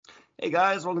Hey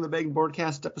guys, welcome to the Begging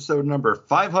Broadcast episode number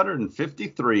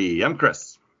 553. I'm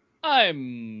Chris.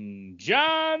 I'm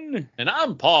John. And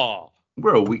I'm Paul.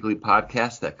 We're a weekly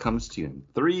podcast that comes to you in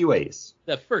three ways.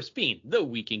 The first being The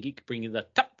Week in Geek, bringing the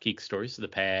top geek stories of the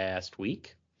past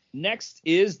week. Next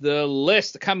is the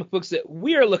list of comic books that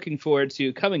we are looking forward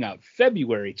to coming out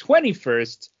February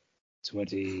 21st,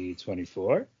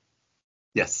 2024.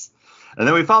 Yes. And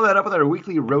then we follow that up with our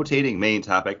weekly rotating main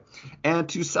topic. And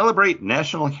to celebrate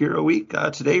National Hero Week,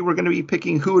 today we're going to be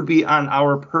picking who would be on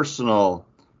our personal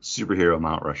superhero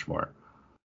Mount Rushmore.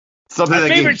 Something that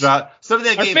gave John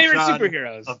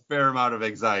superheroes a fair amount of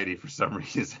anxiety for some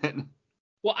reason.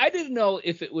 Well, I didn't know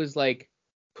if it was like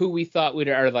who we thought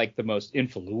are like the most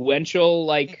influential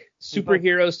like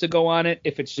superheroes to go on it.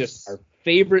 If it's just our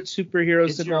favorite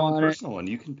superheroes to go on it. It's your own personal one.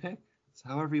 You can pick. It's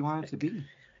however you want it to be.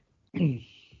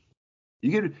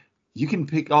 You can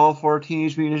pick all four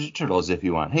Teenage Mutant Ninja Turtles if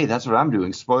you want. Hey, that's what I'm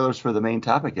doing. Spoilers for the main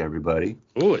topic, everybody.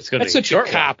 Ooh, it's going to be such a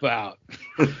cop out.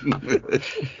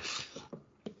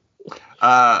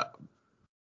 I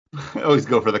always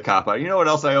go for the cop out. You know what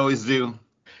else I always do?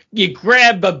 You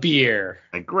grab a beer.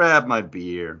 I grab my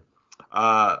beer.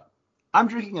 I'm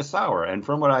drinking a sour, and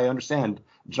from what I understand,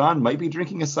 John might be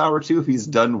drinking a sour too if he's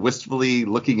done wistfully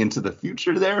looking into the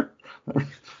future there.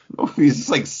 He's just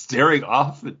like staring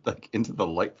off into the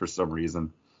light for some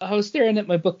reason. I was staring at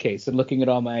my bookcase and looking at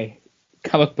all my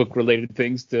comic book related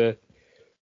things to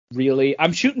really.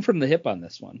 I'm shooting from the hip on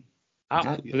this one.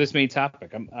 For this main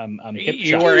topic, I'm hip.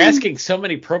 You were asking so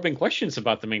many probing questions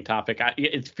about the main topic.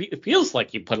 It feels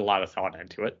like you put a lot of thought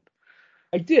into it.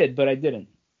 I did, but I didn't.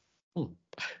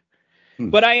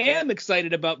 But I am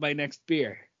excited about my next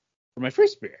beer, or my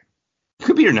first beer.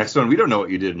 Could be your next one. We don't know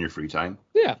what you did in your free time.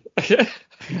 Yeah.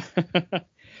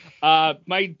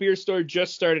 My beer store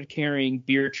just started carrying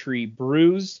Beer Tree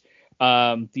Brews.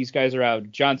 These guys are out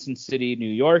Johnson City, New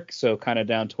York, so kind of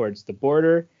down towards the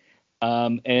border.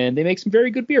 And they make some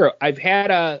very good beer. I've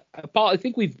had Paul, I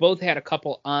think we've both had a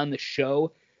couple on the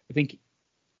show. I think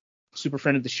super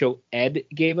friend of the show, Ed,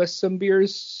 gave us some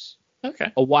beers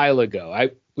a while ago.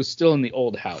 I was still in the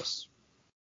old house.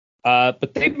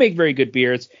 But they make very good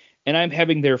beers. And I'm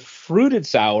having their fruited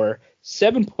sour,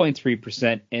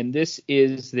 7.3%, and this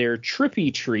is their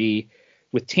Trippy Tree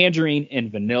with tangerine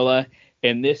and vanilla,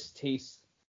 and this tastes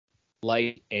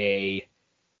like a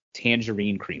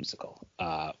tangerine creamsicle.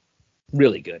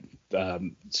 Really good.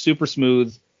 Super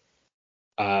smooth.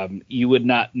 You would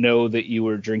not know that you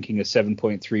were drinking a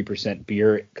 7.3%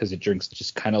 beer because it drinks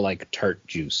just kind of like tart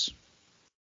juice.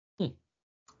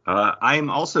 I'm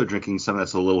also drinking some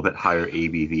that's a little bit higher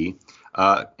ABV.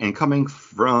 And coming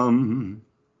from,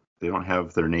 they don't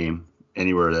have their name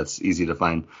anywhere that's easy to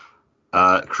find,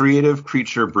 Creative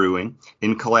Creature Brewing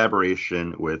in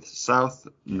collaboration with South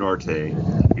Norte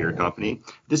Beer Company.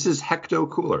 This is Hecto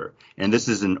Cooler, and this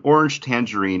is an orange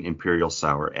tangerine imperial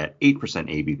sour at 8%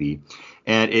 ABV.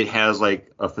 And it has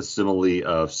like a facsimile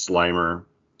of Slimer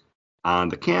on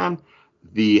the can.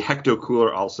 The Hecto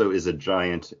Cooler also is a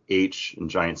giant H and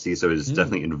giant C, so it is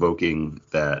definitely invoking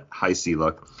that high C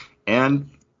look.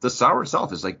 And the sour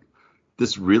itself is like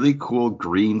this really cool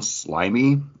green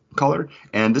slimy color.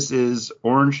 And this is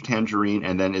orange tangerine,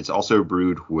 and then it's also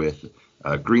brewed with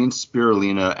green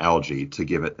spirulina algae to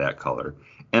give it that color.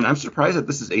 And I'm surprised that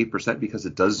this is 8% because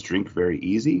it does drink very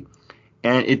easy.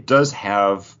 And it does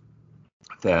have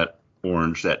that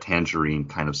orange, that tangerine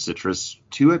kind of citrus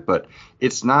to it, but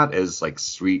it's not as like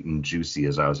sweet and juicy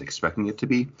as I was expecting it to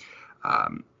be.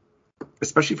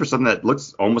 Especially for something that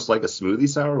looks almost like a smoothie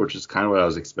sour, which is kind of what I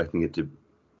was expecting it to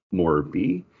more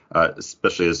be.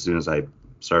 Especially as soon as I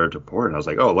started to pour it, and I was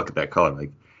like, oh, look at that color.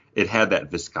 Like it had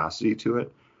that viscosity to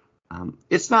it.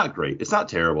 It's not great. It's not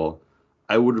terrible.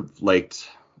 I would have liked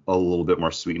a little bit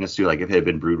more sweetness too, like if it had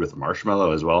been brewed with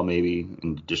marshmallow as well, maybe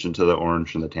in addition to the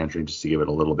orange and the tangerine, just to give it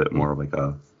a little bit more of like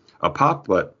a pop.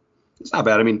 But it's not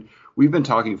bad. I mean, we've been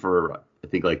talking for I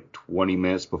think like 20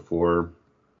 minutes before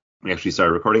we actually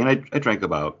started recording, and I drank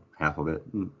about half of it.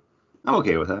 I'm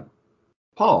okay with that.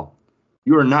 Paul,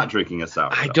 you are not drinking a sour.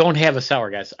 I don't have a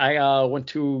sour, guys. I went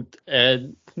to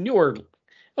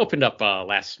opened up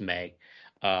last May,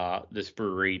 this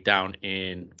brewery down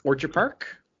in Orchard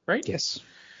Park, right? Yes.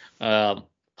 Home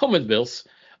of the Bills.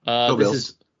 Go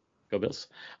Bills. Go Bills.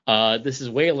 This is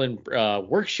Wayland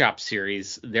Workshop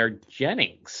Series. They're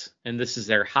Jennings, and this is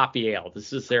their hoppy ale.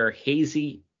 This is their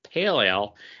hazy pale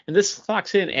ale, and this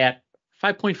clocks in at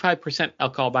 5.5%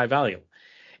 alcohol by volume.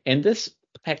 And this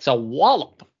packs a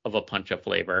wallop of a punch of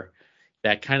flavor,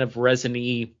 that kind of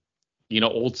resiny,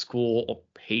 old school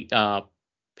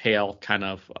pale kind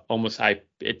of almost.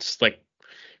 It's like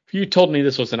If you told me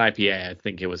this was an IPA, I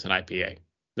think it was an IPA.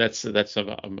 That's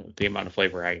the amount of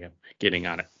flavor I am getting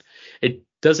on it. It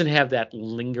doesn't have that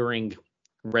lingering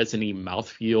resiny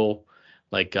mouthfeel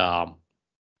like that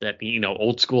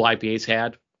old school IPAs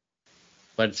had,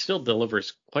 but it still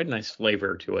delivers quite a nice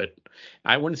flavor to it.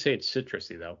 I wouldn't say it's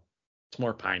citrusy though; it's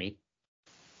more piney.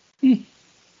 But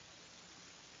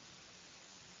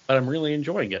I'm really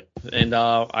enjoying it, and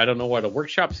I don't know what a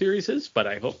workshop series is, but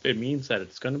I hope it means that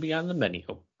it's going to be on the menu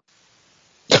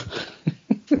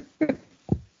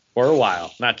for a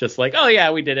while, not just like, oh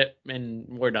yeah, we did it and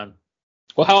we're done.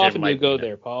 Well, how often do you go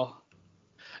there, Paul?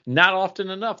 Not often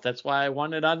enough. That's why I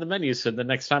want it on the menu. So the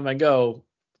next time I go,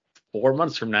 4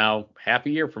 months from now, half a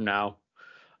year from now,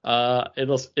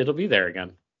 it'll be there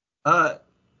again.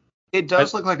 It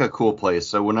does look like a cool place.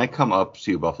 So when I come up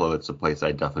to Buffalo, it's a place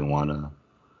I definitely want to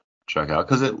check out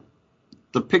because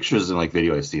the pictures and like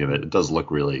video I've seen of it does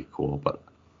look really cool. But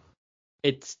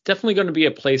it's definitely going to be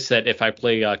a place that if I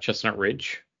play Chestnut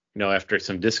Ridge, after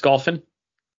some disc golfing,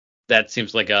 that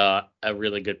seems like a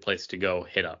really good place to go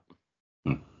hit up.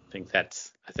 I think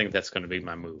that's going to be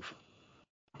my move.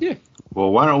 Yeah.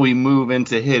 Well, why don't we move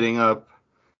into hitting up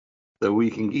the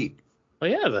Week in Geek?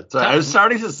 Well, yeah. I was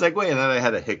starting to segue and then I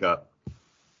had a hiccup,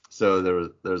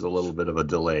 so there's a little bit of a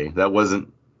delay. That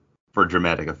wasn't for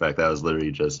dramatic effect. That was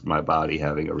literally just my body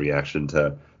having a reaction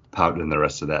to pounding the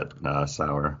rest of that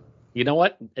sour. You know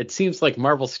what? It seems like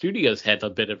Marvel Studios had a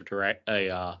bit of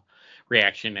a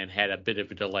reaction and had a bit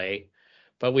of a delay,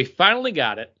 but we finally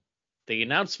got it. The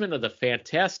announcement of the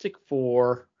Fantastic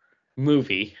Four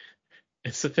movie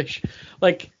is official.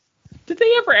 Like, did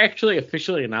they ever actually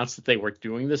officially announce that they were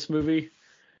doing this movie?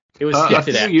 It was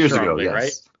hinted at years strongly, ago, yes.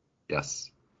 Right?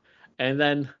 Yes. And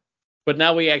then, but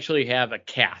now we actually have a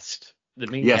cast. The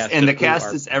main yes, cast and the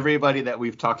cast is everybody that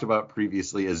we've talked about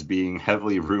previously as being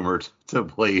heavily rumored to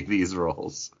play these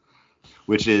roles,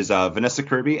 which is Vanessa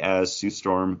Kirby as Sue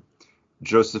Storm,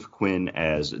 Joseph Quinn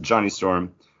as Johnny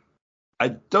Storm. I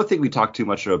don't think we talked too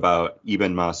much about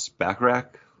Eben Moss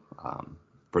Backrack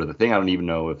for the thing. I don't even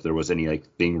know if there was any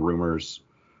thing rumors.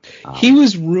 He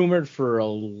was rumored for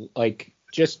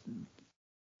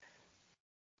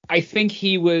I think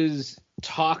he was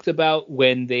talked about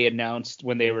when they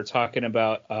were talking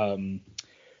about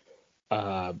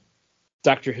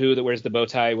Doctor Who that wears the bow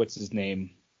tie. What's his name?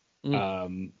 He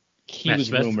Matt was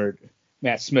Smith? rumored.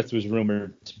 Matt Smith was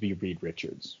rumored to be Reed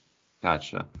Richards.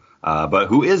 Gotcha. But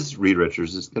who is Reed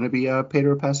Richards? It's going to be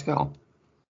Pedro Pascal.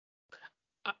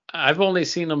 I've only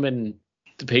seen him in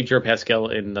Pedro Pascal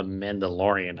in The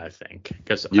Mandalorian, I think.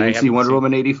 Because You didn't see Wonder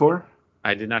Woman 84?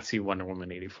 I did not see Wonder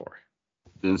Woman 84.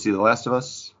 Didn't see The Last of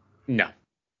Us? No.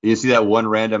 You didn't see that one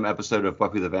random episode of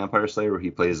Buffy the Vampire Slayer where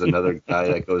he plays another guy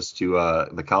that goes to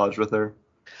the college with her?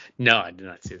 No, I did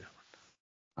not see that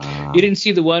one. You didn't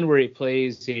see the one where he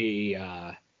plays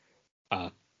a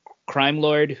crime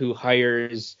lord who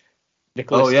hires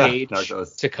Nicolas Cage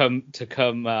Narcos.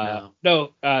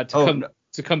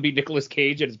 to come be Nicolas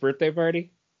Cage at his birthday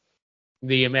party?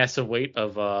 The Massive Weight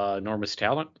of Enormous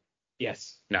Talent?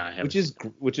 Yes. No, I haven't.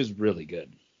 Which is really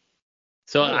good.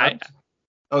 So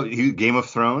Game of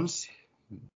Thrones?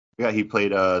 Yeah, he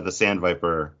played the Sand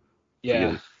Viper.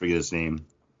 Yeah. Forget his name.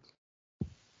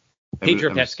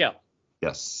 Pedro Pascal.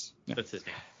 Yes. That's his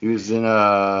name. He was in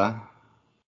The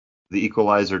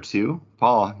Equalizer 2.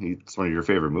 Paul, it's one of your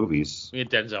favorite movies. We had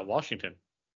Denzel Washington.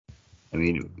 I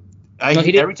mean,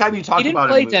 every time you talk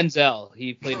about him, he didn't play Denzel.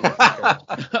 He played.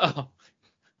 I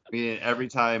mean, every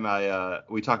time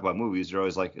we talk about movies, you're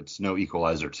always like, it's no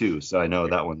Equalizer 2. So I know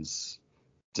that one's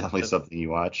definitely something you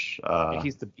watch.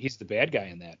 He's the bad guy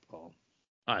in that, Paul.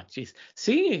 Oh, jeez.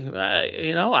 See,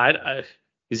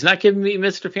 he's not giving me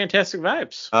Mr. Fantastic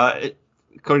vibes.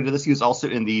 According to this, he was also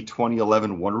in the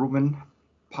 2011 Wonder Woman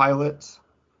pilot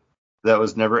that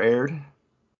was never aired.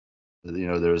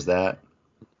 There's that.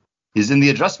 He's in the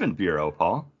Adjustment Bureau,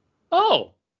 Paul.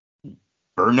 Oh.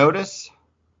 Burn Notice?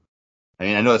 I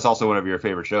mean, I know it's also one of your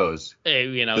favorite shows.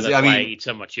 Hey, that's why I eat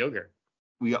so much yogurt.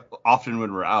 We often,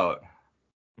 when we're out,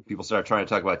 people start trying to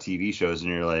talk about TV shows,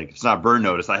 and you're like, it's not Burn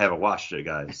Notice. I haven't watched it,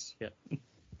 guys. Yeah,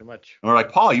 too much. And we're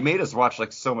like, Paul, you made us watch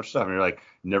so much stuff. And you're like,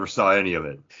 never saw any of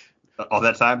it. All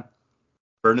that time?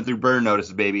 Burning through Burn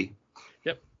Notice, baby.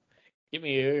 Yep. Give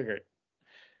me a yogurt.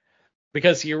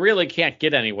 Because you really can't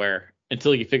get anywhere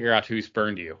until you figure out who's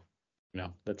burned you.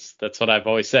 That's what I've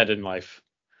always said in life.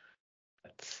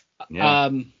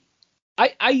 Yeah.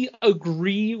 I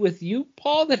agree with you,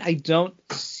 Paul, that I don't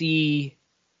see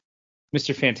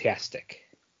Mr. Fantastic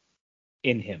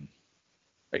in him.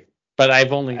 Right. But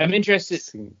I'm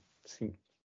interested.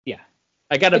 Yeah.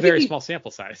 I got a very small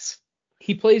sample size.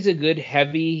 he plays a good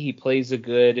heavy. He plays a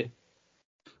good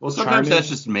Well, sometimes that's charming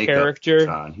just makeup, character.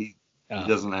 John. He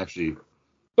doesn't actually.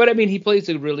 But I mean, he plays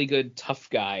a really good tough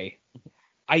guy.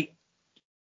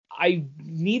 I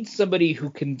need somebody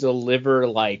who can deliver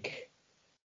like,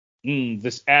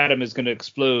 this atom is going to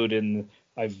explode, and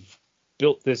I've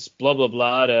built this blah blah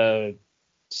blah to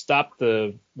stop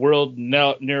the world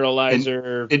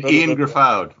neuralizer. And Blah, Ian blah, blah.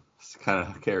 Graffaud kind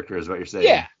of character is what you're saying.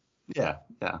 Yeah. Yeah.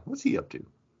 What's he up to?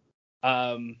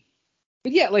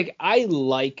 But yeah, like I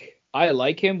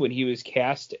like him when he was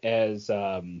cast as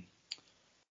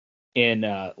in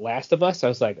Last of Us. I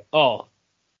was like, oh,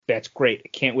 that's great. I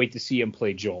can't wait to see him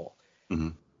play Joel. Mm-hmm.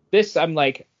 This, I'm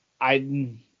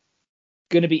gonna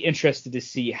be interested to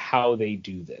see how they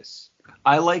do this.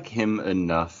 I like him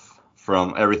enough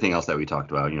from everything else that we talked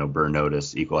about, Burn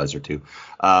Notice, Equalizer 2,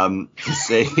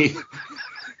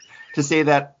 to say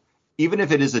that even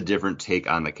if it is a different take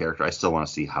on the character, I still want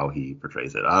to see how he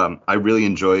portrays it. I really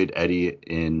enjoyed Eddie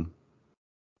in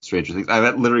Stranger Things.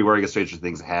 I'm literally wearing a Stranger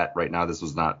Things hat right now. This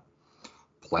was not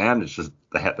planned. It's just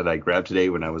the hat that I grabbed today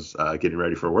when I was getting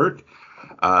ready for work.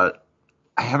 I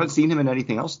haven't seen him in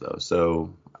anything else, though,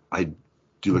 so I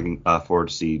do looking forward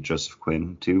to see Joseph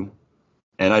Quinn, too.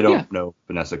 And I don't know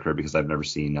Vanessa Kirby because I've never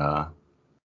seen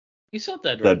You saw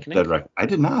Dead Reckoning. I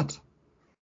did not.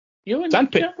 You and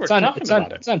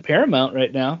it's on Paramount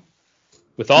right now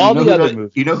with all the other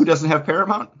movies. You know who doesn't have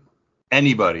Paramount?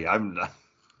 Anybody. I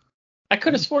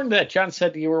could have sworn that John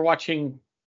said you were watching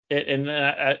it, and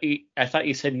I thought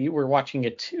you said you were watching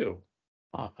it too.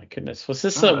 Oh my goodness, was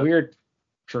this a weird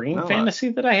dream fantasy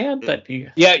that I had?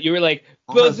 You were like,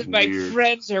 both of my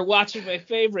friends are watching my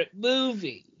favorite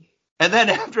movie. And then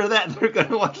after that, they're going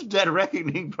to watch Dead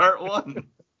Reckoning Part 1.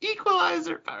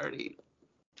 Equalizer Party.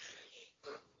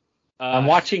 I'm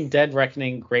watching Dead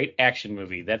Reckoning, great action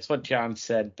movie. That's what John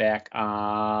said back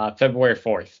on February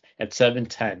 4th at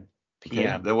 7:10 p.m.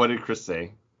 Okay, then what did Chris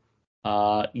say?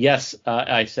 Yes,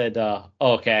 I said,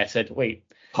 okay. I said, wait.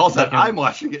 Paul said, I'm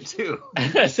watching it too.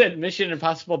 I said Mission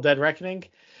Impossible Dead Reckoning.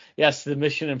 Yes, the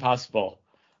Mission Impossible.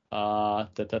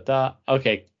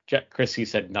 Okay,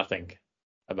 Chris, said nothing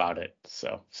about it,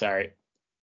 so sorry.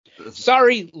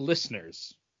 Sorry,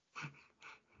 listeners.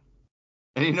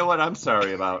 And you know what I'm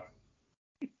sorry about?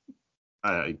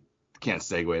 I can't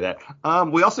segue that.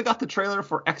 We also got the trailer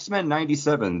for X-Men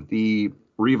 97, the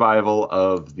revival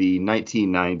of the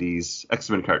 1990s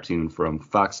X-Men cartoon from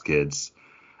Fox Kids.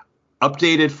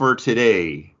 Updated for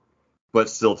today, but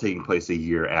still taking place a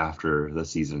year after the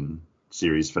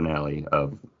series finale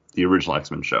of the original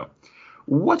X-Men show.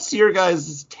 What's your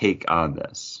guys' take on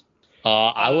this?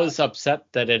 I was upset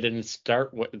that it didn't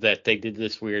start that they did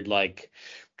this weird like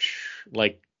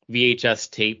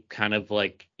VHS tape kind of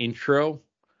like intro,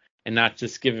 and not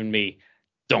just giving me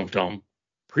dum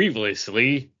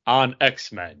previously on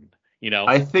X-Men.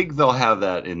 I think they'll have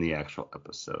that in the actual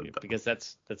episode, because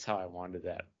that's how I wanted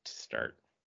that to start,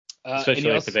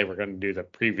 especially if they were going to do the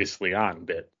previously on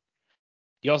bit.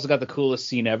 You also got the coolest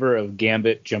scene ever of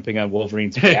Gambit jumping on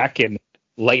Wolverine's back and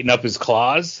lighting up his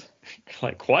claws.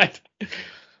 Like, what?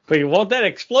 Wait, won't that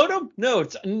explode him? No,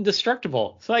 it's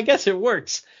indestructible. So I guess it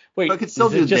works. Wait, but it could still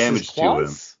do damage to him.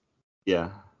 Yeah.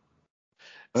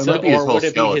 So, or would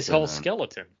it be his whole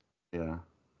skeleton? Yeah.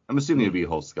 I'm assuming it'd be a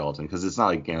whole skeleton, because it's not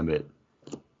like Gambit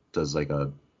does like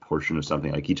a portion of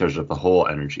something. Like, he charges up the whole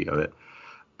energy of it.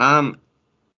 I'm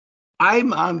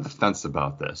on the fence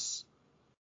about this.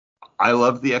 I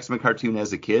loved the X-Men cartoon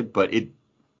as a kid, but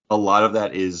a lot of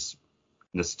that is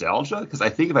nostalgia, because I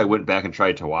think if I went back and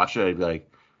tried to watch it, I'd be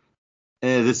like,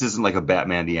 this isn't like a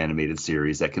Batman the Animated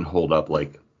Series that can hold up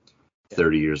like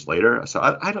 30 years later. So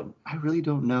I really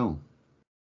don't know.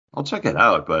 I'll check it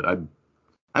out, but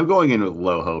I'm going in with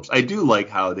low hopes. I do like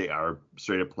how they are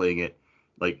straight up playing it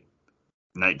like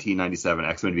 1997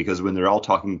 X-Men, because when they're all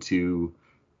talking to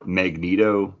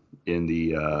Magneto in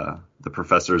the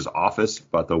professor's office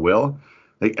about the will,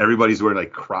 like everybody's wearing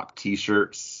like crop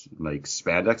t-shirts, like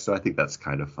spandex. So I think that's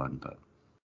kind of fun. But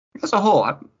as a whole,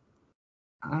 I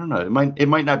don't know. It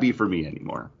might not be for me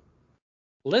anymore.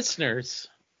 Listeners,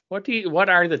 what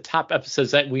are the top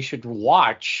episodes that we should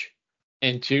watch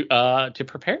and to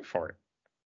prepare for it?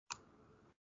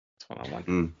 That's what I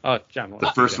want. Oh, John,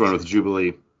 the first one with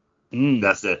Jubilee.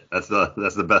 That's it. That's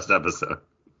the best episode.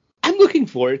 I'm looking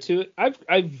forward to it.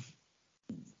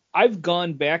 I've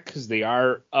gone back because they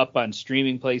are up on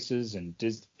streaming places, and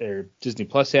Disney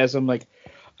Plus has them. Like,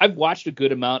 I've watched a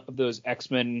good amount of those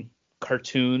X-Men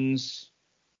cartoons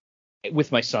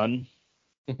with my son,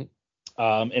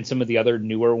 and some of the other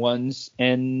newer ones,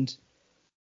 and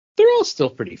they're all still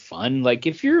pretty fun. Like,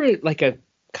 if you're like a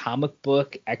comic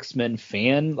book X-Men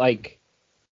fan, like,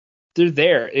 they're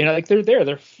there. You know, like they're there.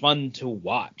 They're fun to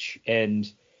watch.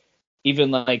 And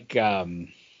even like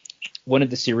one of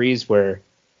the series where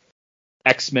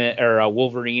X-Men or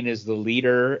Wolverine is the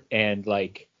leader, and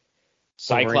like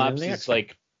Cyclops is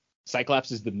like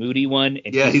Cyclops is the moody one,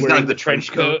 and he's wearing got the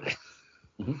trench coat.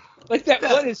 Like that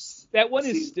one is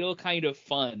see, still kind of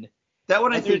fun. That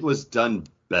one I think was done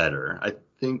better. I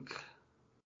think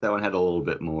that one had a little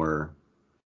bit more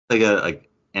like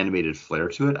animated flair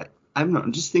to it.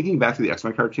 I'm just thinking back to the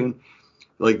X-Men cartoon.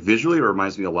 Like visually, it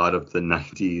reminds me a lot of the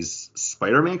 '90s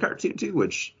Spider-Man cartoon too,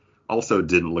 which also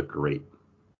didn't look great.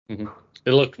 Mm-hmm.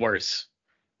 It looked worse.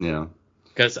 Yeah.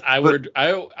 Because I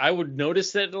would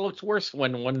notice that it looked worse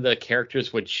when one of the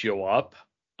characters would show up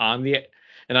and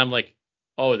I'm like,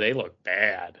 oh, they look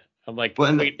bad. I'm like,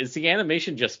 wait, is the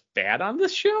animation just bad on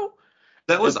this show?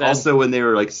 That was also when they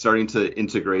were like starting to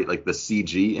integrate like the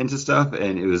CG into stuff,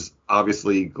 and it was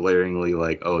obviously glaringly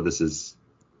like, oh, this is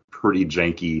pretty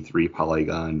janky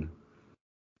 3-polygon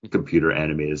computer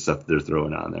animated stuff they're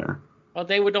throwing on there. Well,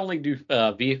 they would only do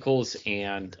vehicles,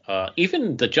 and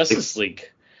even the Justice League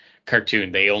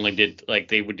cartoon, they only did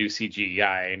they would do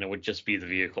CGI, and it would just be the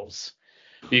vehicles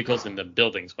in the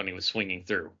buildings when he was swinging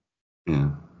through.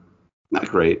 Yeah, not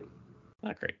great.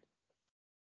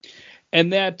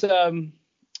 And that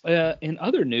in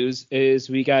other news is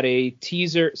we got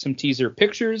some teaser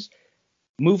pictures,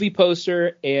 movie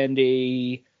poster, and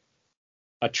a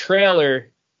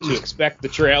trailer to expect the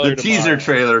trailer. The teaser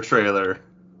trailer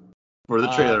for the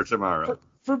trailer tomorrow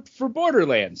for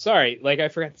Borderlands. Sorry, I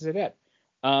forgot to say that.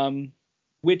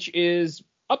 Which is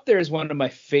up there as one of my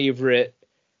favorite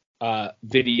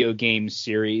video game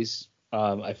series.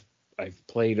 I've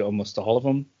played almost all of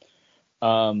them,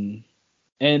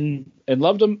 and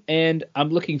loved them. And I'm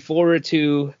looking forward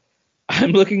to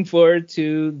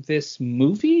this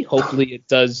movie. Hopefully, it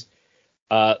does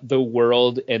the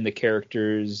world and the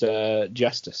characters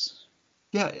justice.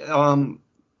 Yeah.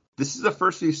 This is the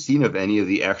first we've seen of any of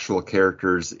the actual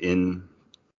characters in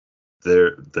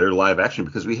their live action,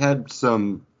 because we had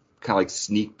some kind of like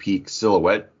sneak peek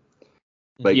silhouette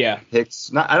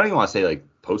pics. I don't even want to say like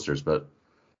posters, but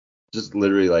just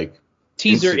literally like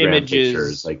teaser Instagram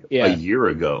images pictures a year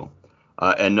ago,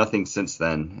 and nothing since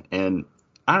then. And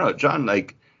I don't know, John,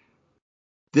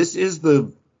 this is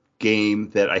the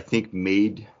game that I think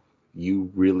made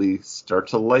you really start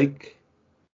to like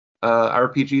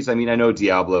RPGs. I mean, I know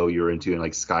Diablo you were into, and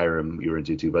Skyrim you were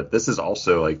into too, but this is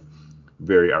also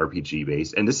very RPG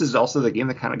based, and this is also the game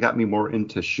that kind of got me more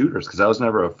into shooters, because I was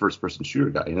never a first person shooter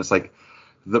guy, and it's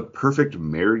the perfect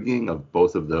marrying of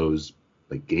both of those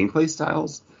gameplay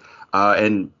styles,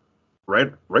 and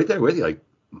right there with you,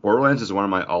 Borderlands is one of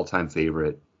my all time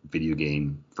favorite video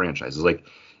game franchises.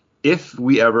 If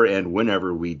we ever and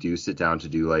whenever we do sit down to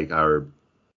do our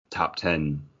top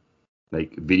 10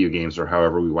 video games, or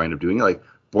however we wind up doing it,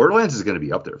 Borderlands is going to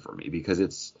be up there for me, because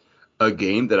it's a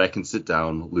game that I can sit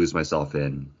down, lose myself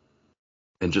in,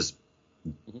 and just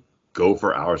go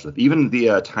for hours with. Even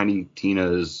the Tiny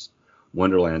Tina's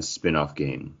Wonderland spin-off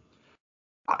game,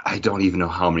 I don't even know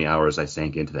how many hours I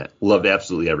sank into that. Loved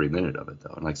absolutely every minute of it,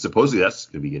 though. And supposedly that's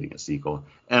going to be getting a sequel,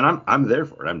 and I'm there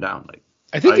for it. I'm down.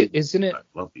 I think isn't it? I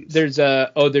love these. There's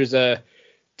a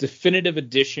definitive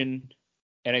edition,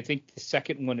 and I think the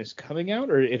second one is coming out,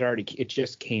 or it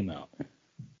just came out.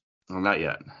 Well, not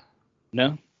yet.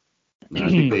 No. I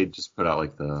think they just put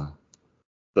out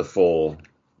the full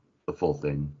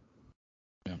thing.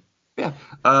 Yeah.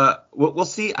 We'll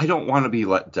see. I don't want to be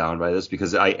let down by this,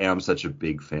 because I am such a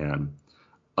big fan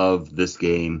of this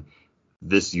game,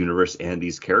 this universe, and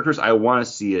these characters. I want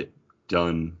to see it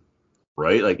done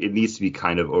right. It needs to be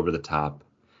kind of over the top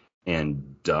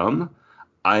and dumb.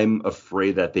 I'm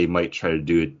afraid that they might try to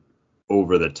do it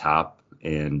over the top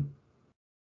and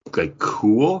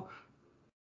cool,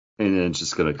 and then it's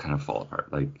just gonna kind of fall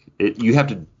apart. You have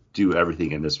to do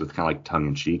everything in this with kind of tongue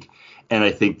in cheek, and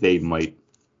I think they might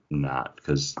not,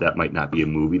 because that might not be a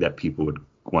movie that people would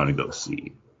want to go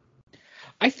see.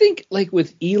 I think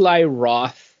with Eli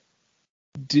Roth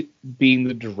being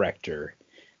the director,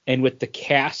 and with the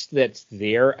cast that's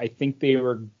there, I think they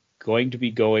were going to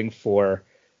be going for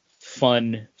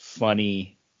fun,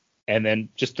 funny, and then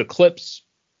just the clips,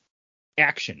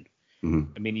 action.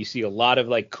 Mm-hmm. I mean, you see a lot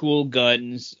of cool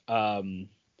guns. With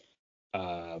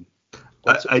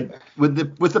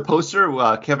the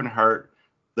poster, Kevin Hart,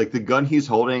 the gun he's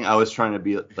holding, I was trying to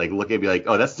be look at it, be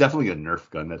oh, that's definitely a Nerf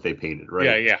gun that they painted,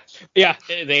 right? Yeah.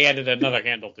 They added another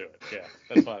handle to it. Yeah,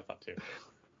 that's what I thought too.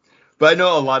 But I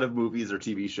know a lot of movies or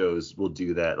TV shows will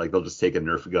do that. They'll just take a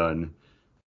Nerf gun,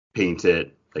 paint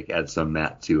it, add some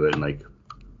matte to it, and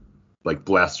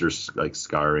blasters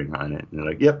scarring on it, and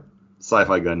they're yep,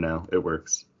 sci-fi gun now. It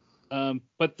works.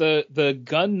 But the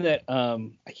gun that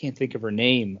I can't think of her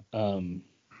name,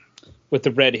 with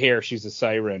the red hair, she's a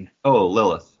siren. Oh,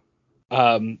 Lilith.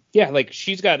 Yeah, like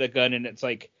she's got a gun and it's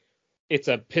like it's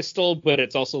a pistol, but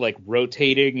it's also like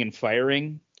rotating and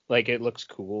firing. Like it looks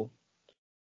cool.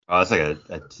 Oh, it's like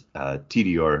a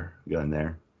TDR gun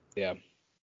there. Yeah.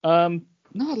 No,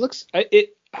 it looks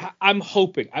I'm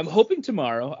hoping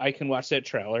tomorrow I can watch that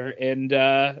trailer and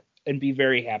be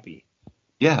very happy.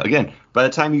 Yeah, again, by the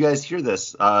time you guys hear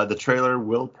this, the trailer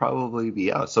will probably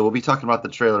be out. So we'll be talking about the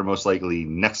trailer most likely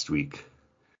next week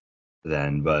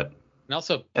then, but... And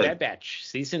also, Bad Batch,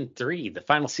 Season 3, the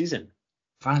final season.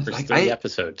 Fine, There's 3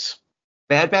 episodes.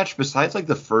 Bad Batch, besides like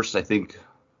the first, I think...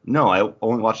 No, I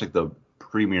only watched like the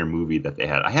premiere movie that they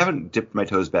had. I haven't dipped my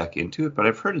toes back into it, but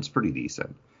I've heard it's pretty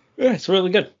decent. Yeah, it's really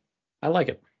good. I like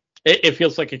it. It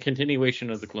feels like a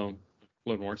continuation of the Clone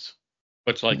Wars.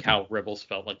 Much like how Rebels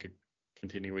felt like a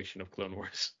continuation of Clone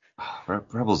Wars.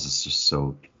 Rebels is just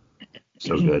so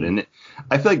good. And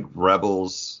I feel like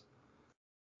Rebels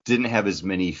didn't have as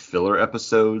many filler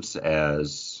episodes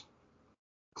as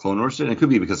Clone Wars did. And it could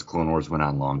be because Clone Wars went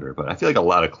on longer, but I feel like a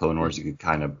lot of Clone Wars you could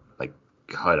kind of like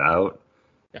cut out,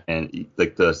 and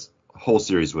like the whole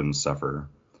series wouldn't suffer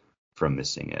from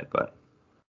missing it. But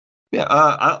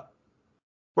yeah,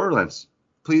 Borderlands,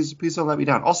 please don't let me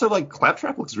down. Also, like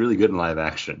Claptrap looks really good in live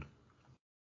action.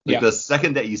 Like the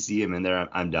second that you see him in there,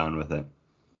 I'm down with it.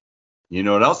 You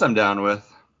know what else I'm down with?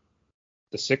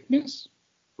 The Sickness?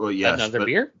 Well, yes. Another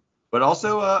beer? But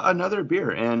also another beer.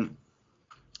 And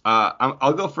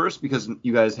I'll go first because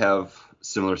you guys have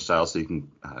similar styles, so you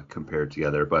can compare it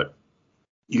together. But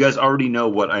you guys already know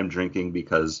what I'm drinking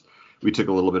because we took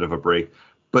a little bit of a break.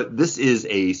 But this is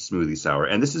a smoothie sour,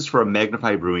 and this is from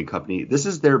Magnify Brewing Company. This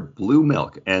is their Blue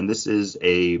Milk, and this is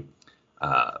a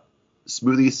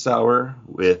smoothie sour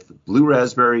with blue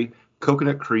raspberry,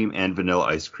 coconut cream, and vanilla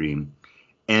ice cream.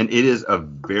 And it is a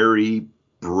very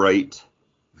bright,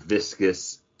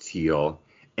 viscous teal.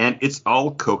 And it's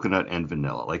all coconut and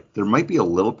vanilla. Like, there might be a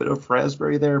little bit of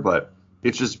raspberry there, but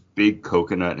it's just big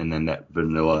coconut and then that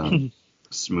vanilla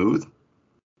smooth.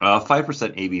 5%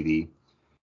 ABV.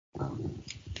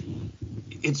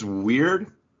 It's weird.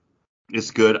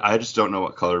 It's good. I just don't know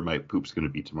what color my poop's going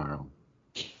to be tomorrow.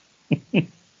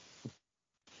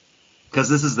 Because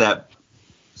this is that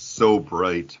so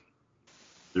bright.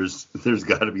 There's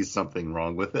got to be something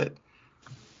wrong with it.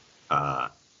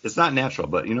 It's not natural,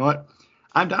 but you know what?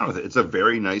 I'm down with it. It's a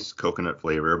very nice coconut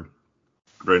flavor.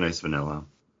 Very nice vanilla.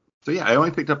 So yeah, I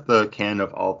only picked up the can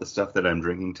of all the stuff that I'm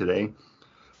drinking today.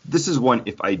 This is one,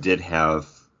 if I did have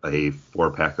a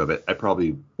 4-pack of it, I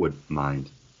probably wouldn't mind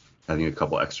having a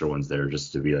couple extra ones there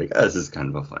just to be like, this is kind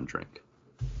of a fun drink.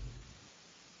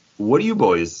 What are you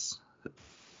boys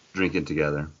drinking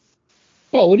together?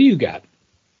 Well, what do you got?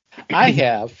 I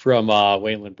have from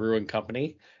Wayland Brewing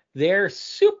Company their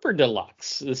Super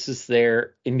Deluxe. This is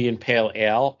their Indian Pale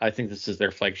Ale. I think this is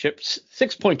their flagship.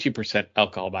 6.2%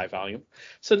 alcohol by volume.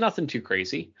 So nothing too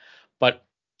crazy. But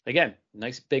again,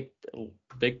 nice big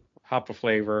hop of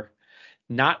flavor.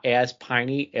 Not as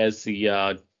piney as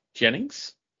the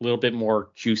Jennings. A little bit more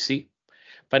juicy.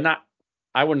 But not,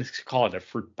 I wouldn't call it a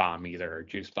fruit bomb either or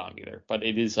juice bomb either. But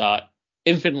it is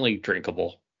infinitely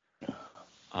drinkable.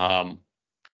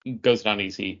 Goes down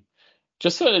easy.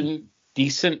 Just a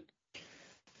decent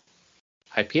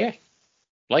IPA.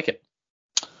 Like it.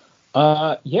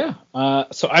 Yeah.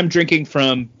 So I'm drinking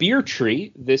from Beer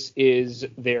Tree. This is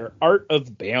their Art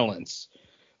of Balance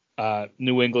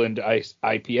New England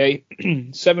IPA.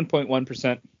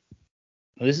 7.1%.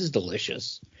 This is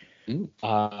delicious.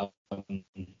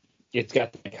 It's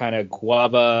got the kind of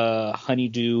guava,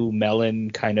 honeydew,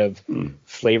 melon kind of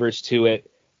flavors to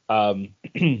it.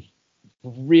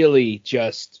 Really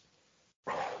just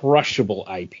crushable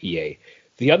IPA.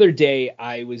 The other day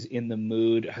I was in the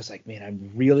mood. I was like, man,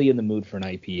 I'm really in the mood for an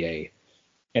IPA.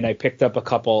 And I picked up a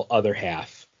couple other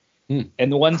half. And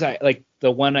the ones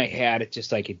the one I had, it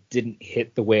just like it didn't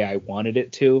hit the way I wanted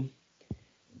it to.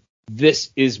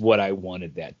 This is what I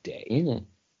wanted that day.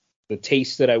 The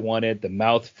taste that I wanted, the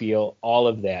mouthfeel, all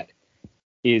of that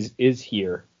is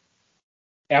here.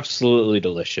 Absolutely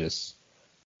delicious.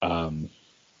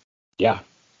 Yeah.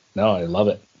 No, I love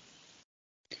it.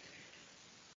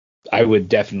 I would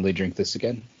definitely drink this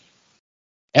again.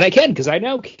 And I can, because I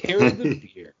now carry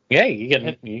the beer. Yeah, you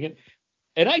can.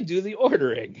 And I do the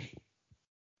ordering.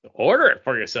 Order it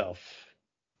for yourself.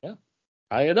 Yeah.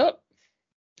 Buy it up.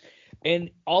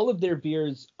 And all of their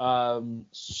beers,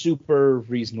 super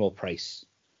reasonable price.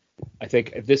 I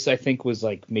think this was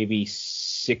like maybe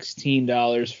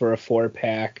 $16 for a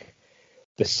 4-pack.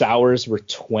 The sours were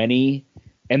 20,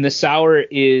 and the sour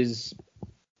is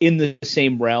in the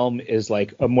same realm as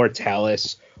like a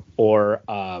Mortalis or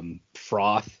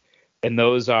Froth, and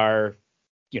those are,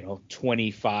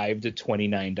 $25 to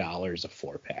 $29 a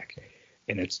 4-pack,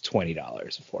 and it's $20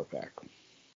 a 4-pack.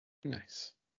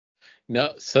 Nice.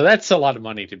 No, so that's a lot of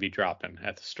money to be dropping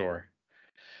at the store.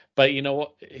 But you know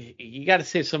what? You got to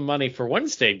save some money for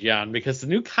Wednesday, John, because the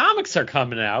new comics are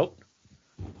coming out.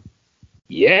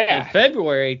 Yeah. On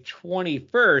February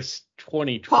 21st,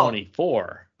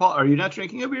 2024. Paul, are you not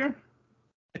drinking a beer?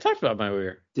 I talked about my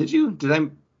beer. Did you? Did I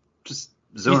just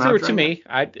zone out? You threw it to me.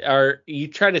 Or you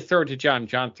tried to throw it to John.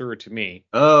 John threw it to me.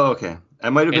 Oh, okay. I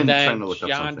might have been trying to look up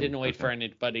something. John didn't wait for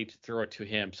anybody to throw it to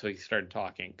him, so he started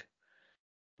talking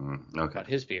about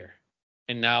his beer.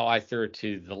 And now I threw it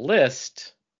to the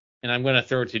list, and I'm going to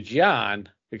throw it to John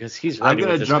because he's ready. I'm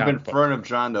going to jump in front of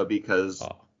John, though, because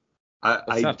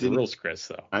that's not the rules, Chris,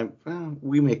 though.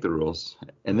 We make the rules,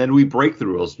 and then we break the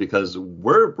rules because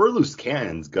we're loose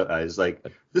cannons, guys. Like,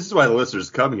 this is why the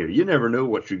listeners come here. You never know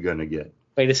what you're going to get.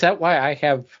 Wait, is that why I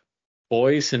have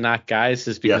boys and not guys?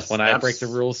 Is because when I break the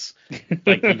rules,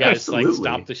 like you guys like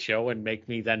stop the show and make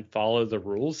me then follow the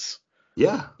rules?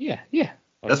 Yeah. Yeah.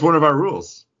 That's one of our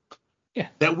rules. Yeah.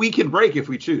 That we can break if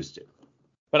we choose to.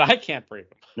 But I can't break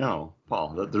them. No,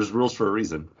 Paul. There's rules for a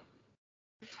reason.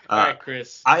 All right,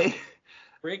 Chris.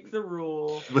 Break the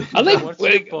rule.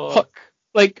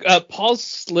 Paul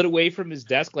slid away from his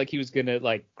desk like he was gonna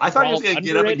I thought he was gonna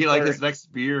get up and get like his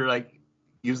next beer, like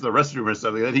use the restroom or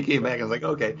something. Then he came back and was like,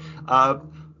 okay,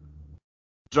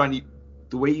 John,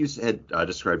 the way you had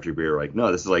described your beer, like,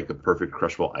 no, this is like the perfect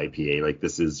crushable IPA. Like,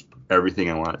 this is everything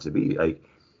I want it to be. Like,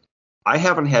 I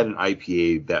haven't had an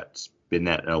IPA that's been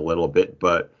that in a little bit,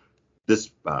 but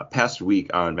this past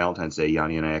week on Valentine's Day,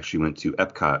 Yanni and I actually went to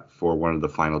Epcot for one of the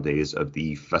final days of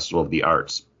the Festival of the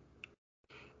Arts.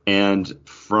 And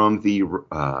from the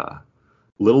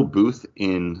little booth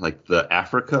in like the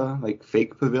Africa like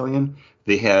fake pavilion,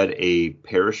 they had a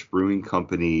Parish Brewing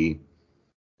Company.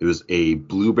 It was a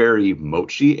blueberry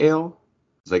mochi ale.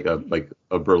 It's like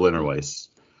a Berliner Weiss.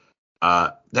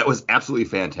 That was absolutely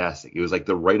fantastic. It was like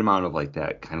the right amount of like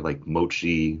that kind of like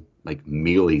mochi, like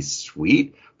mealy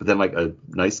sweet, but then like a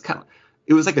nice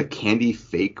it was like a candy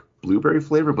fake blueberry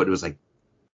flavor, but it was like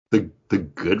the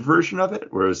good version of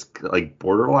it, where it was like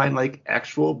borderline like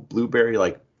actual blueberry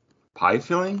like pie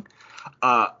filling.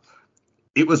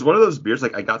 It was one of those beers,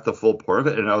 like I got the full pour of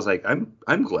it and I was like,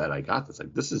 I'm glad I got this.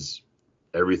 Like, this is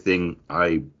everything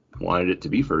I wanted it to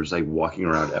be for just like walking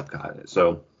around Epcot.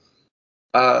 So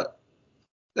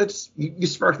that's you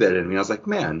sparked that in me. I was like,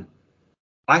 man,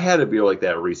 I had a beer like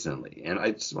that recently, and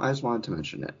I just wanted to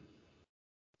mention it.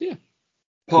 Yeah.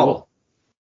 Paul,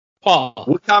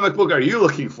 what comic book are you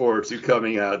looking forward to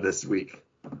coming out this week?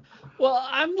 Well,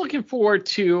 I'm looking forward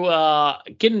to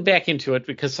getting back into it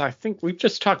because I think we've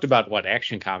just talked about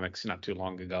Action Comics not too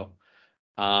long ago.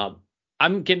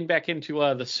 I'm getting back into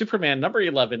the Superman number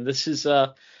 11. This is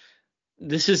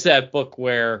that book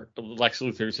where Lex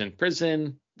Luthor's in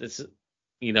prison. This,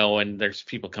 and there's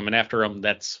people coming after him.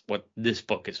 That's what this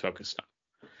book is focused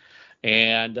on.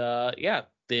 And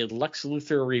the Lex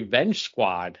Luthor Revenge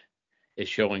Squad is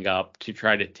showing up to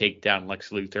try to take down Lex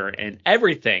Luthor and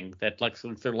everything that Lex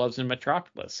Luthor loves in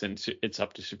Metropolis, and it's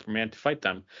up to Superman to fight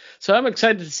them. So I'm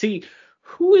excited to see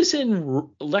who is in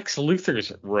Lex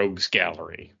Luthor's rogues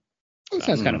gallery. That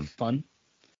sounds kind of fun.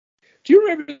 Do you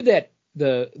remember that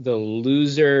the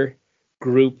loser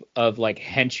group of like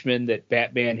henchmen that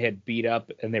Batman had beat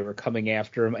up and they were coming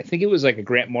after him? I think it was like a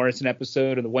Grant Morrison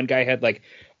episode, and the one guy had like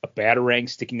a batarang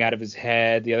sticking out of his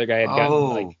head. The other guy had gotten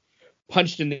like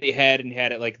punched in the head and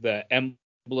had it like the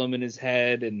emblem in his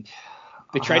head, and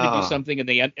they tried to do something, and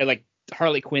they like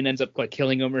Harley Quinn ends up like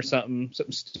killing him or something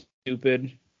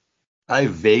stupid. I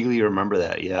vaguely remember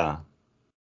that. Yeah,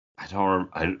 I don't.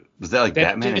 Was that like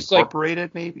Batman Incorporated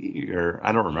like, maybe, or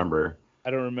I don't remember.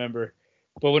 I don't remember.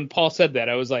 But when Paul said that,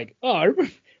 I was like, oh, I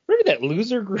remember that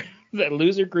loser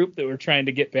group that were trying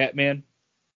to get Batman.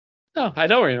 No, I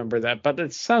don't remember that, but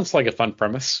it sounds like a fun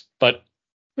premise. But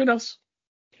who knows?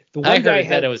 The one guy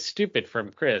that it was stupid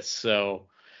from Chris, so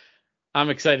I'm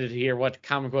excited to hear what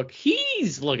comic book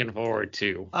he's looking forward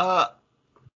to.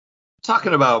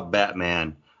 Talking about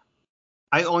Batman,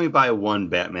 I only buy one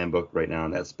Batman book right now,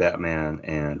 and that's Batman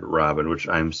and Robin, which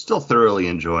I'm still thoroughly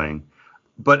enjoying.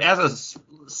 But as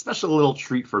a special little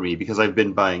treat for me, because I've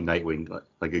been buying Nightwing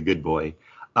like a good boy,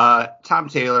 Tom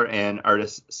Taylor and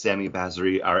artist Sami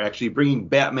Basri are actually bringing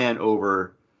Batman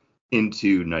over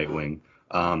into Nightwing.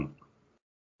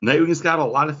 Nightwing's got a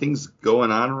lot of things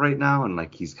going on right now, and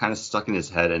like he's kind of stuck in his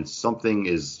head, and something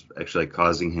is actually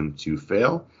causing him to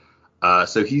fail.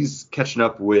 So he's catching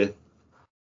up with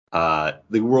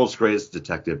the world's greatest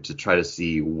detective to try to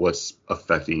see what's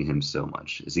affecting him so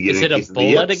much. Is he getting Is it a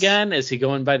bullet again? Is he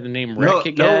going by the name Rick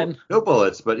again? No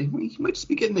bullets, but he might just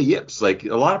be getting the yips. Like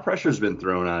a lot of pressure's been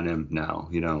thrown on him now,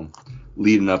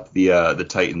 leading up the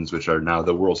Titans, which are now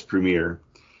the world's premier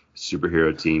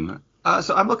superhero team.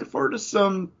 So I'm looking forward to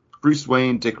some Bruce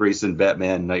Wayne, Dick Grayson,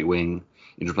 Batman, Nightwing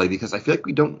interplay, because I feel like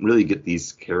we don't really get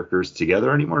these characters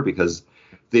together anymore because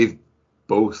they've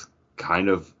both kind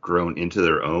of grown into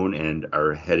their own and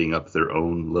are heading up their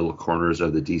own little corners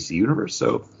of the DC universe.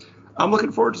 So I'm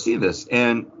looking forward to seeing this.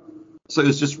 And so it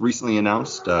was just recently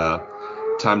announced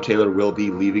Tom Taylor will be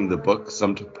leaving the book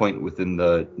some point within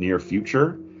the near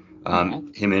future.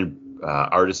 Him and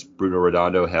artist Bruno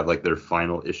Redondo have like their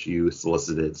final issue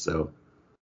solicited. So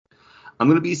I'm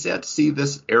going to be sad to see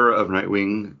this era of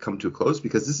Nightwing come to a close,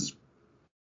 because this is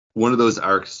one of those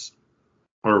arcs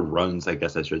or runs, I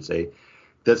guess I should say,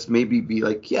 that's maybe be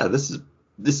like, yeah, this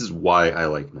is why I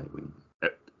like Nightwing.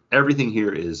 Everything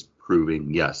here is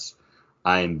proving, yes,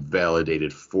 I'm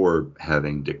validated for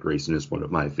having Dick Grayson as one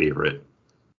of my favorite,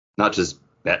 not just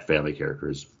Bat Family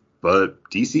characters, but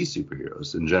DC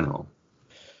superheroes in general.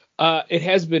 It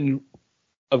has been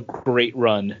a great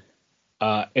run.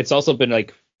 It's also been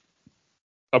like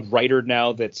a writer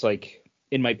now that's like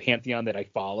in my pantheon that I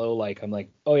follow. Like I'm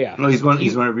like, oh yeah. No, he's one of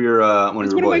your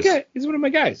boys. He's one of my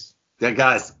guys. Yeah,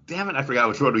 guys, damn it, I forgot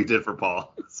which one we did for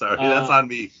Paul. Sorry, that's on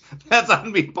me. That's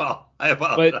on me, Paul. I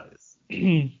apologize. But,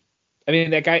 I mean,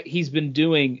 that guy, he's been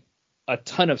doing a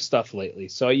ton of stuff lately,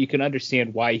 so you can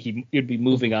understand why he'd be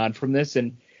moving on from this.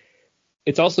 And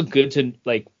it's also good to,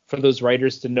 like, for those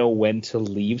writers to know when to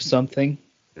leave something.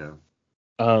 Yeah.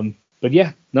 But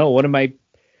yeah, no, I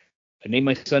named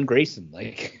my son Grayson,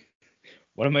 like,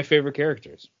 one of my favorite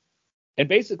characters. And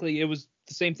basically, it was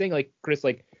the same thing, like, Chris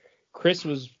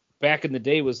was, back in the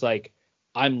day, was like,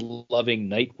 I'm loving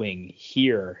Nightwing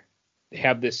here,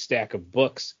 have this stack of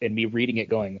books, and me reading it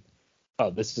going,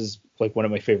 oh, this is like one of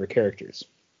my favorite characters.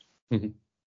 Mm-hmm.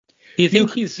 Do you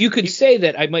think you could say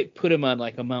that I might put him on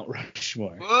like a Mount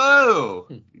Rushmore. Whoa!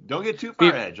 Don't get too far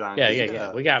ahead, John.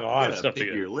 Yeah. We got a lot of stuff to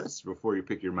pick your list before you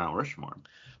pick your Mount Rushmore.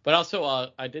 But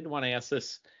also, I did want to ask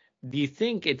this. Do you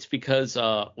think it's because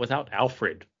without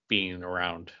Alfred being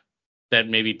around, that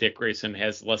maybe Dick Grayson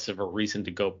has less of a reason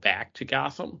to go back to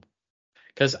Gotham?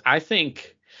 Because I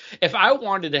think if I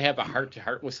wanted to have a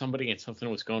heart-to-heart with somebody and something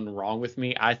was going wrong with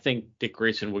me, I think Dick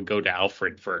Grayson would go to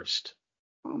Alfred first.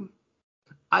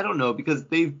 I don't know, because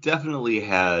they've definitely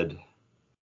had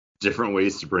different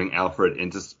ways to bring Alfred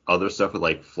into other stuff with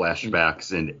like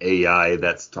flashbacks and AI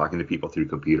that's talking to people through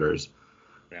computers.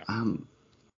 Yeah.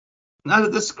 Now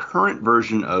that this current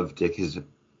version of Dick has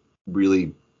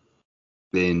really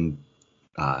been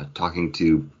talking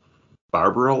to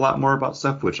Barbara a lot more about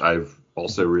stuff, which I've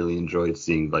also really enjoyed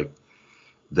seeing, like,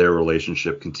 their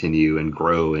relationship continue and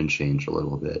grow and change a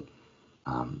little bit.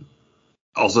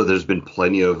 Also, there's been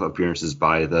plenty of appearances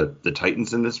by the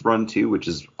Titans in this run too, which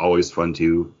is always fun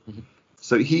too. Mm-hmm.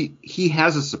 So he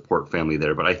has a support family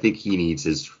there, but I think he needs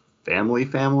his family.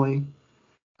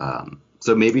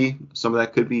 So maybe some of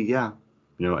that could be,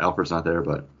 Alfred's not there,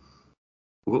 but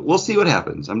we'll see what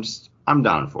happens. I'm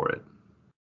down for it.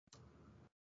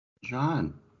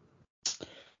 John.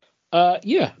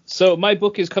 Yeah. So my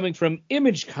book is coming from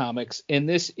Image Comics, and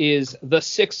this is The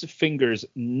Six Fingers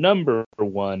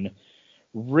 #1,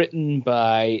 written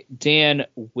by Dan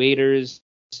Waiters,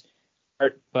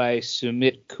 art by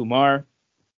Sumit Kumar.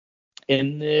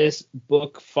 And this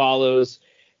book follows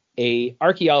a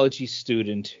archaeology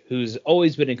student who's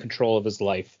always been in control of his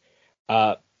life,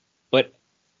 but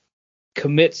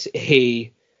commits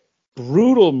a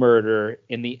brutal murder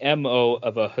in the MO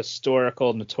of a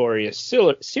historical notorious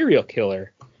serial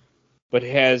killer, but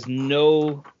has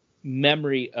no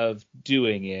memory of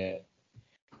doing it.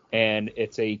 And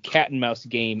it's a cat and mouse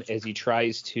game as he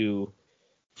tries to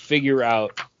figure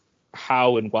out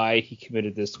how and why he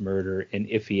committed this murder and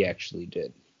if he actually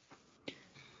did.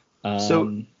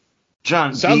 So,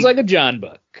 John, sounds like a John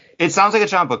book. It sounds like a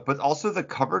John book, but also the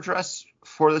cover dress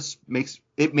for this makes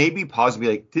it maybe pause and be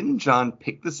like, didn't John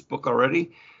pick this book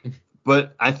already?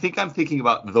 But I think I'm thinking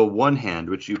about The One Hand,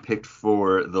 which you picked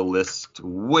for the list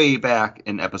way back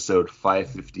in episode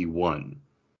 551,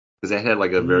 because it had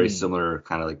like a very similar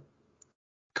kind of like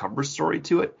cover story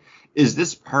to it. Is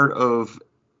this part of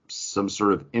some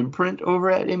sort of imprint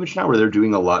over at Image now, where they're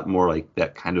doing a lot more like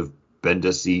that kind of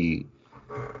Bendis-y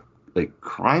like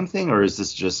crime thing, or is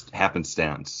this just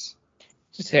happenstance?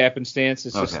 Just happenstance.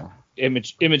 It's okay. Just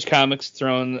Image Comics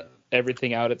throwing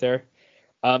everything out at there.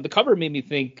 The cover made me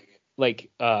think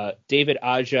like David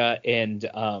Aja and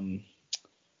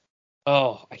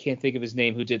I can't think of his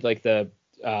name, who did like the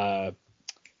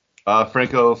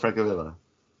Franco Villa.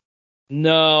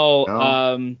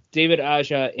 No, David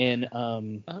Aja and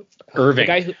Irving.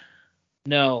 The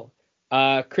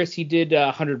guy Chris, he did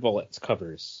 100 Bullets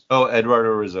covers. Oh, Eduardo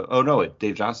Rizzo. Oh no, wait,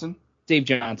 Dave Johnson. Dave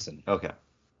Johnson. Okay.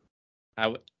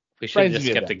 We should have just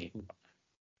skipped the game.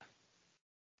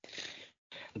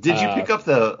 Did you pick up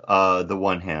the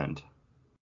one hand?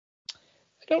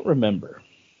 I don't remember.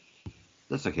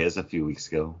 That's okay. It's a few weeks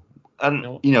ago.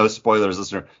 You know, spoilers,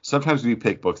 listener. Sometimes we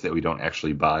pick books that we don't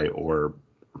actually buy or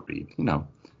read. You know,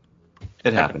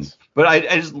 it happens. But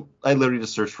I literally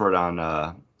just searched for it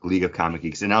on League of Comic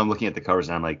Geeks, and now I'm looking at the covers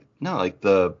and I'm like, no, like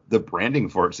the branding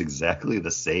for it's exactly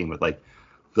the same with like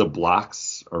the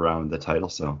blocks around the title.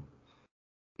 So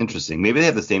interesting. Maybe they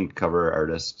have the same cover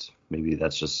artist. Maybe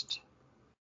that's just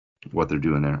what they're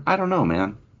doing there. I don't know,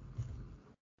 man.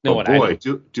 No, oh boy,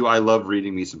 do I love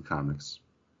reading me some comics.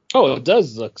 Oh, it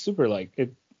does look super like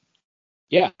it.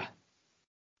 Yeah,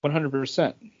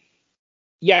 100%.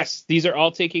 Yes, these are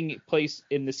all taking place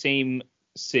in the same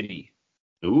city.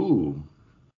 Ooh.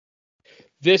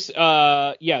 These,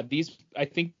 I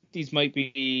think these might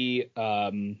be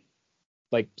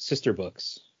like sister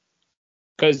books.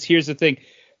 Because here's the thing,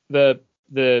 the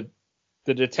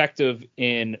detective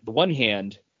in the one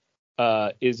hand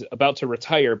is about to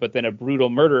retire, but then a brutal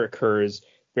murder occurs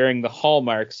bearing the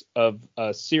hallmarks of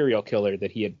a serial killer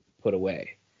that he had put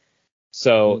away.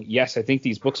 So, yes, I think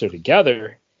these books are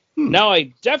together. Now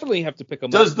I definitely have to pick them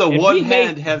up. Does the one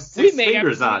hand have 6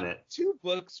 fingers on it? 2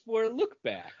 books for a look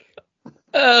back.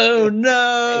 Oh,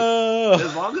 no. Hey,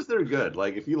 as long as they're good.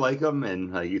 Like, if you like them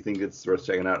and you think it's worth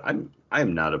checking out,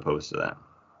 I'm not opposed to that.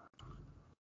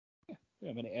 Yeah,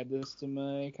 I'm going to add this to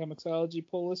my Comixology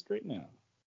pull list right now.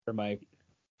 Or my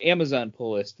Amazon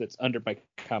pull list that's under my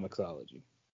Comixology.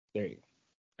 There you go.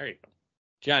 There you go.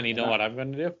 John, you know what I'm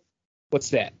going to do? What's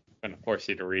that? I'm going to force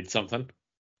you to read something.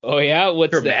 Oh, yeah?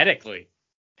 What's dramatically.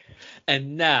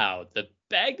 And now, the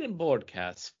Bagged and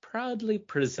Boardcast proudly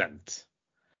present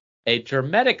a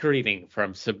dramatic reading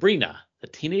from Sabrina, the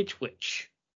Teenage Witch,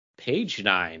 page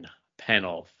 9,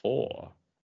 panel 4.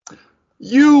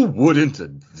 You wouldn't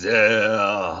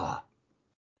dare.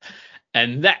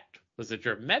 And that was a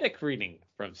dramatic reading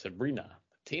from Sabrina,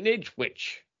 the Teenage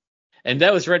Witch. And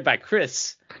that was read by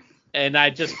Chris. And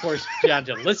I just forced John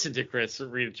to listen to Chris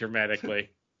read it dramatically.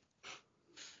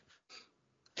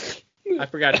 I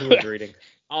forgot who was reading.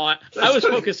 I was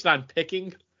focused on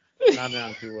picking. Not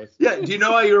on who was. Yeah, do you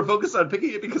know why you were focused on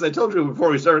picking it? Because I told you before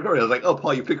we started recording, I was like, oh,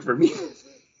 Paul, you pick for me.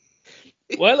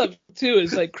 What I love, too,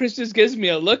 is like Chris just gives me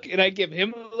a look, and I give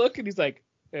him a look, and he's like,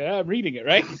 yeah, I'm reading it,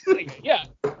 right? Like, yeah.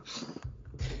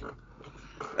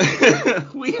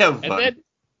 We have fun.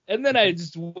 And then I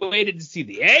just waited to see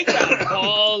the egg on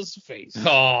Paul's face.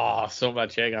 Oh, so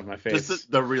much egg on my face.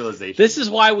 Just the realization. This is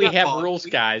why we have rules,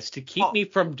 guys, to keep me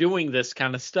from doing this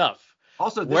kind of stuff.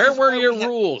 Also, where were your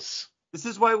rules? This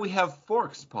is why we have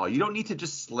forks, Paul. You don't need to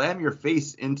just slam your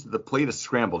face into the plate of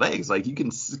scrambled eggs. Like, you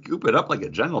can scoop it up like a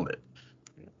gentleman.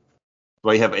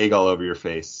 Why you have egg all over your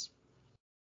face.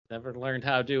 Never learned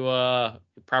how to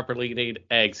properly eat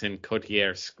eggs in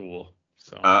Cotier school.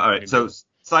 So, all right, so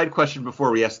side question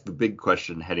before we ask the big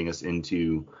question heading us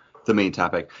into the main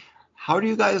topic. How do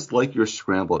you guys like your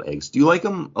scrambled eggs? Do you like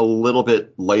them a little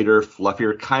bit lighter,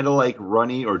 fluffier, kind of like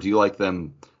runny, or do you like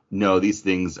them, no, these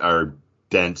things are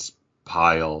dense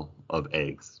pile of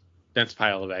eggs? Dense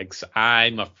pile of eggs.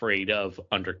 I'm afraid of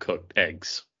undercooked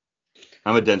eggs.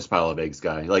 I'm a dense pile of eggs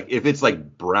guy. Like, if it's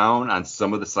like brown on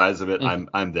some of the sides of it,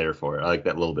 I'm there for it. I like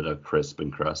that little bit of crisp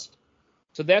and crust.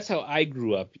 So that's how I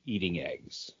grew up eating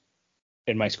eggs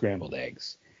and my scrambled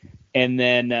eggs. And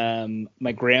then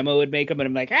my grandma would make them, and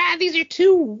I'm like, these are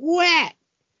too wet.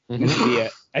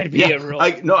 I'd be a real.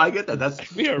 I get that.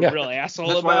 I'd be a real asshole.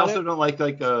 That's about why I also it. don't like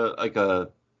a.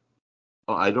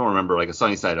 Oh, I don't remember like a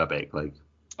sunny side up egg. Like.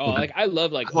 Oh, like I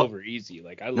love like over easy.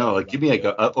 Like I love. Give me like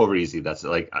a over easy. That's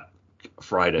like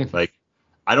fried it. Like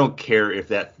I don't care if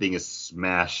that thing is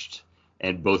smashed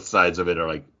and both sides of it are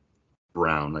like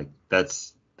brown. Like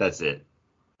that's it.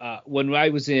 When I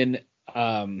was in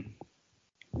when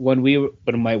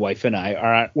my wife and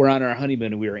I were on our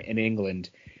honeymoon and we were in England,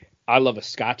 I love a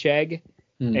Scotch egg,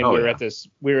 and we were at this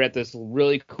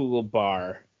really cool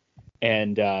bar,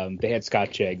 and they had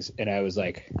Scotch eggs, and I was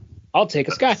like, I'll take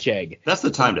a Scotch egg. That's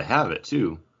the time to have it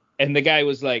too. And the guy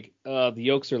was like, the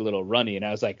yolks are a little runny, and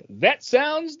I was like, that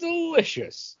sounds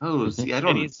delicious. Oh, see, I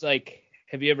don't. And he's like,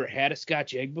 have you ever had a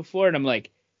Scotch egg before? And I'm like,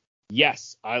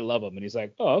 Yes, I love them. And he's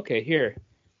like, oh, okay, here.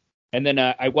 And then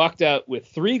I walked out with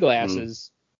 3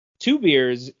 glasses, 2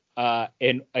 beers,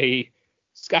 and a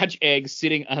Scotch egg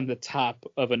sitting on the top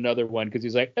of another one because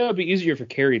he's like, oh, it'll be easier if I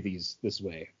carry these this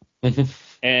way.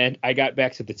 And I got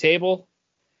back to the table.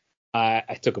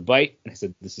 I took a bite and I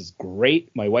said, this is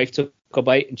great. My wife took a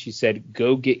bite and she said,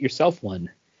 go get yourself one.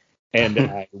 And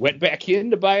I went back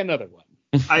in to buy another one.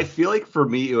 I feel like for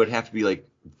me, it would have to be like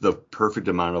the perfect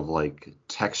amount of like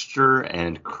texture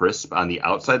and crisp on the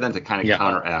outside then to kind of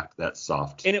counteract that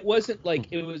soft. And it wasn't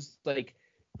like, it was like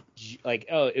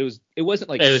it wasn't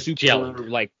like super jelly.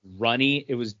 like runny.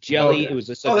 It was jelly. Okay. It was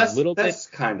just like a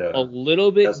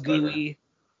little bit gooey.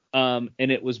 And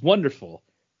it was wonderful.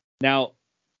 Now,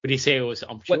 would you say it was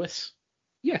umptuous?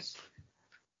 Yes.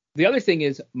 The other thing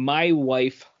is my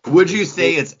wife. Would you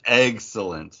say it's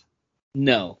excellent?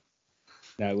 No,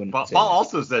 I wouldn't. Paul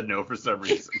also said no for some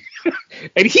reason.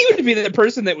 And he would be the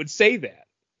person that would say that.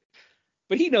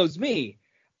 But he knows me.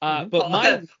 But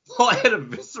Paul had a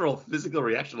visceral physical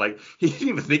reaction. Like, he didn't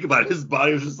even think about it. His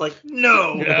body was just like,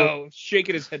 no.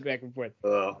 Shaking his head back and forth.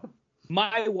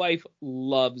 My wife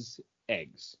loves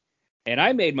eggs. And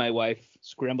I made my wife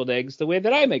scrambled eggs the way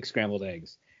that I make scrambled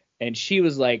eggs. And she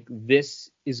was like, this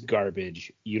is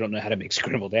garbage. You don't know how to make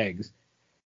scrambled eggs.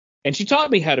 And she taught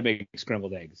me how to make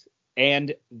scrambled eggs.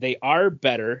 And they are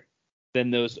better than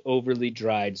those overly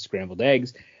dried scrambled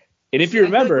eggs. And if you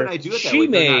remember,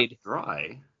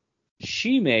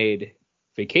 she made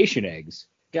vacation eggs.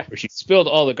 Yeah. Where she spilled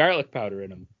all the garlic powder in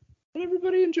them. And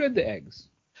everybody enjoyed the eggs.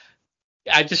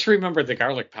 I just remember the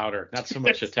garlic powder, not so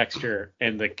much the texture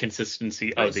and the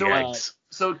consistency of the eggs.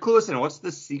 So, clue us in. What's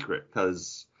the secret?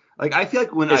 Because, like, I feel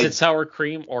like Is it sour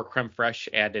cream or creme fraiche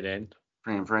added in?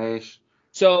 Creme fraiche.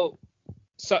 So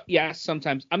yeah,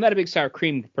 sometimes. I'm not a big sour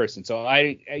cream person, so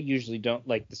I usually don't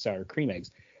like the sour cream eggs.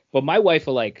 But my wife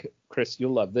will like, Chris,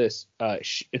 you'll love this.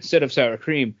 Instead of sour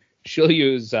cream, she'll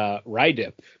use rye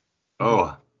dip.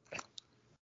 Oh,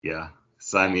 yeah.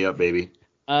 Sign me up, baby.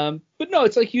 But no,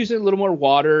 it's like using a little more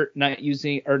water,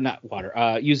 using a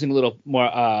little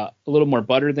more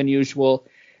butter than usual,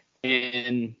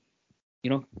 and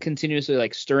continuously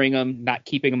like stirring them, not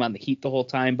keeping them on the heat the whole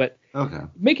time, but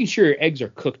making sure your eggs are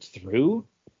cooked through.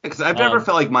 Because I've never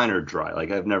felt like mine are dry.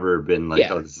 Like I've never been like,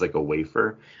 oh, this is like a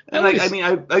wafer. And I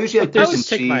usually like cheese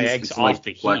take my eggs off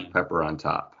the black heat pepper on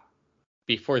top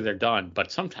before they're done.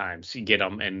 But sometimes you get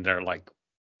them and they're like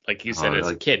you said as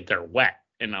a kid, they're wet,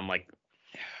 and I'm like.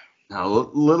 A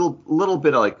little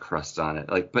bit of like crust on it,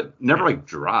 like, but never like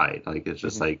dried. Like it's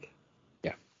just like,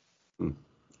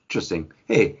 interesting.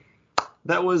 Hey,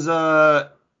 that was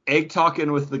egg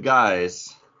talking with the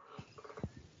guys.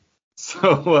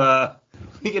 So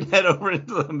we can head over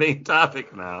into the main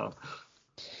topic now.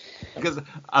 Because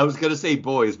I was gonna say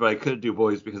boys, but I couldn't do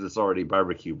boys because it's already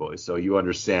barbecue boys. So you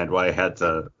understand why I had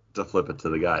to flip it to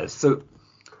the guys. So,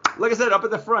 like I said, up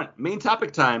at the front, main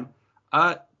topic time.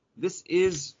 This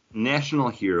is National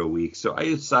Hero Week, so I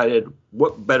decided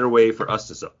what better way for us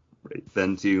to celebrate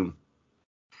than to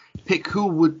pick who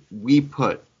would we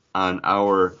put on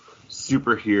our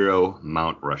superhero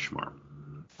Mount Rushmore.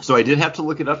 So I did have to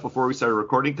look it up before we started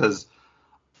recording because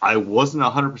I wasn't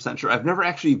 100% sure. I've never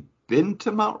actually been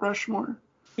to Mount Rushmore.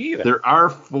 Either. There are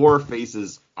 4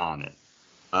 faces on it.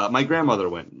 My grandmother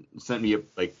sent me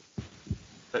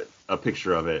a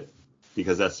picture of it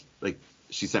because that's like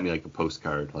she sent me like a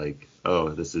postcard like, oh,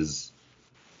 this is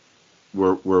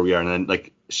where we are, and then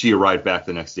like she arrived back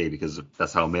the next day because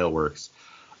that's how mail works.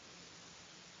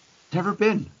 Never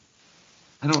been.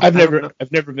 I've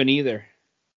never been either.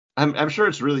 I'm sure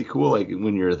it's really cool like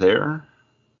when you're there,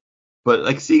 but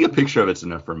like seeing a picture of it's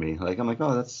enough for me. Like I'm like,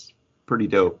 oh, that's pretty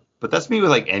dope. But that's me with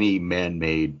like any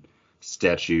man-made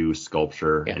statue,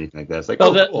 sculpture, anything like that. It's like,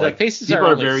 cool. The faces are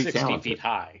only very 60 talented. Feet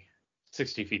high,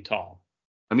 60 feet tall.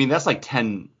 I mean, that's like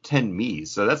 10 me's,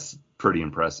 so that's pretty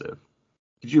impressive.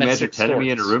 Could you imagine 10 of me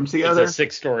in a room together? It's a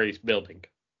 6-story building.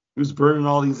 Who's burning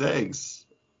all these eggs?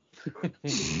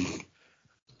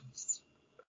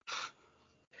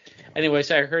 Anyways,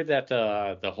 I heard that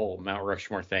the whole Mount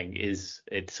Rushmore thing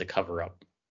it's a cover-up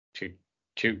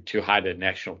to hide a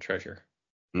national treasure.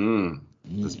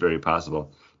 That's very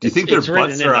possible. Do you think their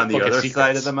butts are on the other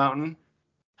side of the mountain?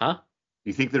 Huh? Do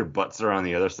you think their butts are on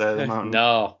the other side of the mountain?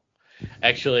 No.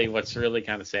 Actually, what's really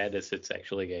kind of sad is it's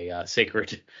actually a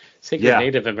sacred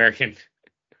Native American.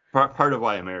 Part of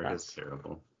why America is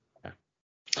terrible.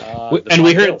 And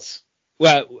we heard,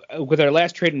 well, with our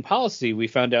last trade and policy, we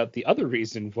found out the other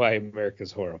reason why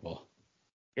America's horrible.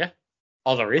 Yeah.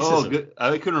 All the racism. Oh, good.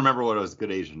 I couldn't remember what it was.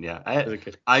 Good Asian. Yeah.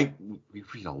 We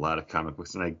read a lot of comic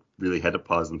books, and I really had to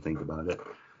pause and think about it.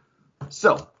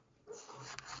 So,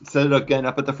 set it again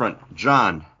up at the front.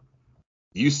 John,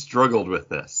 you struggled with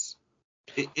this.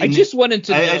 I just wanted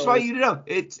to know. I just want you to know.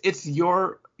 It's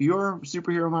your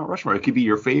superhero Mount Rushmore. It could be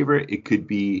your favorite. It could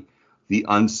be the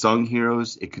unsung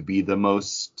heroes. It could be the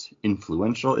most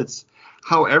influential. It's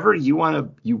however you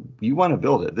want to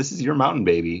build it. This is your mountain,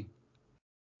 baby.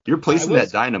 You're placing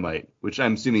that dynamite, which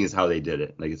I'm assuming is how they did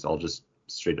it. Like it's all just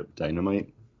straight up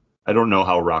dynamite. I don't know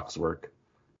how rocks work.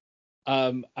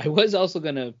 I was also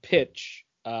gonna pitch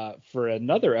for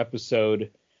another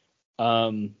episode.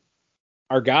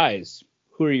 Our guys.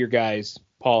 Who are your guys,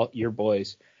 Paul? Your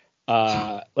boys.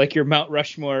 Like your Mount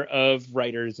Rushmore of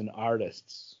writers and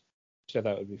artists. Which I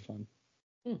thought would be fun.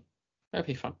 That'd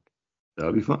be fun. That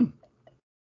would be fun.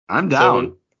 I'm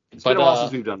down. It's been a while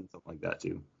since we've done something like that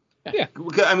too. Yeah.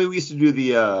 I mean, we used to do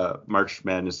the March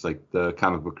Madness, like the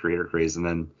comic book creator craze, and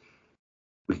then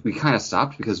we kind of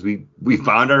stopped because we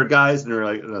found our guys and we were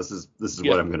like, this is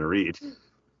what I'm going to read.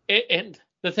 And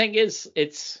the thing is,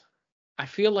 I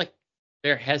feel like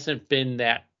there hasn't been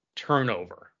that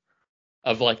turnover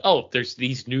of like, oh, there's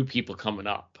these new people coming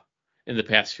up in the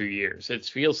past few years. It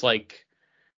feels like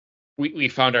we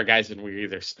found our guys and we're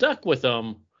either stuck with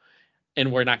them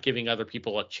and we're not giving other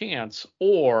people a chance,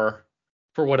 or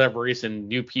for whatever reason,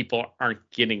 new people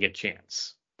aren't getting a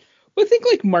chance. Well, I think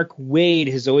like Mark Waid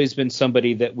has always been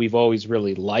somebody that we've always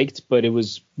really liked, but it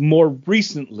was more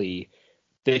recently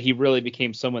that he really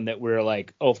became someone that we're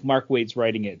like, oh, if Mark Waid's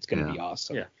writing it, it's going to be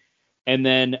awesome. Yeah. And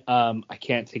then I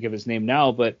can't think of his name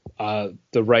now, but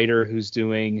the writer who's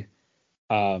doing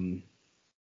Nightwing,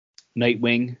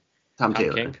 Tom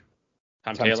Taylor.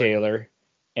 Tom Taylor.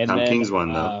 And Tom then, King's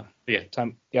one though.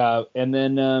 And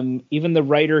then even the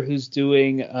writer who's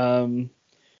doing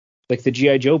like the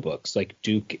G.I. Joe books, like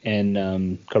Duke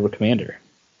and Cobra Commander.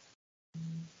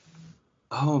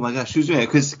 Oh my gosh, who's doing it?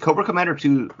 Because Cobra Commander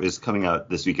 2 is coming out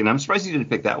this week, and I'm surprised you didn't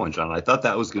pick that one, John. I thought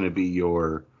that was going to be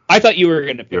your. I thought you were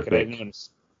going to pick it. I didn't want to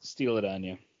steal it on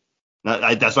you.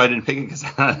 That's why I didn't pick it, because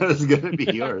it was going to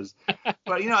be yours.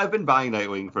 But I've been buying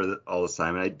Nightwing for all this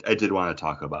time, and I did want to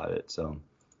talk about it. So,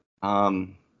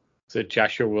 is it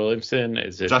Joshua Williamson?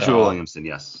 Is it Joshua Williamson?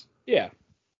 Yes. Yeah.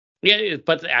 Yeah,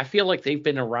 but I feel like they've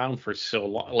been around for so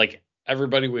long. Like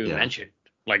everybody we mentioned,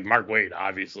 like Mark Waid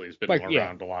obviously has been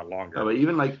around a lot longer. But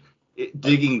even like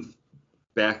digging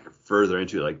back further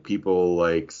into it, like people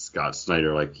like Scott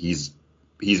Snyder, like he's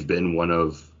been one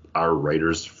of our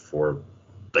writers for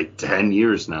like 10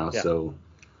 years now. Yeah. So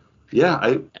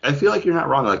yeah, I feel like you're not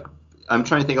wrong. Like I'm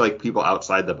trying to think of like people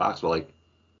outside the box, but like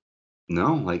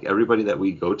no, like everybody that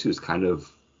we go to is kind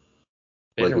of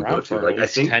been like around we go to. For like at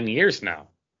least I think 10 years now.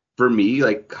 For me,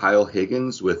 like Kyle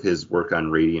Higgins with his work on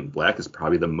Radiant Black is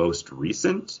probably the most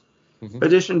recent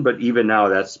addition, but even now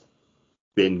that's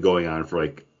been going on for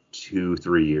like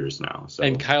 2-3 years now. So.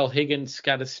 And Kyle Higgins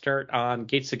got to start on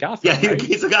Gates of Gotham. Yeah, right?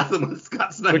 Gates of Gotham with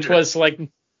Scott Snyder, which was like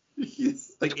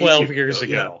 12 years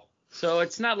ago. Yeah. So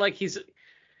it's not like he's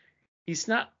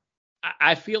not.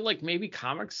 I feel like maybe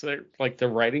comics are like the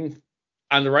writing.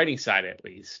 On the writing side, at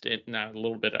least, not a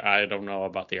little bit. I don't know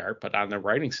about the art, but on the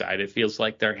writing side, it feels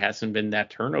like there hasn't been that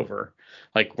turnover.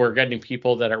 Like we're getting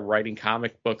people that are writing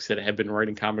comic books that have been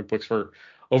writing comic books for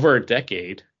over a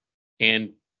decade,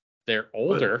 and they're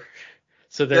older,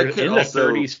 so they're in their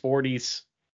 30s, 40s,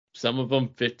 some of them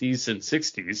 50s and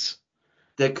 60s.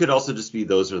 That could also just be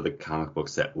those are the comic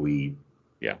books that we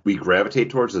gravitate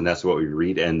towards, and that's what we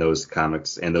read, and those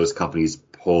comics and those companies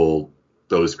pull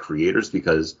those creators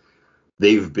because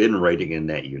they've been writing in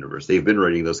that universe. They've been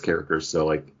writing those characters. So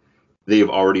like they've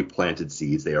already planted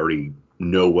seeds. They already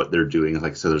know what they're doing.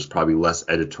 Like, so there's probably less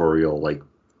editorial like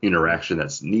interaction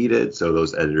that's needed. So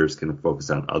those editors can focus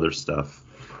on other stuff.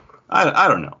 I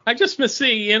don't know. I just miss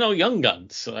the, Young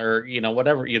Guns or,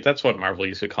 whatever. That's what Marvel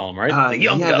used to call them, right? The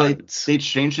Young Guns. They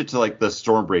changed it to like the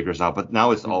Stormbreakers now, but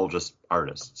now it's all just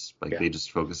artists. Like they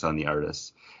just focus on the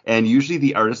artists. And usually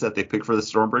the artists that they pick for the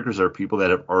Stormbreakers are people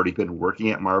that have already been working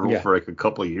at Marvel for like a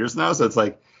couple of years now. So it's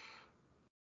like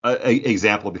an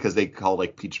example because they call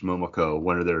like Peach Momoko,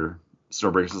 one of their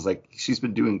Stormbreakers, is like, she's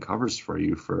been doing covers for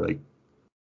you for like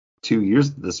 2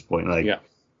 years at this point. Like,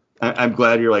 I'm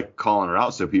glad you're like calling her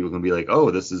out so people can be like,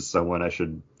 oh, this is someone I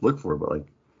should look for. But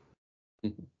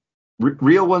like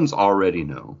real ones already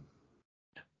know.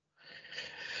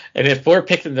 And if we're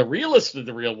picking the realest of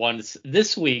the real ones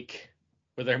this week,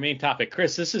 with our main topic,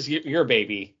 Chris, this is your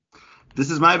baby. This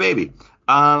is my baby.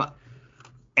 And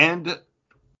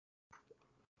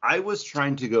I was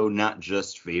trying to go not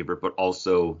just favorite, but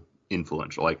also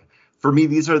influential. Like, for me,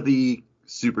 these are the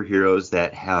superheroes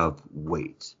that have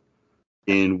weight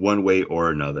in one way or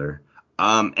another.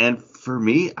 And for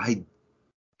me,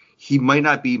 he might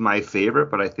not be my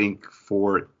favorite, but I think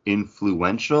for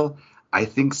influential, I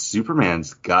think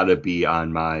Superman's got to be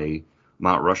on my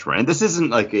Mount Rushmore. And this isn't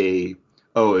like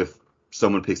if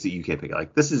someone picks it, you can't pick it.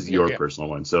 Like, this is your personal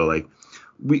one. So, like,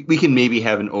 we can maybe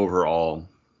have an overall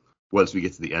once we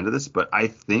get to the end of this. But I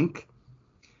think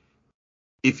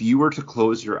if you were to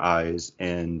close your eyes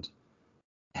and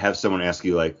have someone ask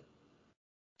you, like,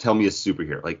 tell me a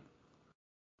superhero, like,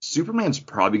 Superman's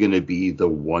probably going to be the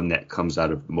one that comes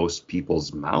out of most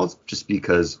people's mouths just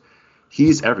because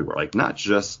he's everywhere. Like, not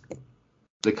just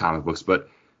the comic books, but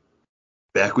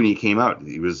back when he came out,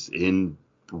 he was in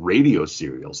radio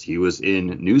serials. He was in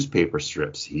newspaper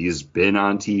strips. He's been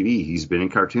on TV. He's been in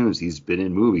cartoons. He's been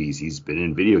in movies. He's been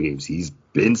in video games. He's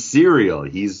been cereal.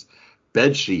 He's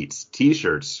bed sheets,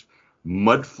 T-shirts,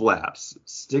 mud flaps,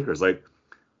 stickers. Like,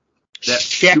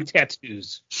 that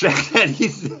tattoos. Shaq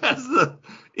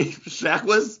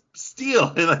was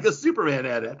Steel in like a Superman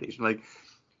adaptation. Like,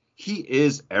 he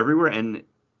is everywhere, and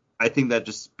I think that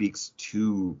just speaks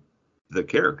to the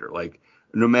character. Like,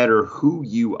 no matter who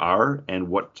you are and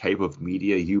what type of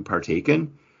media you partake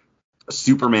in,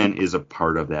 Superman is a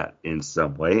part of that in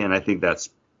some way, and I think that's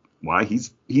why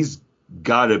he's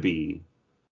got to be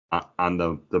on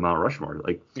the Mount Rushmore.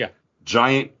 Like,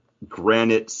 giant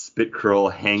granite spit curl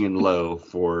hanging low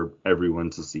for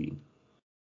everyone to see.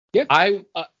 Yeah.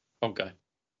 Okay.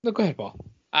 No, go ahead, Paul.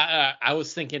 I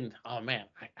was thinking, oh man,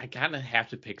 I kind of have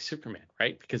to pick Superman,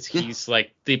 right? Because he's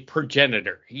like the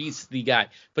progenitor. He's the guy.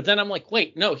 But then I'm like,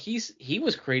 wait, no, he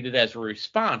was created as a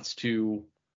response to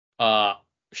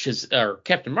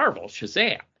Captain Marvel,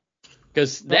 Shazam.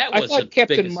 Because I thought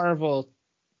Captain Marvel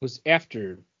was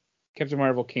after. Captain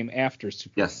Marvel came after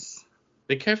Superman. Yes.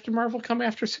 Did Captain Marvel come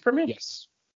after Superman? Yes.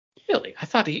 Really? I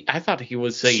thought he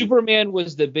was Superman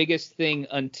was the biggest thing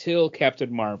until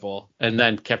Captain Marvel. And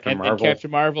then Captain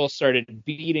Marvel started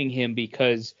beating him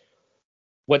because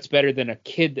what's better than a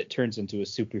kid that turns into a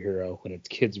superhero when it's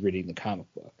kids reading the comic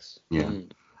books? Yeah.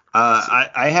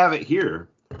 I have it here.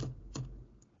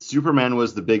 Superman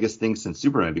was the biggest thing since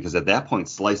Superman because at that point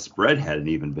sliced bread hadn't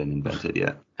even been invented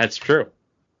yet. That's true.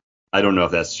 I don't know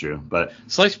if that's true, but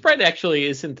sliced bread actually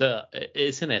isn't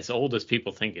as old as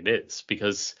people think it is,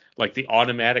 because like the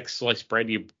automatic sliced bread,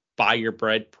 you buy your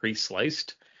bread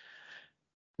pre-sliced.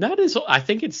 Not as I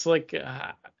think it's like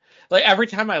every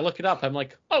time I look it up, I'm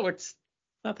like, oh, it's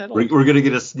not that old. We're gonna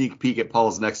get a sneak peek at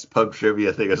Paul's next pub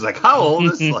trivia thing. It's like, how old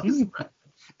is sliced bread?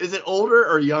 Is it older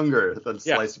or younger than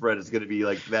sliced bread? Is going to be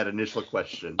like that initial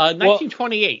question.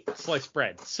 1928 sliced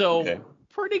bread, so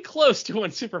pretty close to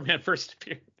when Superman first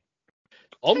appeared.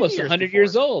 Almost 100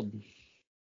 years old.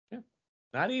 Yeah.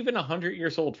 Not even 100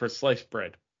 years old for sliced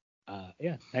bread.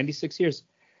 96 years.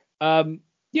 I mean,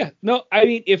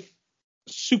 if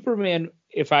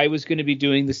I was going to be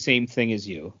doing the same thing as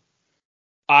you,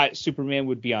 Superman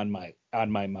would be on my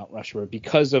Mount Rushmore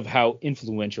because of how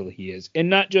influential he is. And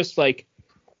not just like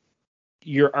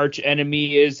your arch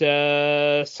enemy is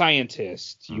a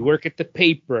scientist. You work at the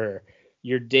paper.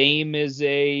 Your dame is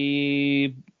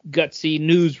a gutsy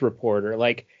news reporter.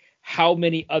 Like, how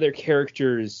many other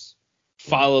characters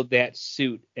followed that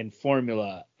suit and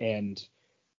formula? And,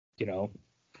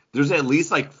 there's at least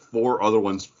like 4 other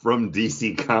ones from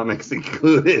DC Comics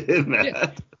included in that. Yeah.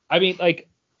 I mean, like,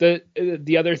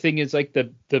 the other thing is like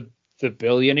the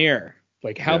billionaire.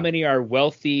 Like, how many are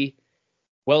wealthy,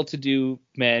 well-to-do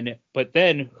men? But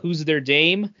then who's their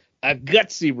dame? A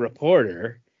gutsy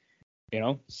reporter.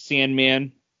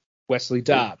 Sandman, Wesley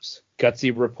Dobbs,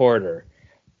 gutsy reporter.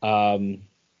 The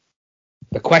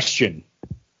Question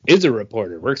is a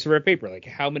reporter, works for a paper. Like,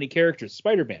 how many characters?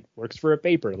 Spider-Man works for a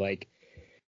paper. Like,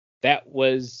 that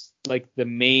was like the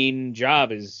main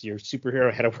job, is your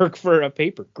superhero had to work for a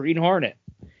paper. Green Hornet,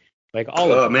 like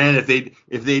all of them. Oh man, if they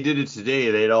did it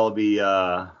today, they'd all be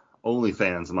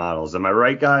OnlyFans models. Am I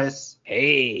right, guys?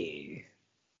 Hey,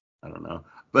 I don't know,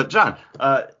 but John,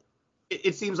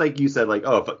 it seems like you said, like,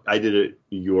 oh, if I did it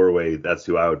your way, that's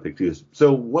who I would pick too.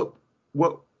 So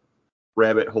what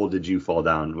rabbit hole did you fall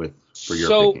down with for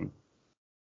your picking?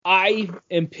 I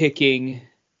am picking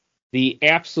the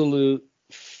absolute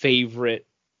favorite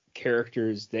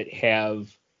characters that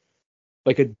have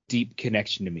like a deep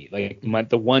connection to me, like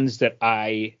the ones that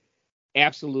I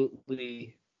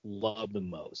absolutely love the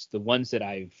most, the ones that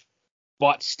I've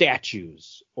bought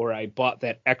statues, or I bought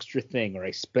that extra thing, or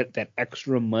I spent that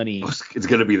extra money. It's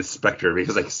going to be the Spectre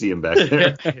because I can see him back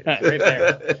there. Right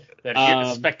there.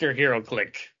 That Spectre Hero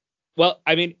Click. Well,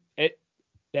 I mean,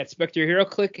 that Spectre Hero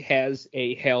Click has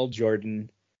a Hal Jordan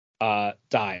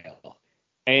dial.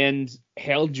 And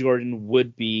Hal Jordan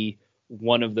would be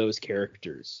one of those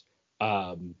characters.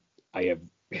 I have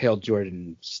Hale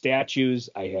Jordan statues.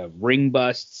 I have ring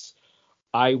busts.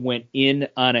 I went in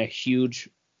on a huge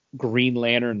Green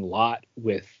Lantern lot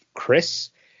with Chris,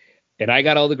 and I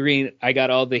got all the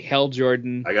Hale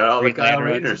Jordan. I got all Green the Kyle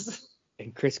Lanterns, Rayners.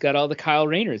 and Chris got all the Kyle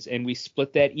Rayners, and we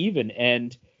split that even.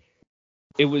 And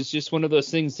it was just one of those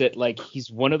things that, like,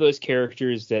 he's one of those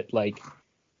characters that, like,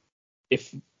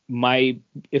 if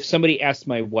somebody asked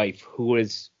my wife who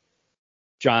was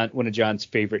one of John's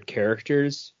favorite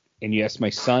characters, and you asked my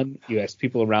son, you asked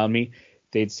people around me,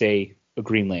 they'd say a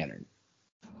Green Lantern,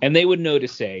 and they would know to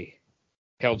say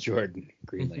Hal Jordan,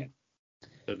 Green Lantern.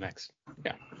 The next,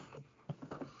 yeah,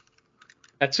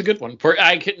 that's a good one.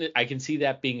 I can see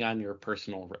that being on your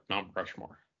personal Mount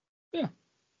Rushmore. Yeah,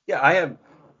 I have.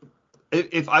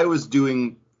 If I was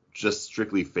doing just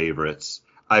strictly favorites,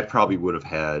 I probably would have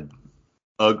had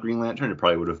a Green Lantern. It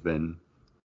probably would have been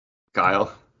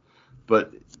Kyle.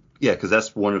 But yeah, because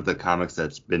that's one of the comics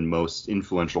that's been most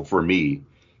influential for me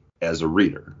as a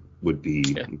reader would be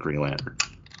Green Lantern.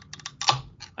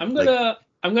 I'm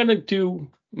gonna do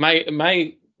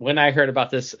my when I heard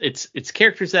about this, it's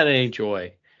characters that I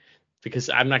enjoy, because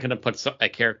I'm not gonna put a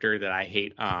character that I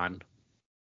hate on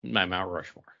my Mount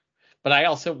Rushmore. But I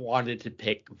also wanted to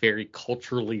pick very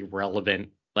culturally relevant,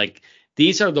 like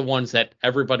these are the ones that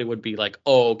everybody would be like,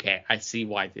 oh, okay, I see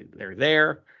why they're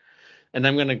there. And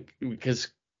I'm going to, because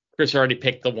Chris already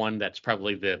picked the one that's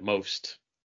probably the most,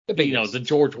 the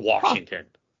George Washington.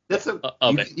 That's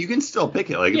you can still pick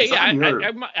it. Like, I'm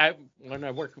going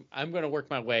to work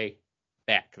my way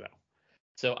back though.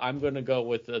 So I'm going to go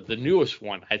with the newest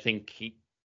one. I think he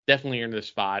definitely earned the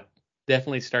spot.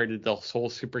 Definitely started the whole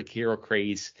superhero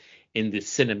craze in the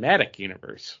cinematic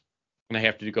universe, and I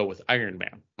have to go with Iron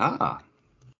Man.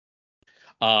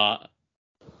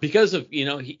 Because of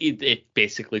it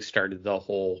basically started the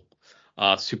whole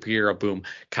superhero boom.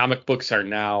 Comic books are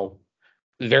now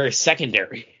very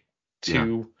secondary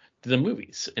to the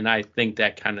movies, and I think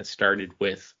that kind of started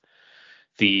with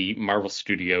the Marvel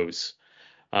Studios.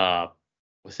 Was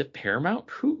it Paramount?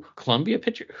 Columbia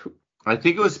Picture? I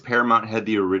think it was Paramount had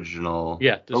the original.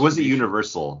 Yeah. Or was it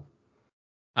Universal?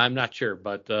 I'm not sure,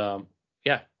 but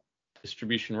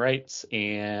distribution rights,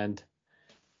 and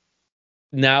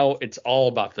now it's all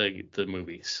about the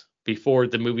movies. Before,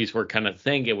 the movies were kind of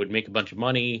thing, it would make a bunch of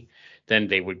money, then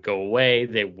they would go away,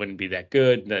 they wouldn't be that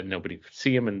good, then nobody could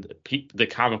see them, and the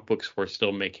comic books were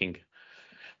still making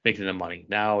the money.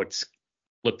 Now it's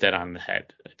flipped that on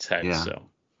its head. Yeah. So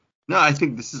no, I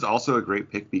think this is also a great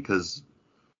pick because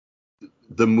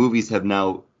the movies have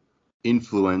now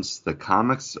influenced the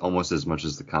comics almost as much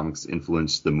as the comics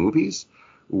influenced the movies,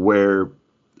 where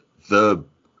the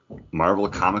Marvel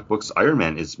comic books Iron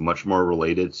Man is much more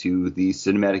related to the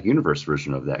cinematic universe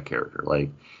version of that character.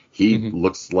 Like, he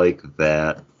looks like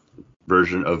that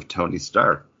version of Tony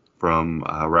Stark from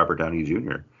Robert Downey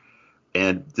Jr.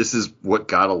 And this is what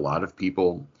got a lot of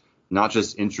people not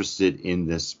just interested in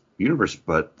this universe,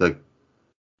 but the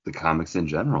comics in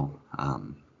general.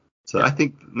 I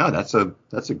think that's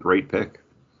a great pick.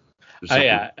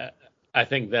 I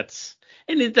think that's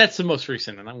the most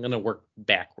recent, and I'm gonna work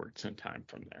backwards in time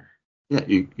from there.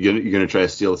 Yeah, you're gonna try to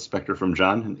steal the Spectre from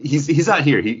John? He's not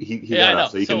here. He got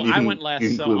up, so I went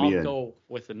last, so I'll go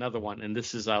with another one, and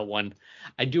this is one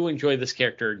I do enjoy this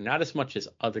character, not as much as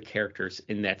other characters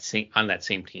on that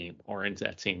same team or in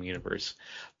that same universe,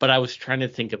 but I was trying to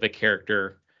think of a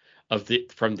character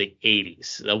from the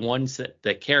 80s, the ones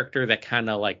the character that kind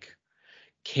of like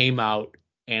came out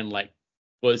and like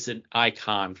was an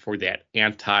icon for that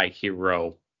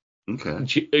anti-hero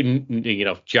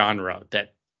genre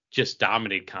that just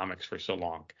dominated comics for so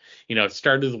long. It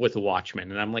started with the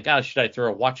Watchmen, and I'm like, should I throw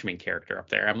a Watchmen character up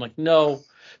there? I'm like, no,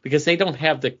 because they don't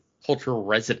have the cultural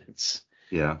resonance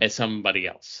as somebody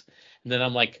else. And then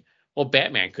I'm like, well,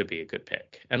 Batman could be a good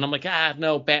pick. And I'm like,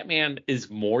 no, Batman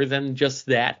is more than just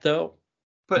that, though.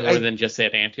 But more than just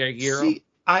that anti-hero. See,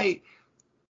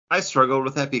 I struggled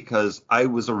with that because I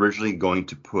was originally going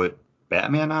to put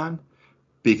Batman on,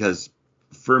 because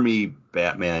for me,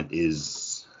 Batman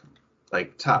is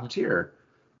like top tier,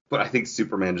 but I think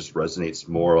Superman just resonates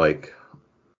more like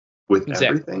with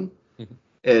everything. Mm-hmm.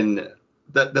 And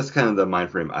that's kind of the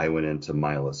mind frame I went into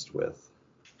my list with.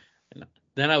 And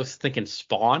then I was thinking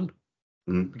Spawn,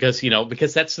 because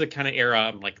that's the kind of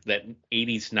era, like that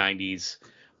 80s,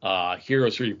 90s,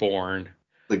 Heroes Reborn.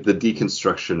 Like the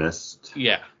deconstructionist.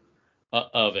 Yeah.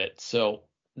 Of it. So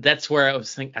that's where I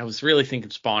was really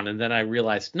thinking Spawn, and then I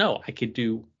realized, no, I could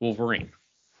do Wolverine.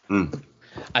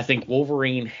 I think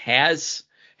Wolverine has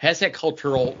that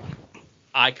cultural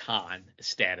icon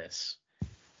status.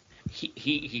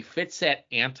 He fits that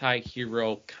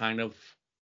anti-hero kind of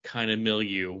kind of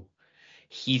milieu.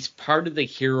 He's part of the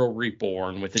Hero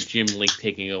Reborn with the Jim Lee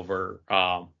taking over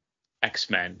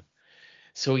X-Men.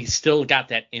 So he's still got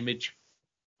that Image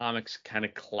Comics kind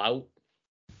of clout,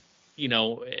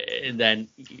 and then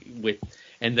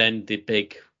the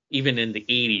big, even in the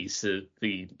 80s,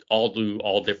 the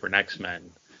all different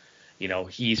X-Men.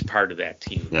 He's part of that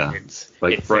team. Yeah, it's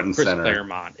front and Chris center.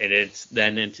 Claremont, and it's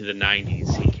then into the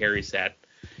 90s. He carries that,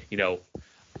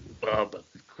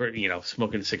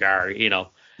 smoking a cigar,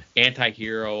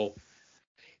 anti-hero.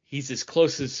 He's as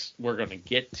close as we're going to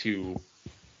get to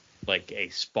like a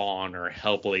Spawn or a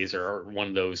Hellblazer or one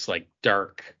of those like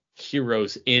dark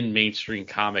heroes in mainstream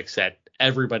comics that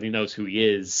everybody knows who he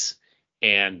is,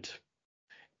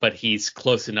 but he's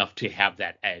close enough to have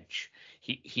that edge.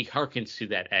 He harkens to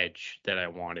that edge that I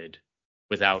wanted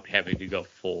without having to go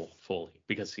fully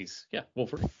because he's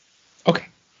Wolverine. Okay.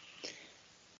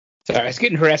 Sorry, I was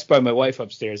getting harassed by my wife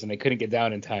upstairs and I couldn't get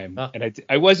down in time, and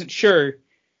I wasn't sure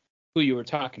who you were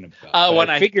talking about.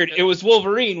 I figured it was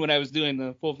Wolverine when I was doing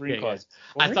the Wolverine clause.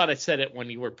 Yeah. I thought I said it when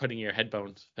you were putting your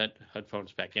headphones back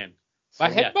in. So, my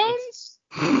headphones?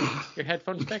 Your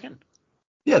headphones back in.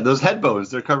 Yeah, those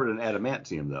headphones, they're covered in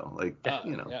adamantium though.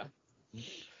 Yeah.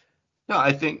 No,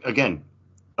 I think again,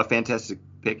 a fantastic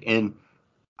pick. And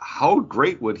how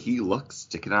great would he look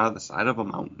sticking out of the side of a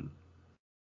mountain?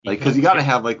 Like, because you got to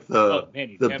have like the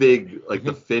big like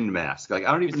the fin mask. Like,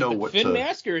 I don't even know what fin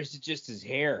mask, or is it just his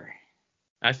hair?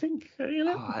 I think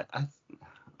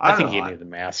I think you need the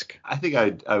mask. I think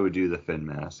I would do the fin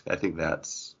mask. I think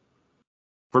that's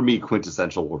for me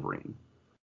quintessential Wolverine.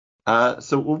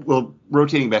 So we'll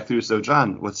rotating back through. So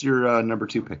John, what's your number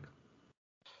 2 pick?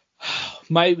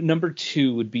 My number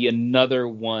 2 would be another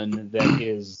one that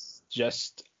is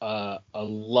just a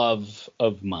love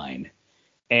of mine.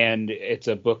 And it's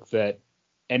a book that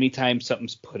anytime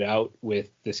something's put out with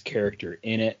this character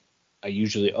in it, I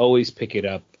usually always pick it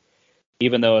up,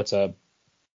 even though it's a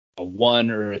 1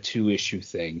 or a 2 issue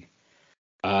thing.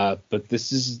 But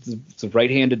this is the right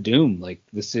hand of doom. Like,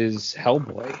 this is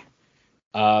Hellboy.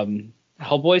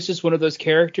 Hellboy is just one of those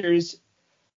characters.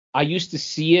 I used to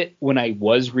see it when I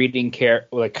was reading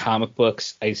comic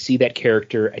books. I see that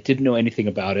character. I didn't know anything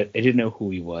about it. I didn't know who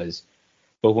he was.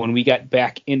 But when we got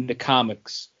back into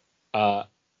comics,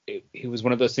 it was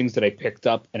one of those things that I picked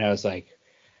up, and I was like,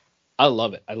 I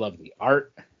love it. I love the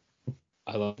art.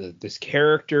 I love this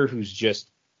character who's just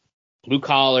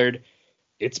blue-collared.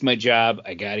 It's my job.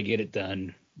 I got to get it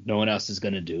done. No one else is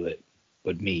going to do it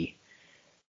but me.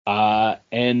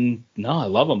 And no, I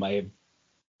love him. I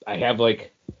have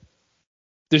like,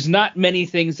 there's not many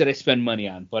things that I spend money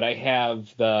on, but I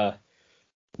have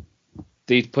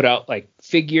they put out like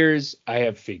figures. I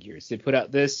have figures. They put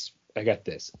out this. I got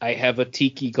this. I have a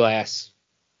tiki glass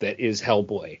that is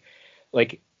Hellboy.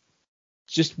 Like,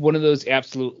 just one of those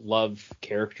absolute love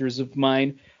characters of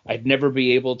mine. I'd never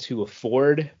be able to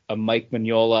afford a Mike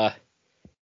Mignola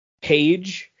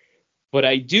page, but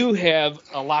I do have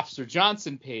a Lobster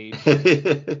Johnson page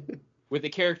with a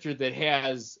character that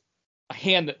has a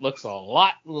hand that looks a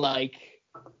lot like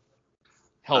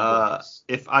Hellboy's.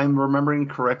 If I'm remembering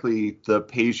correctly, the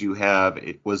page you have,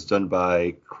 it was done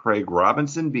by Craig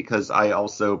Robinson, because I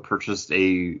also purchased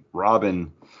a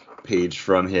Robin page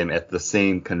from him at the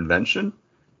same convention.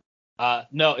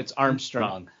 No, it's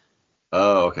Armstrong.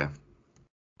 Oh, okay.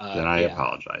 Then I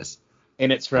apologize.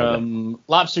 And it's from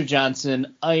Lobster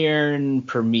Johnson, Iron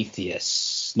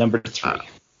Prometheus, number 3.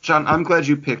 John, I'm glad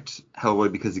you picked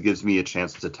Hellboy because it gives me a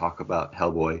chance to talk about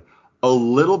Hellboy a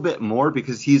little bit more,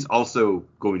 because he's also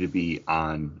going to be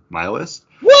on my list.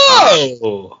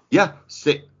 Whoa! Yeah.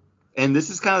 And this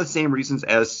is kind of the same reasons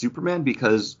as Superman,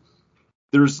 because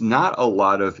there's not a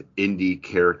lot of indie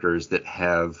characters that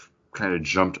have kind of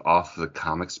jumped off the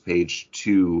comics page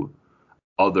to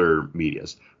other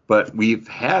medias. But we've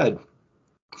had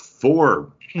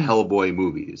 4 Hellboy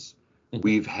movies.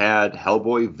 We've had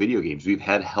Hellboy video games. We've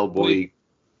had Hellboy.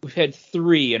 We've had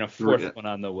 3 and a 4th one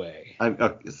on the way.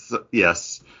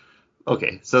 Yes.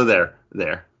 Okay, so there.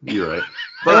 You're right.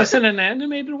 But wasn't an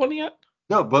animated one yet?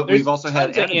 No, but we've also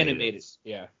had animated.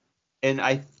 Yeah. And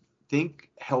I think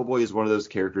Hellboy is one of those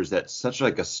characters that's such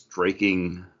like a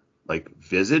striking like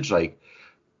visage. Like,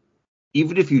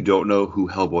 even if you don't know who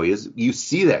Hellboy is, you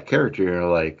see that character and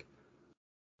you're like,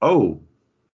 oh,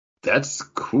 that's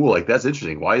cool. Like, that's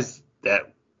interesting. Why is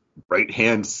that right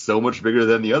hand so much bigger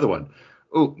than the other one?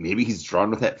 Oh, maybe he's drawn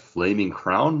with that flaming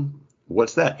crown.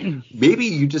 What's that? Maybe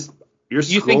you're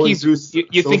scrolling through.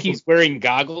 You think he's wearing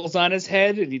goggles on his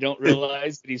head and you don't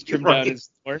realize that he's trimmed down his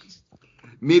horns?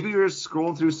 Maybe you're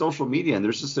scrolling through social media and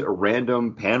there's just a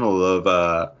random panel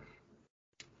of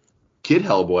Kid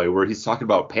Hellboy where he's talking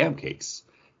about pancakes.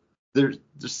 There's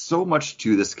so much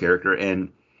to this character,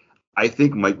 and I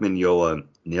think Mike Mignola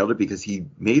nailed it because he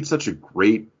made such a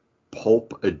great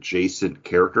pulp adjacent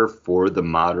character for the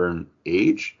modern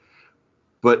age,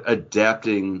 but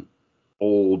adapting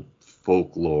old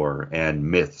folklore and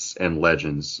myths and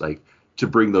legends like to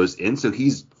bring those in. So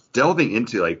he's delving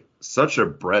into like such a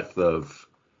breadth of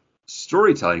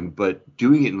storytelling, but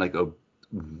doing it in like a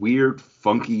weird,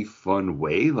 funky, fun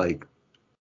way. Like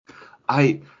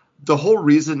the whole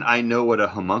reason I know what a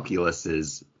homunculus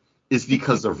is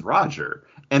because of Roger.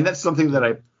 And that's something that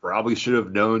I probably should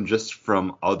have known just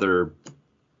from other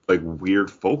like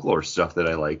weird folklore stuff that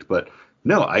I liked. But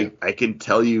no, I can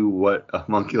tell you what a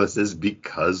homunculus is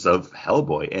because of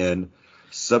Hellboy and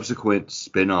subsequent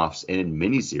spin-offs and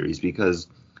miniseries, because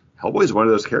Hellboy is one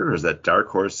of those characters that Dark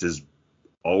Horse has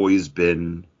always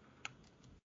been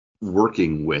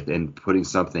working with and putting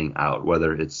something out,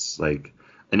 whether it's like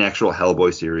an actual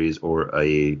Hellboy series or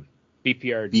a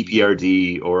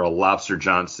BPRD or a Lobster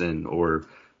Johnson or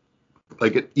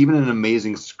like even an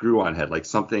amazing Screw-On Head, like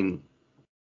something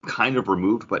kind of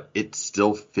removed, but it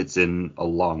still fits in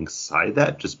alongside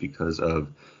that just because of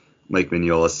Mike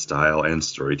Mignola's style and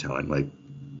storytelling. Like,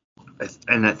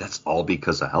 and that's all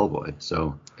because of Hellboy.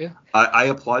 So yeah. I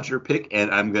applaud your pick,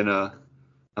 and I'm gonna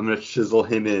chisel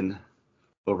him in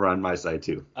over on my side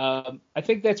too. I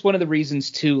think that's one of the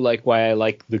reasons too, like why I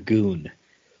like the Goon,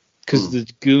 because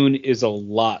the Goon is a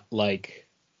lot like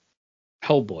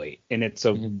Hellboy, and it's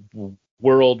a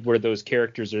world where those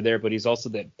characters are there, but he's also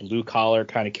that blue collar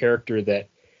kind of character that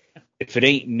if it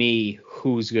ain't me,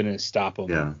 who's gonna stop him?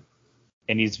 Yeah.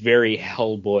 And he's very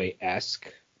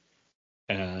Hellboy-esque.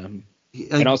 And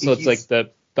also it's like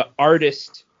the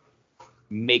artist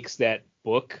makes that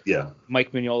book. Yeah.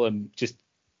 Mike Mignola just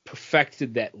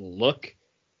perfected that look,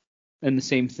 and the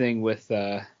same thing with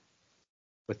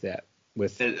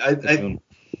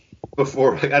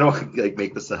before, like, I don't want to like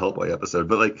make this a Hellboy episode,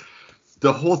 but like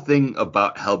the whole thing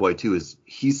about Hellboy too is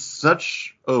he's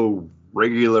such a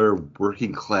regular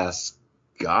working class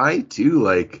guy too.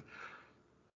 Like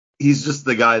he's just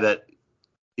the guy that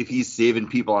if he's saving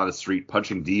people on the street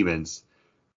punching demons,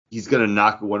 he's gonna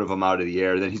knock one of them out of the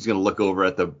air. Then he's gonna look over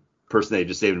at the person they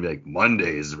just saved and be like,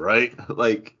 Mondays, right?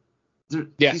 Like,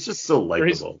 he's just so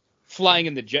likable. Flying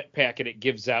in the jetpack and it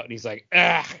gives out, and he's like,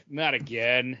 not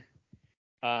again.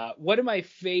 One of my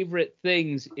favorite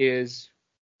things is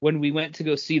when we went to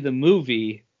go see the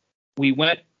movie, we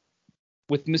went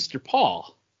with Mr.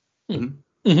 Paul.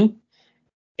 Mm-hmm.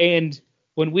 And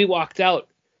when we walked out,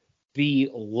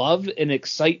 the love and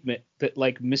excitement that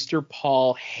like Mr.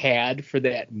 Paul had for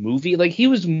that movie, like he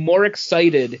was more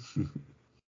excited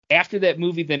after that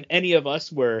movie than any of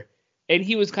us were. And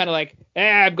he was kind of like,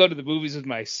 I'm going to the movies with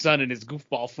my son and his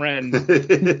goofball friends.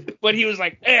 But he was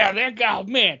like, that guy, oh,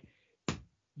 man,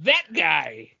 that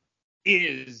guy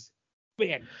is,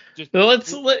 man, just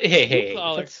let's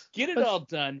get it all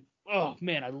done. Oh,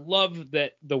 man, I love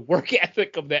that the work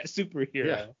ethic of that superhero.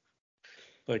 Yeah.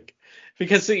 Like,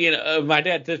 because, my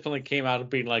dad definitely came out of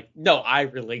being like, no, I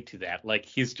relate to that. Like,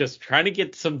 he's just trying to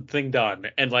get something done,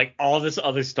 and, like, all this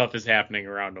other stuff is happening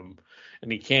around him.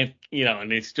 And he can't,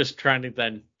 and he's just trying to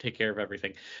then take care of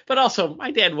everything. But also, my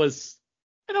dad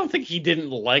I don't think he didn't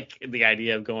like the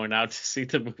idea of going out to see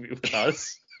the movie with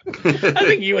us. I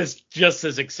think he was just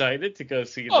as excited to go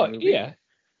see the movie. Yeah.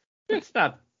 Let's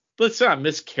not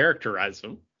mischaracterize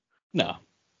him. No.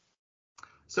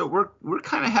 So we're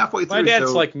kind of halfway through. My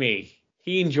dad's like me.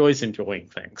 He enjoys enjoying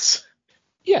things.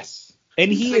 Yes.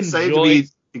 And he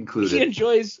enjoys Chris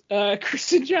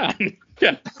and John.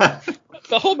 Yeah.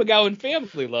 The whole McGowan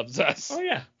family loves us. Oh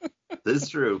yeah. This is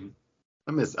true.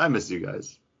 I miss you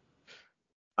guys.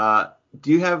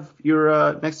 Do you have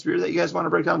your next beer that you guys want to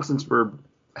break down, since we're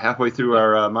halfway through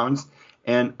our mountains?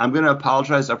 And I'm going to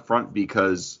apologize up front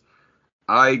because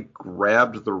I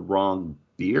grabbed the wrong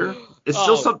beer. It's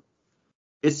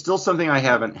still something I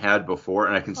haven't had before,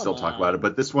 and I can still talk about it.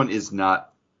 But this one is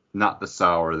not the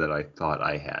sour that I thought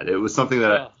I had. It was something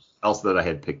else that I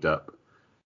had picked up.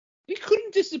 You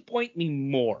couldn't disappoint me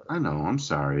more. I know. I'm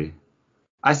sorry.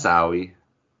 I sowie.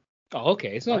 Oh,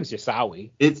 okay. As long as you're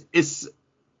sowie. It's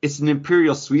an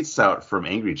Imperial Sweet Stout from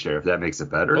Angry Chair, if that makes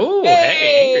it better. Oh,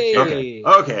 hey! Angry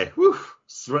Chair. Okay. Whew.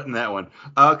 Sweating that one.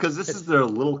 Because this is their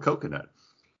Little Coconut.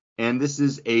 And this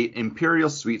is a Imperial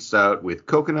Sweet Stout with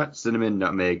coconut, cinnamon,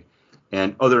 nutmeg,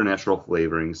 and other natural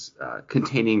flavorings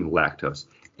containing lactose.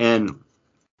 And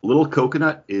Little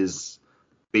Coconut is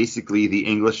basically the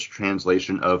English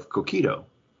translation of coquito,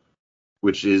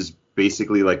 which is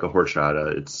basically like a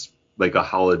horchata. It's like a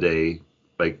holiday,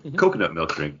 coconut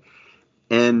milk drink.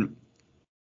 And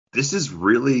This is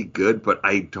really good, but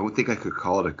I don't think I could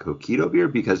call it a coquito beer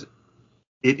because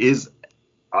it is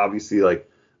obviously like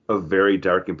a very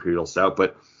dark imperial stout,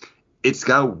 but it's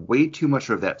got way too much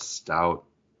of that stout,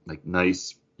 like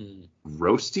nice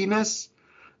roastiness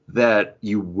that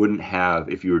you wouldn't have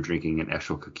if you were drinking an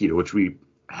actual coquito, which we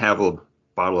have a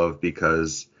bottle of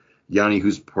because Yanni,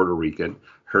 who's Puerto Rican,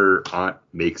 her aunt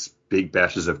makes big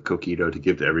batches of coquito to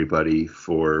give to everybody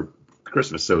for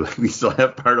Christmas. So we still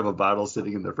have part of a bottle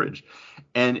sitting in the fridge.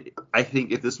 And I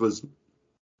think if this was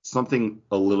something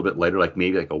a little bit lighter, like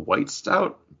maybe like a white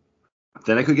stout,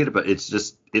 then I could get it. But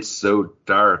it's so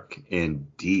dark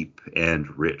and deep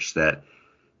and rich that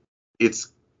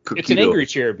it's coquito. It's an angry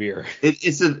chair beer.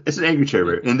 It's an angry chair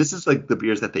beer. And this is like the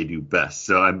beers that they do best.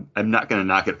 So I'm not going to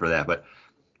knock it for that. But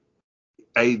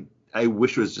I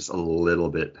wish it was just a little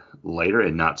bit lighter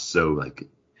and not so like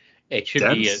it should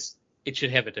dense. It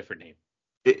should have a different name.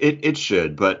 It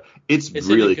should, but it's Is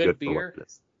really it a good beer? for what it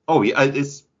is. Oh yeah,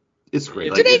 it's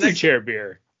great. It's an angry chair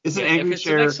beer. It's an angry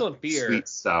chair, an excellent beer, sweet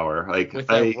sour. Like with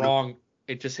the wrong,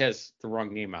 it just has the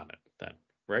wrong name on it. Then,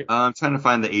 right? I'm trying to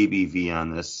find the ABV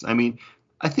on this. I mean,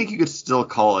 I think you could still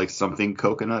call it like something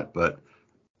coconut, but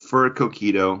for a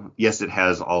coquito, yes, it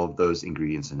has all of those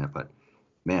ingredients in it. But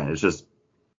man, it's just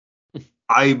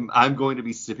I'm going to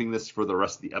be sipping this for the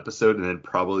rest of the episode, and then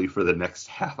probably for the next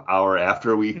half hour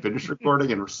after we finish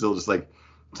recording, and we're still just like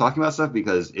talking about stuff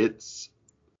because it's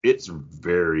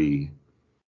very,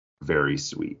 very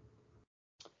sweet.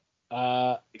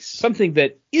 Something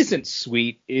that isn't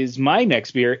sweet is my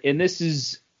next beer, and this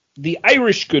is the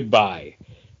Irish Goodbye,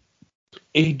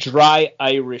 a dry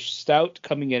Irish stout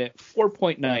coming in at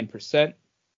 4.9%,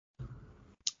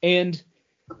 and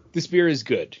this beer is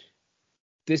good.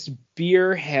 This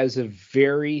beer has a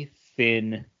very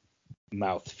thin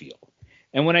mouthfeel.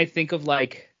 And when I think of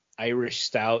like Irish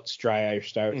stouts, dry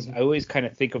Irish stouts, I always kind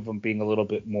of think of them being a little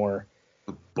bit more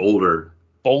bolder.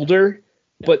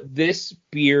 Yeah. But this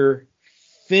beer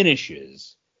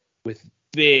finishes with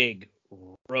big,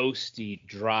 roasty,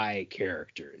 dry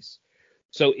characters.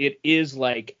 So it is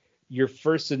like your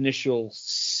first initial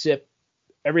sip,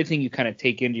 everything you kind of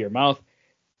take into your mouth,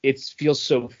 it feels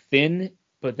so thin.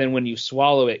 But then when you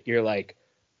swallow it, you're like,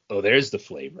 oh, there's the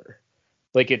flavor.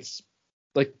 Like it's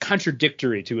like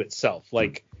contradictory to itself.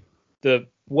 Like the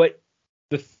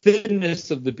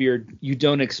thinness of the beer, you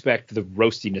don't expect the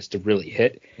roastiness to really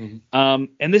hit. And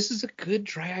this is a good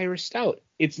dry Irish stout.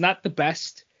 It's not the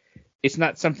best. It's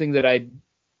not something that I'd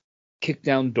kick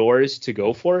down doors to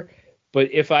go for.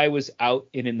 But if I was out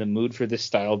and in the mood for this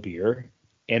style beer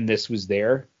and this was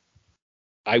there,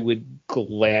 I would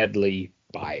gladly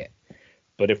buy it.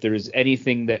 But if there was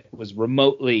anything that was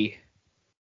remotely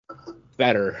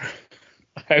better,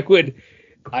 I would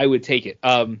take it.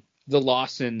 The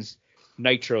Lawson's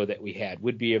Nitro that we had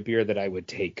would be a beer that I would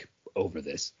take over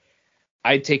this.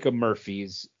 I'd take a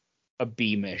Murphy's, a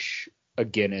Beamish, a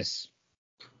Guinness.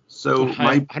 So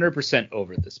 100%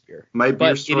 over this beer. My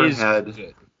beer store had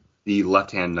good. The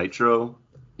Left Hand Nitro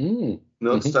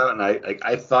milk stout, and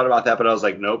I thought about that, but I was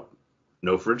like, nope,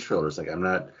 no fridge fillers. Like I'm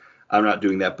not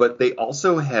doing that. But they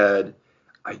also had,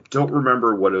 I don't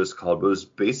remember what it was called, but it was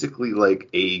basically like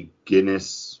a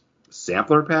Guinness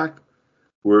sampler pack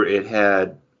where it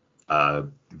had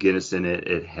Guinness in it.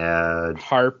 It had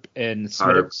Harp and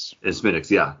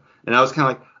Smittix. Yeah. And I was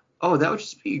kind of like, oh, that would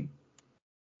just be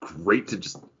great to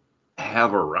just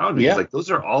have around because like those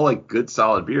are all like good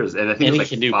solid beers, and I think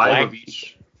it's like five of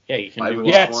each. Yeah, you can do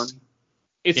one.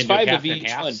 It's five of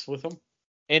each one with them,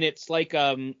 and it's like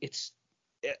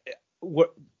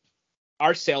what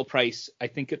our sale price, I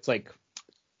think it's like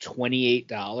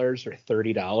 $28 or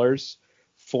 $30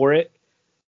 for it,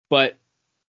 but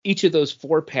each of those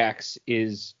 4-packs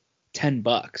is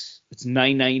 $10. It's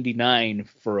 $9.99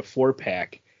 for a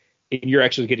 4-pack, and you're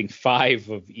actually getting 5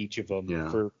 of each of them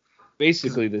for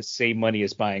basically the same money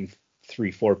as buying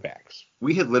 3 4-packs.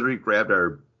 We had literally grabbed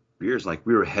our beers like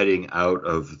we were heading out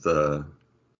of the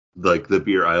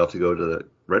beer aisle to go to the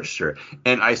register,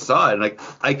 and I saw it, and like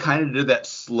I kind of did that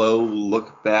slow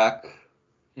look back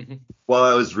while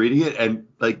I was reading it, and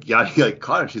like Yanni like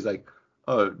caught it. She's like,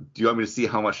 oh, do you want me to see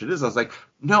how much it is? I was like,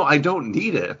 no, I don't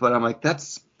need it, but I'm like,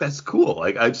 that's cool.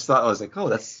 Like I just thought, I was like, oh,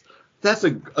 that's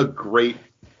a great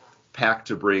pack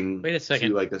to bring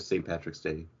to like a St. Patrick's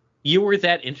Day. You were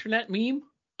that internet meme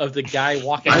of the guy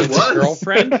walking with his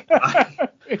girlfriend,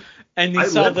 and he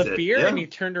saw the beer, and he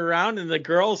turned around, and the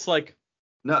girl's like,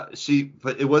 no,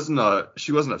 but it wasn't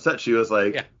she wasn't upset. She was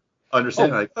like,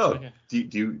 understanding, like, oh,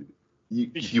 do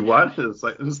you want it? It's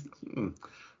like,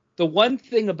 The one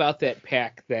thing about that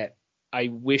pack that I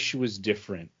wish was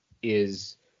different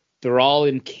is they're all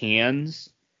in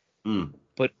cans, Mm,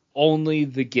 but only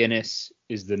the Guinness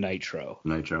is the nitro.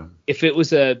 nitro. If it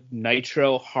was a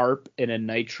nitro harp and a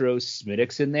nitro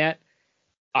Smittix in that,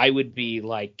 I would be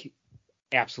like,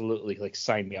 absolutely, like,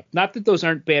 sign me up. Not that those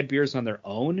aren't bad beers on their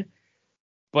own,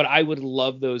 but I would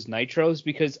love those nitros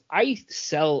because I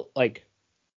sell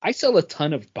a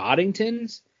ton of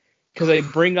Boddingtons because I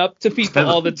bring up to people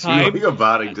all the time. Speaking of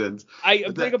Boddingtons, I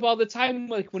bring up all the time,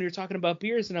 like, when you're talking about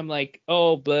beers, and I'm like,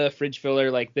 oh, blah, fridge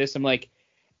filler, like this. I'm like,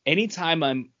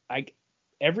 anytime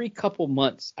every couple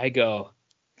months, I go,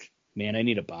 man, I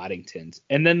need a Boddingtons.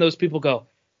 And then those people go,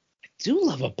 I do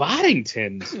love a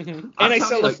Boddingtons. And I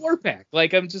sell a 4-pack.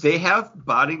 Like, I'm just. They have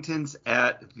Boddingtons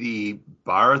at the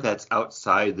bar that's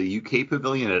outside the UK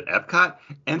pavilion at Epcot.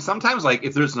 And sometimes, like,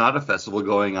 if there's not a festival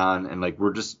going on and, like,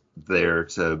 we're just there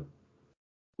to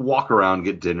walk around,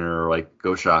 get dinner, or, like,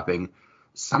 go shopping,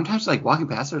 sometimes, like, walking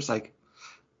past there, it's like,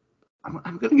 I'm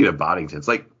going to get a Boddingtons.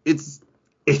 Like, it's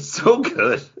so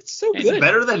good. It's so good. It's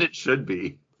better than it should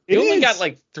be. You only got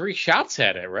like 3 shots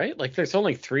at it, right? Like, there's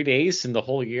only 3 days in the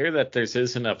whole year that there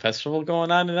isn't a festival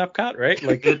going on in Epcot, right?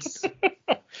 Like,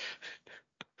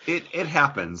 it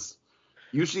happens.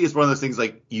 Usually it's one of those things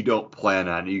like you don't plan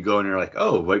on. You go and you're like,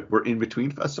 oh, like we're in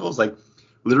between festivals. Like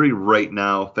literally right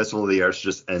now, Festival of the Arts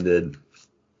just ended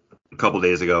a couple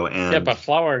days ago, and yeah, but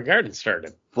Flower and Garden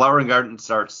started. Flower and Garden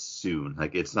starts soon.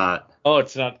 Like it's not. Oh,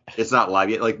 it's not. It's not live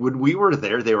yet. Like when we were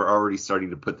there, they were already starting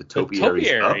to put the topiaries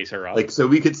up. Like so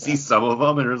we could see some of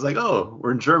them, and it was like, oh,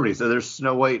 we're in Germany, so there's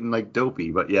Snow White and like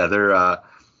Dopey. But yeah, they're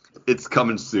it's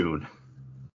coming soon.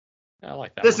 I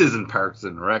like that. This one. isn't Parks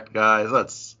and Rec,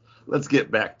 guys. Let's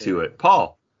get back to it.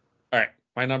 Paul. All right,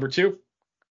 my number 2,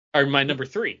 or my number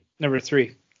 3. Number 3.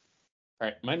 All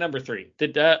right, my number 3.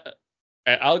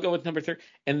 I'll go with number 3,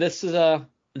 and this is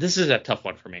a tough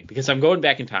one for me because I'm going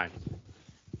back in time.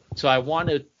 So I want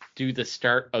to do the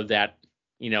start of that,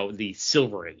 the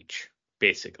Silver Age,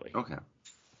 basically. Okay.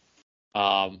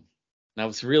 And I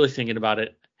was really thinking about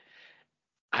it.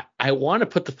 I want to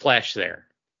put the Flash there,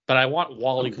 but I want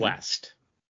Wally West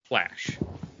Flash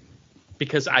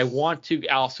because I want to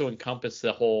also encompass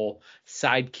the whole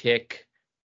sidekick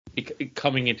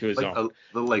coming into his own.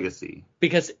 The legacy.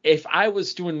 Because if I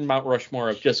was doing Mount Rushmore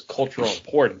of just cultural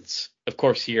importance, of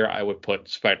course here I would put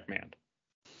Spider-Man.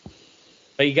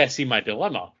 But you guys see my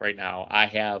dilemma right now. I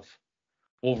have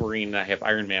Wolverine and I have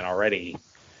Iron Man already.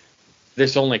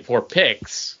 There's only 4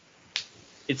 picks.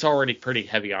 It's already pretty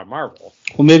heavy on Marvel.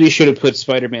 Well, maybe you should have put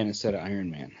Spider-Man instead of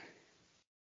Iron Man.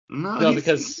 No,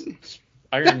 because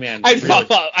Iron Man.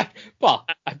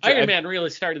 Iron Man really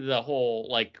started the whole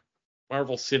like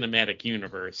Marvel Cinematic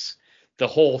Universe. The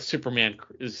whole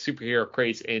superhero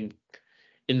craze in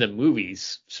the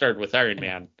movies started with Iron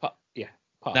Man.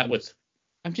 Not with.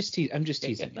 I'm just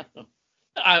teasing.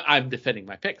 I'm defending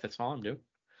my pick. That's all I'm doing.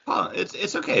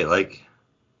 It's okay. Like,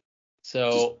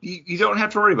 so you don't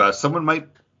have to worry about it.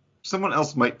 Someone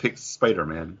else might pick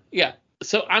Spider-Man. Yeah.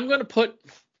 So I'm going to put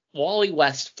Wally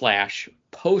West Flash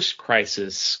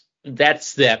post-Crisis.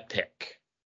 That's that pick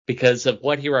because of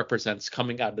what he represents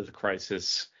coming out of the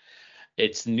Crisis.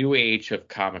 It's new age of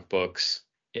comic books.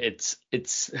 It's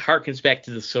harkens back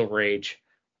to the Silver Age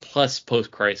plus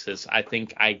post-Crisis. I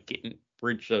think I can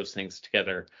bridge those things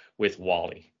together with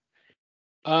Wally.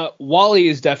 Wally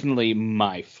is definitely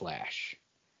my Flash.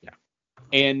 Yeah.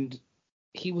 And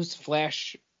he was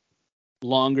Flash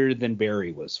longer than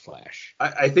Barry was Flash.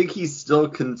 I think he's still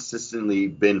consistently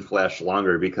been Flash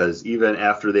longer because even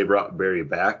after they brought Barry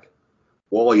back,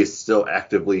 Wally is still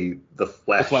actively the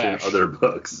Flash. In other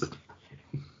books.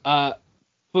 But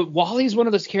Wally's one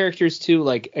of those characters too,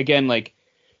 like, again, like,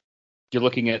 you're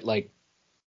looking at, like,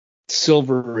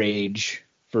 Silver Age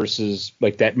versus,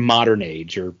 like, that modern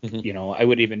age, or,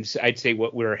 I'd say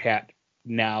what we're at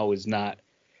now is not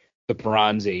the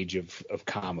Bronze Age of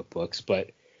comic books,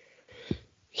 but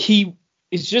he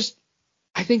is just,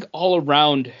 I think, all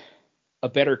around a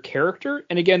better character.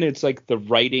 And again, it's like the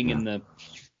writing in the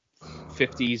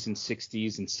 50s and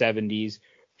 60s and 70s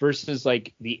versus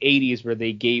like the 80s where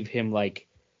they gave him like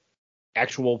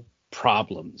actual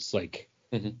problems. Like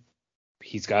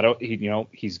he's got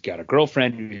a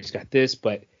girlfriend, he's got this,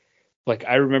 but like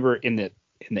I remember in the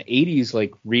 80s,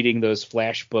 like reading those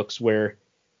Flash books where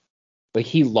like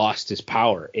he lost his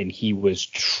power and he was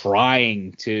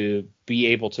trying to be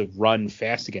able to run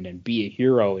fast again and be a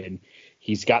hero, and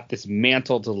he's got this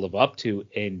mantle to live up to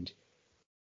and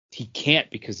he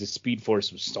can't because the Speed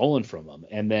Force was stolen from him.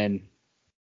 And then,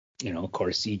 of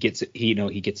course he gets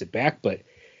it back, but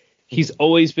he's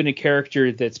always been a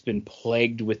character that's been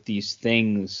plagued with these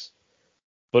things,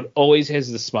 but always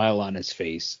has the smile on his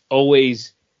face,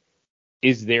 always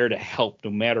is there to help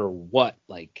no matter what.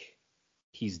 Like,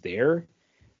 he's there.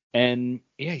 And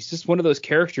yeah, he's just one of those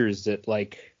characters that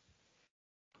like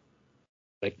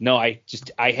no, I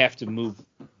have to move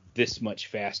this much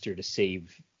faster to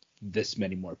save this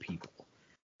many more people.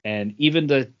 And even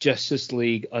the Justice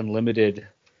League Unlimited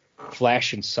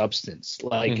Flash and Substance,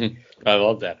 like I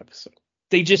love that episode.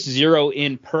 They just zero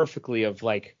in perfectly of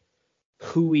like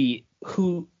who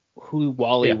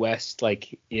Wally West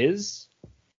like is.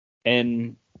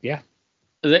 And yeah,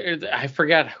 I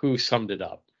forgot who summed it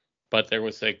up, but there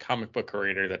was a comic book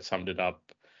creator that summed it up.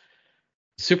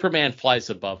 Superman flies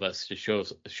above us to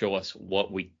show us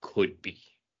what we could be.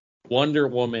 Wonder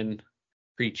Woman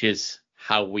preaches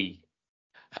how we.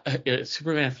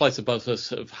 Superman flies above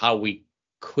us of how we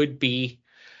could be.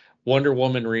 Wonder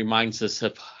Woman reminds us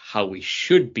of how we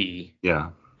should be.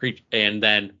 Yeah. And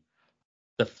then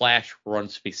the Flash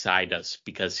runs beside us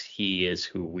because he is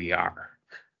who we are.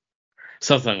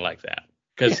 Something like that.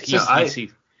 Because This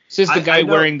is the guy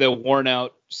wearing the worn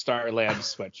out Star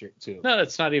Labs sweatshirt too. No,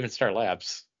 it's not even Star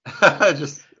Labs.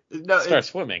 Star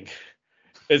Swimming.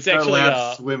 It's Star actually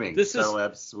Labs Swimming.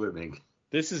 Labs Swimming.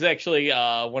 This is actually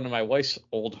one of my wife's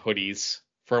old hoodies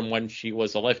from when she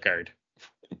was a lifeguard.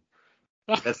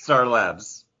 That's Star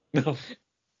Labs. No.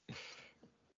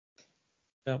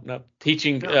 No.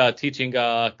 Teaching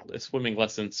swimming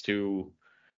lessons to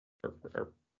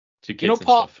kids.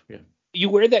 Paul, and stuff. Yeah. You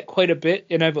wear that quite a bit,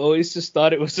 and I've always just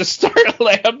thought it was a Star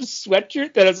Labs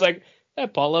sweatshirt. That I was like,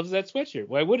 Paul loves that sweatshirt.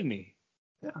 Why wouldn't he?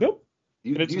 Yeah. Nope.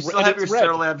 You still have your red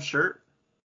Star Labs shirt?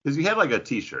 Because you had like a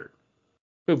T-shirt.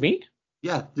 Who, me?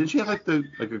 Yeah. Didn't you have like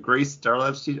a gray Star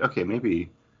Labs T-shirt? Okay, maybe.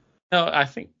 No, I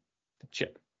think.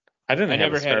 I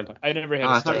never had. I never had.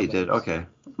 I thought you did. Okay,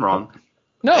 I'm wrong.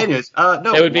 No. Anyways,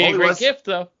 no. It would be a great gift,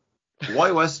 though.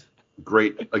 Wally West,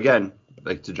 great. Again,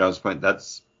 like to John's point,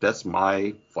 that's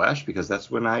my Flash because that's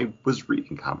when I was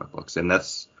reading comic books, and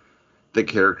that's the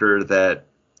character that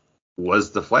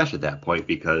was the Flash at that point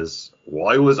because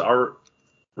Wally was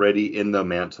already in the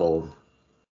mantle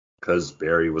because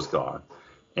Barry was gone,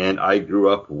 and I grew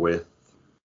up with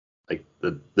like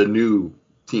the new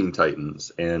Teen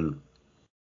Titans and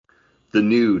the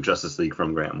new Justice League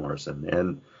from Grant Morrison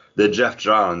and the Jeff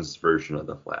Johns version of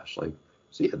the Flash. Like,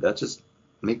 so yeah, that just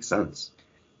makes sense.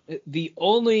 The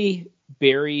only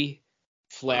Barry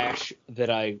Flash that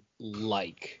I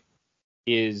like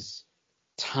is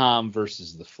Tom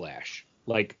versus the Flash,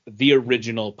 like the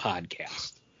original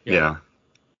podcast. Yeah.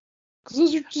 Because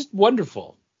those are just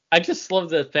wonderful. I just love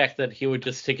the fact that he would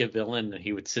just take a villain and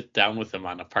he would sit down with him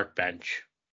on a park bench.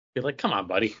 Be like, come on,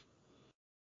 buddy.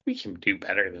 We can do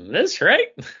better than this, right?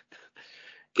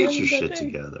 Get your shit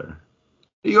together.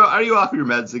 Are you off your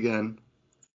meds again?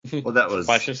 Well, that was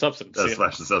Flash and Substance. That was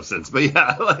Flash and Substance, but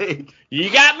yeah, like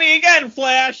you got me again,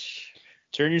 Flash.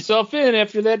 Turn yourself in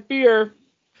after that beer.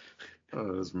 Oh,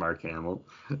 it was Mark Hamill.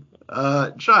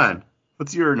 John,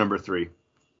 what's your number 3?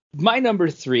 My number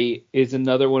 3 is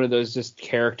another one of those just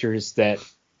characters that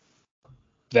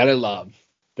I love,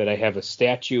 that I have a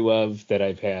statue of, that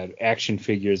I've had action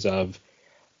figures of.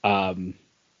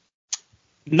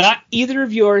 Not either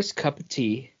of yours cup of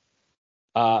tea,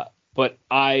 but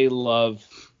I love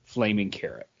Flaming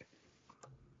Carrot.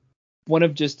 One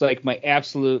of just like my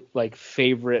absolute like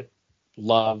favorite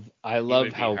love. I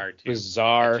love how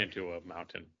bizarre into a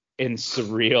mountain and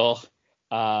surreal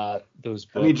those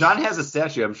books. I mean, John has a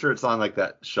statue. I'm sure it's on like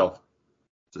that shelf.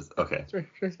 Okay.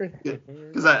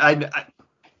 Because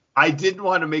I didn't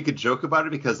want to make a joke about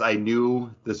it because I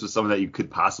knew this was someone that you could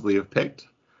possibly have picked.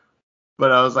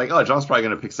 But I was like, oh, John's probably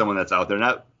going to pick someone that's out there.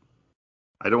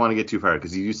 I don't want to get too far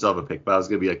because you do still have a pick. But I was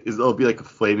going to be like, it'll be like a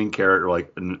Flaming Carrot or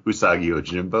like an Usagi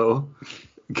Yojimbo.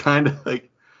 Kind of like.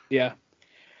 Yeah.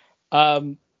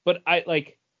 But I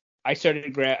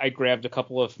grabbed a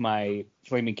couple of my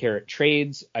Flaming Carrot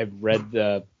trades. I've read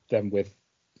them with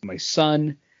my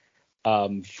son.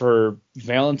 For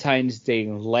Valentine's Day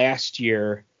last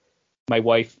year, my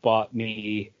wife bought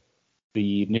me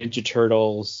the Ninja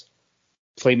Turtles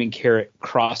Flaming Carrot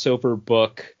crossover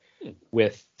book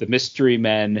with the Mystery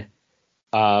Men,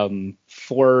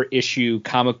 4-issue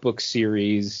comic book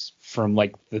series from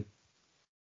like the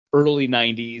early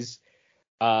 90s,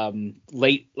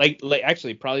 late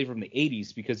actually probably from the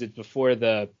 80s because it's before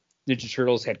the Ninja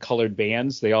Turtles had colored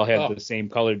bands. They all had the same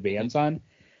colored bands on.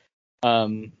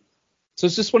 So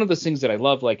it's just one of those things that I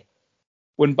love. Like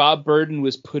when Bob Burden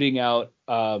was putting out,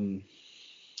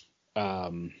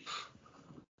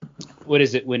 what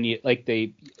is it when you like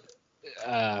they,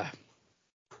 man,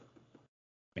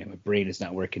 my brain is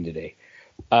not working today.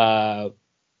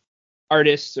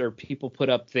 Artists or people put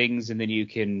up things and then you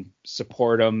can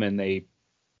support them and they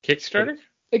Kickstarter?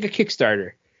 Like a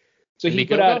Kickstarter. So he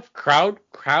put out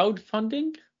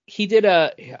crowdfunding. He did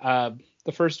the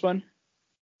first one,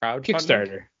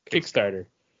 Crowdfunding? Kickstarter.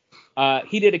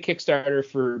 He did a Kickstarter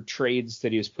for trades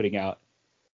that he was putting out,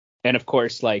 and of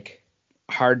course, like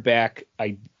hardback,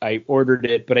 I ordered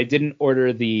it, but I didn't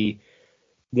order the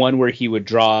one where he would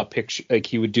draw a picture, like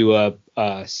he would do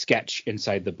a sketch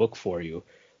inside the book for you.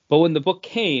 But when the book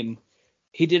came,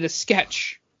 he did a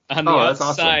sketch on the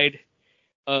outside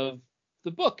of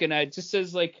the book, and it just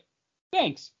says like,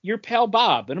 "Thanks, your pal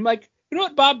Bob." And I'm like, you know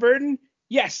what, Bob Burden?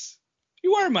 Yes,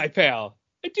 you are my pal.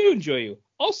 I do enjoy you.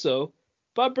 Also,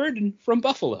 Bob Burden from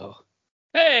Buffalo.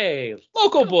 Hey,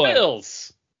 local boy.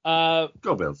 Bills.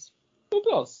 Go Bills. Go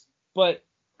Bills. But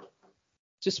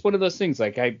just one of those things.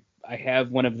 Like I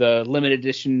have one of the limited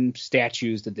edition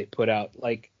statues that they put out.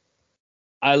 Like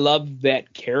I love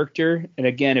that character. And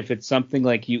again, if it's something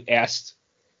like you asked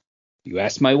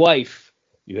my wife,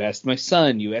 you asked my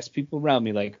son, you asked people around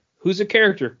me, like, who's a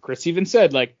character? Chris even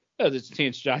said, like, oh, there's a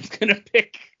chance John's gonna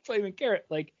pick Flaming Carrot.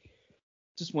 Like,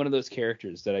 just one of those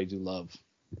characters that I do love.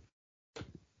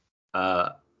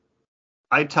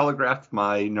 I telegraphed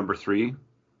my number 3,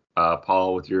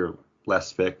 Paul, with your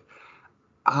last pick.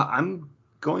 I'm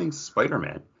going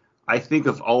Spider-Man. I think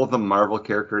of all of the Marvel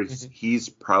characters, he's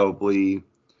probably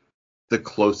the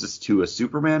closest to a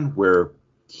Superman, where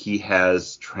he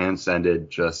has transcended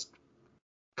just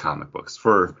comic books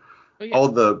for all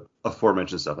the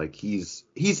aforementioned stuff. Like he's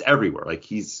everywhere. Like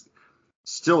he's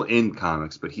still in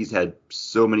comics, but he's had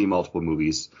so many multiple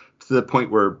movies to the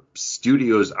point where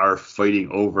studios are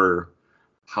fighting over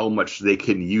how much they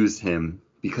can use him,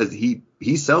 because he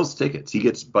sells tickets. He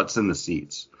gets butts in the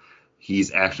seats.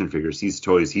 He's action figures. He's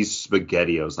toys. He's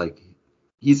SpaghettiOs. Like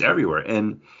he's everywhere.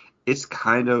 And it's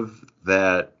kind of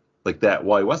that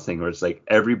Wally West thing where it's like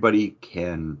everybody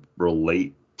can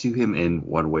relate to him in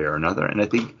one way or another. And I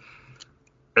think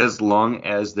as long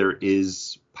as there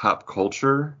is pop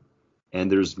culture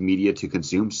and there's media to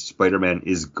consume, Spider-Man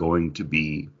is going to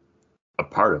be a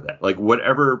part of that. Like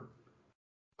whatever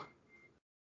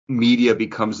media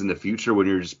becomes in the future when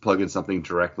you're just plugging something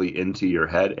directly into your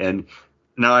head. And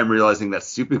now I'm realizing that's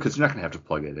stupid because you're not going to have to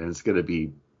plug it in. It's going to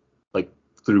be like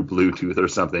through Bluetooth or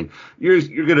something. You're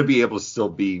going to be able to still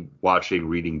be watching,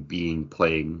 reading, being,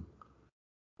 playing,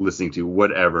 listening to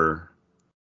whatever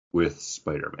with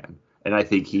Spider-Man. And I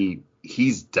think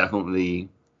he's definitely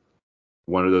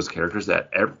one of those characters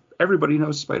that everybody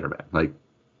knows Spider-Man. Like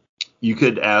you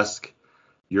could ask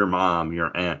your mom,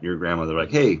 your aunt, your grandmother,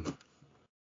 like, hey,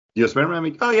 you know Spider-Man?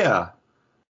 Like, oh yeah.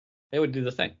 They would do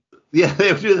the thing. Yeah,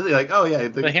 they would do the thing. Like, oh yeah.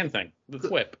 The hand thing. The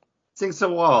whip. Sings to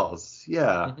walls.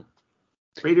 Yeah. Mm-hmm.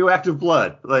 Radioactive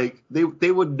blood. Like they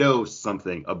would know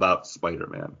something about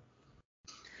Spider-Man.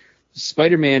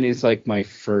 Spider-Man is like my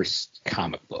first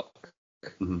comic book.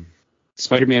 Mm-hmm.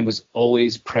 Spider-Man was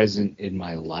always present in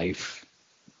my life.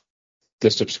 The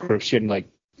subscription, like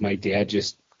my dad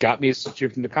just got me a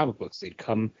subscription to comic books. They'd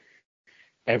come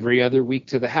every other week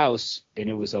to the house, and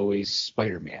it was always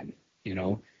Spider-Man, you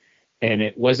know. And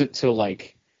it wasn't till the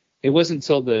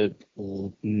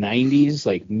 90s,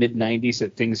 like mid 90s,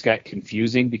 that things got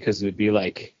confusing, because it would be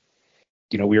like,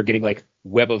 you know, we were getting like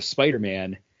Web of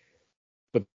Spider-Man,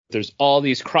 but there's all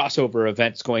these crossover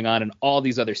events going on in all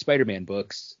these other Spider-Man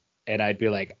books. And I'd be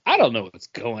like, I don't know what's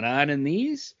going on in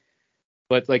these.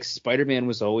 But like Spider-Man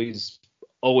was always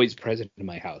present in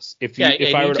my house. If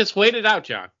I were just wait it out,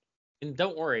 John. And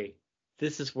don't worry,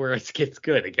 this is where it gets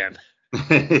good again.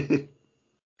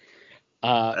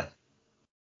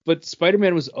 But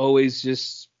Spider-Man was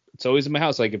always in my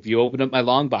house. Like if you open up my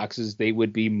long boxes, they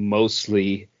would be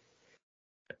mostly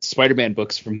Spider-Man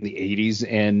books from the 80s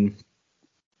and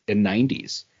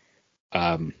 90s.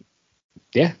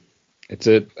 Yeah, it's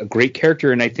a great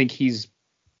character, and I think he's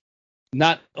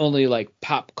not only like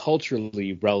pop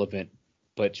culturally relevant,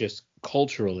 but just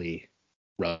culturally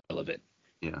relevant.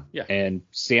 Yeah. And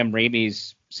Sam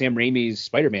Raimi's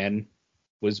Spider-Man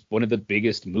was one of the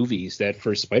biggest movies, that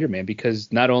first Spider-Man,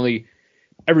 because not only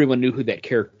everyone knew who that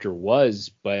character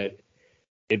was, but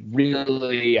it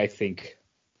really, I think,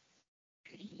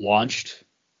 launched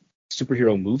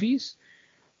superhero movies.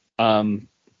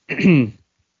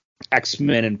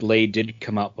 X-Men and Blade did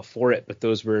come out before it, but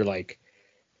those were like,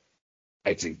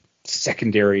 I'd say,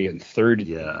 secondary and third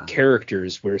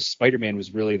characters, where Spider-Man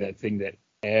was really that thing that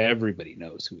everybody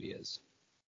knows who he is.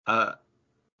 I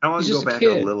want to go back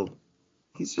a little.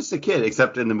 He's just a kid,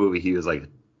 except in the movie he was like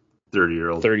 30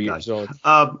 years old.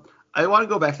 I want to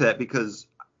go back to that because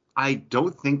I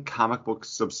don't think comic book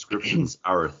subscriptions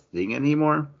are a thing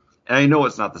anymore. And I know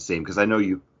it's not the same, because I know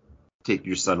you take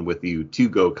your son with you to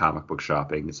go comic book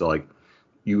shopping. So like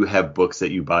you have books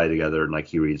that you buy together and like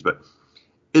he reads, but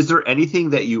is there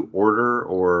anything that you order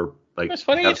or like That's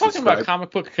funny you're talking about.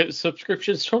 Comic book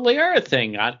subscriptions totally are a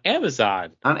thing on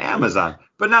Amazon. On Amazon,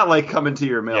 but not like coming to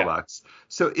your mailbox. Yeah.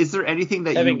 So is there anything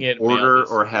that you order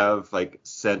or have like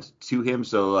sent to him?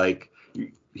 So like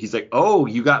he's like, oh,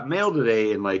 you got mail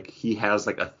today, and like he has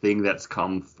like a thing that's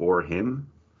come for him.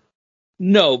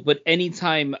 No, but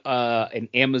anytime an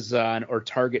Amazon or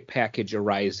Target package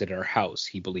arrives at our house,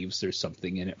 he believes there's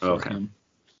something in it for him.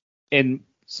 And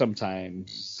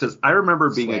sometimes, because I remember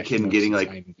being a kid and getting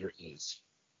like, there is.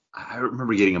 I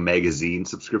remember getting a magazine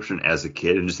subscription as a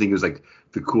kid and just thinking it was like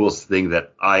the coolest thing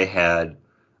that I had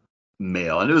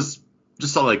mail, and it was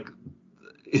just all like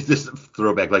this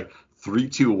throwback like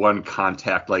 3-2-1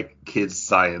 Contact like kids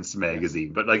science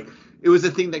magazine, but like it was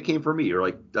a thing that came for me, or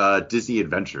like Disney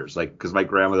Adventures, like because my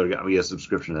grandmother got me a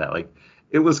subscription to that. Like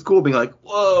it was cool being like,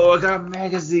 whoa, I got a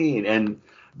magazine, and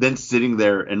then sitting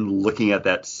there and looking at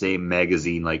that same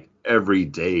magazine like every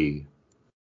day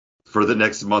for the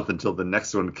next month until the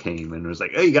next one came, and it was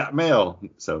like, hey, you got mail.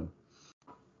 So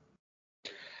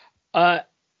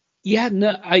yeah,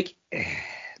 no, I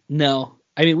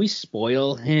mean, we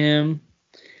spoil him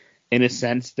in a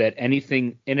sense that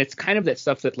anything, and it's kind of that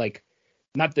stuff that like,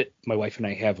 not that my wife and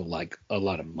I have like a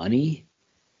lot of money,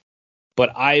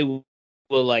 but I will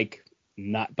like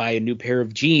not buy a new pair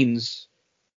of jeans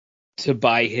to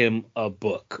buy him a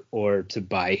book or to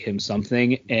buy him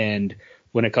something. And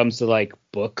when it comes to like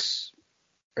books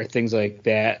or things like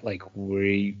that, like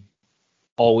we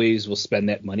always will spend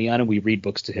that money on him. We read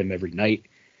books to him every night.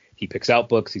 He picks out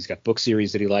books. He's got book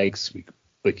series that he likes. We,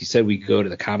 like you said, we go to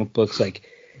the comic books. Like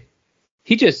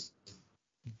he just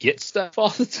gets stuff all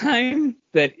the time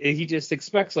that he just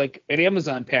expects. Like an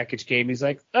Amazon package came. He's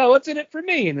like, oh, what's in it for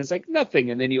me? And it's like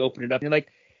nothing. And then you open it up and you're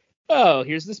like, oh,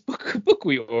 here's this book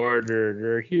we ordered,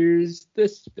 or here's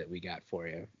this that we got for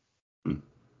you.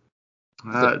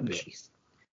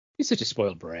 He's such a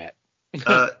spoiled brat.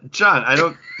 John, I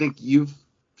don't think you've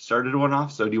started one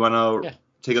off, so do you want to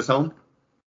take us home?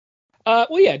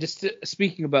 Well, yeah, just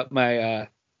speaking about my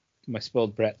my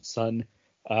spoiled brat son,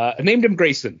 I named him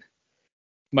Grayson.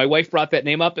 My wife brought that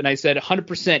name up, and I said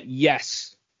 100%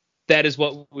 yes, that is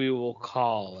what we will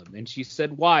call him. And she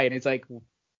said, why? And it's like,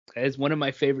 as one of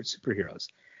my favorite superheroes.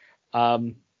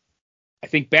 I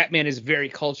think Batman is a very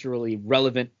culturally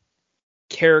relevant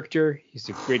character. He's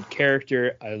a great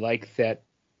character. I like that.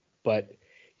 But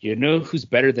you know who's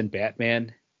better than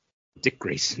Batman? Dick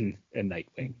Grayson and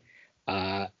Nightwing.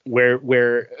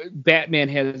 Where Batman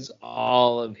has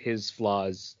all of his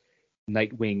flaws,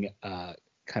 Nightwing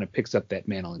kind of picks up that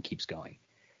mantle and keeps going.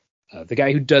 The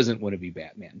guy who doesn't want to be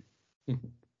Batman.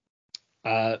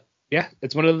 Yeah,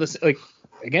 it's one of those, like,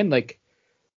 again, like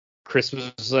Chris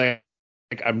was like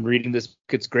I'm reading this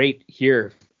book, it's great.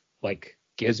 Here, like,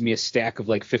 gives me a stack of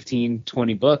like 15,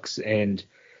 20 books and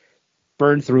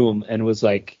burned through them and was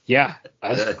like, yeah,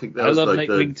 I think that I love like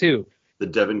Nightwing too. The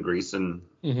Devin Grayson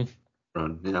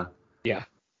run, yeah,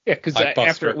 because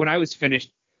after when I was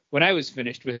finished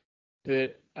with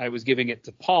it, I was giving it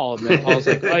to Paul, and then Paul's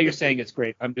like, oh, you're saying it's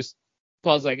great.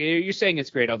 Paul's like, you're saying it's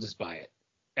great, I'll just buy it.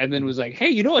 And then was like, hey,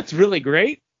 you know what's really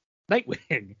great?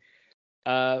 Nightwing.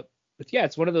 But yeah,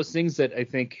 it's one of those things that I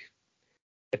think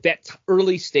at that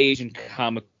early stage in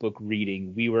comic book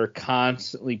reading, we were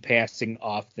constantly passing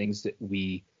off things that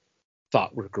we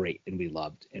thought were great and we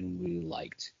loved and we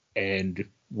liked. And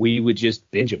we would just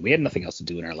binge them. We had nothing else to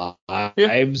do in our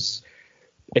lives.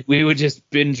 Yeah. We would just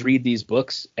binge read these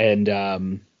books. And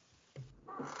and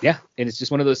it's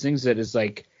just one of those things that is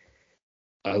like,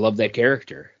 I love that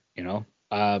character, you know.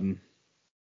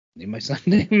 Name my son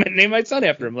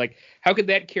after him. Like, how could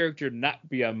that character not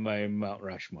be on my Mount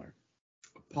Rushmore?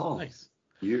 Paul, nice.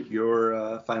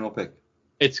 Your final pick.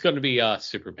 It's going to be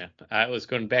Superman. I was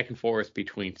going back and forth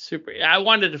between I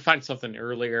wanted to find something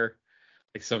earlier,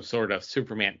 like some sort of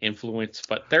Superman influence,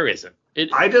 but there isn't.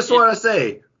 I just want to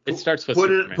say, it starts with put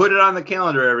it on the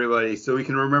calendar, everybody, so we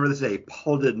can remember this day.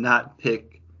 Paul did not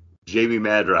pick Jamie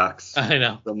Madrox. I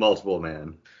know, the Multiple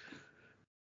Man.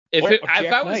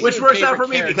 Which works out for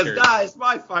me because, guys,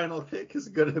 my final pick is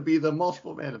going to be the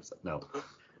Multiple Man himself. No,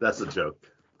 that's a joke.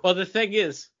 Well, the thing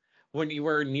is, when you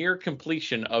were near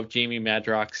completion of Jamie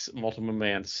Madrox Multiple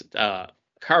Man's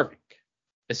carving,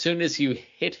 as soon as you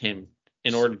hit him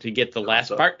in order to get the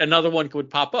last part, another one would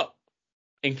pop up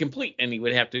and complete, and you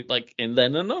would have to and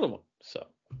then another one.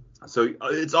 So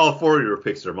it's all four of your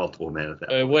picks are Multiple Man at that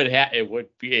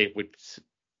point. It would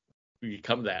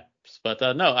become that. But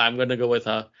no, I'm going to go with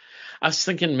I was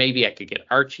thinking maybe I could get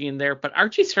Archie in there, but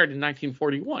Archie started in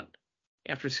 1941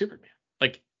 after Superman.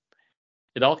 Like,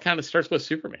 it all kind of starts with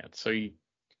Superman. So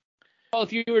Well,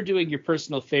 if you were doing your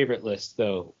personal favorite list,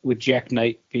 though, would Jack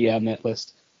Knight be on that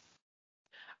list?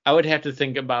 I would have to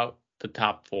think about the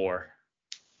top 4.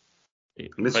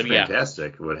 Mr. But yeah,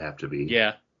 Fantastic would have to be.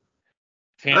 yeah.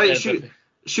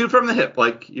 Shoot from the hip,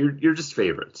 like you're just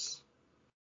favorites.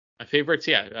 My favorites,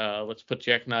 yeah. Let's put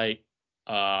Jack Knight,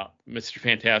 Mr.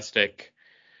 Fantastic,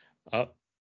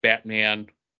 Batman,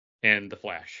 and the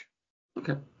Flash.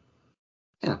 Okay.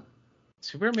 Yeah.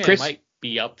 Superman Chris? might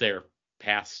be up there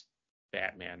past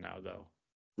Batman now, though.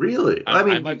 Really? I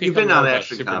mean, might you've become been on more of a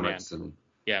Action Superman. Comics, and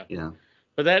Yeah. yeah.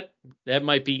 But I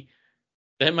might be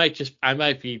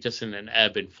just in an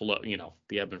ebb and flow,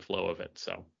 the ebb and flow of it.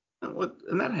 So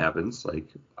And that happens. Like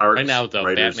arcs, right now, though,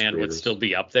 writers, Batman would creators. still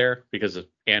be up there because of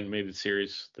animated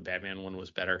series. The Batman one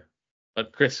was better.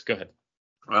 But Chris, go ahead.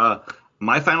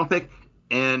 My final pick,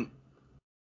 and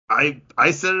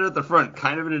I said it at the front,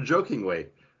 kind of in a joking way,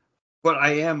 but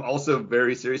I am also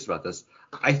very serious about this.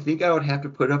 I think I would have to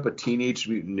put up a Teenage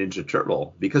Mutant Ninja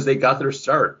Turtle because they got their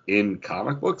start in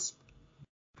comic books.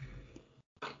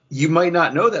 You might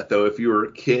not know that, though, if you were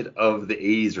a kid of the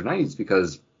 80s or 90s,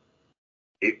 because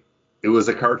it was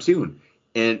a cartoon.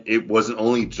 And it wasn't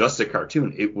only just a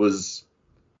cartoon. It was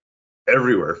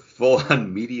everywhere,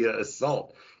 full-on media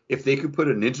assault. If they could put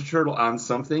a Ninja Turtle on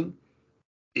something,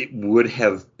 it would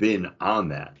have been on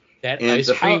that. That And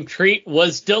ice cream treat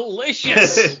was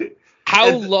delicious. How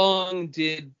long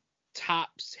did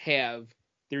Tops have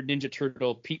their Ninja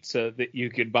Turtle pizza that you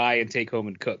could buy and take home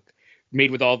and cook,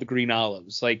 made with all the green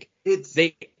olives? Like,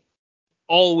 they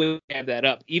always have that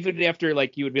up, even after,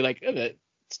 like, you would be like, oh,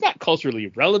 it's not culturally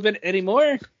relevant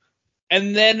anymore.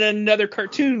 And then another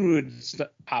cartoon would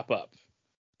pop up.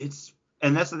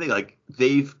 And that's the thing, like,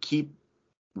 they've keep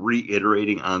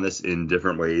reiterating on this in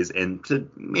different ways and to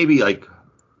maybe like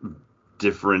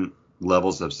different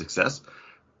levels of success.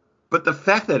 But the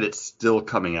fact that it's still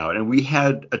coming out, and we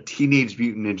had a Teenage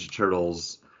Mutant Ninja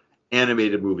Turtles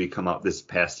animated movie come out this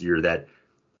past year that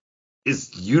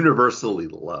is universally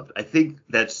loved. I think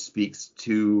that speaks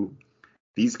to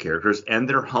these characters and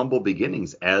their humble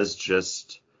beginnings as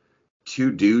just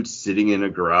two dudes sitting in a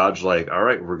garage like, all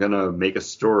right, we're going to make a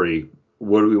story.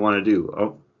 What do we want to do?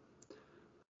 Oh,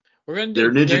 we're going to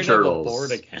do Ninja Turtles.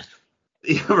 Board again.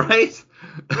 Yeah, right?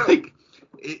 Like,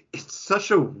 it's such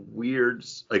a weird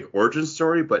like origin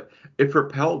story, but it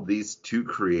propelled these two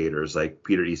creators like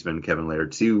Peter Eastman and Kevin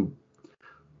Laird to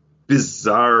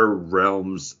bizarre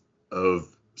realms of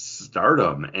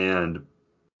stardom and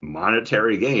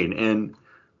monetary gain. And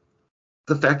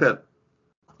the fact that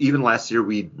even last year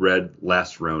we read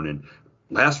Last Ronin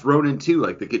 2,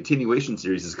 like the continuation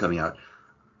series is coming out.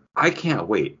 I can't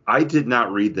wait. I did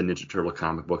not read the Ninja Turtle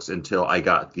comic books until I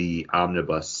got the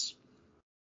omnibus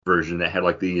version that had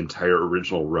like the entire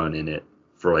original run in it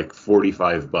for like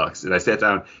 $45. And I sat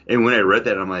down, and when I read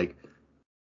that, I'm like,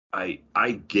 I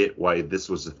get why this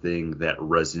was a thing that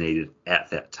resonated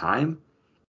at that time.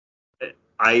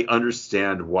 I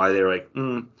understand why they're like,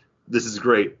 this is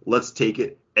great. Let's take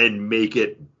it and make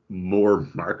it more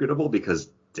marketable, because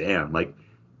damn, like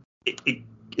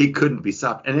it couldn't be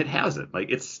stopped, and it hasn't. Like,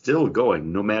 it's still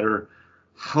going, no matter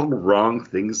how wrong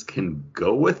things can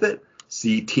go with it.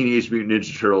 See Teenage Mutant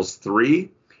Ninja Turtles 3,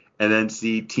 and then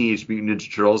see Teenage Mutant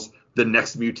Ninja Turtles: The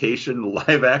Next Mutation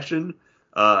live action.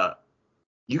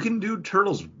 You can do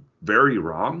Turtles very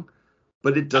wrong,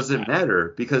 but it doesn't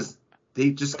matter because they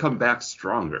just come back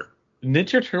stronger.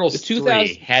 Ninja Turtles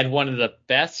 3 had one of the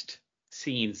best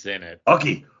scenes in it.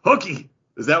 Hooky!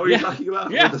 Is that what you're talking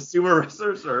about? Yeah. With the sumo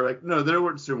wrestlers? Or like, no, they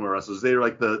weren't sumo wrestlers. They were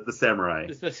like the samurai.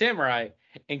 It's the samurai.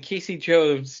 And Casey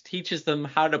Jones teaches them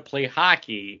how to play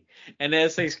hockey. And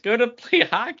as they go to play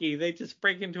hockey, they just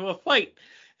break into a fight.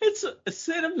 It's a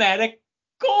cinematic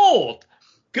gold.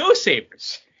 Go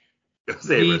Sabres. Go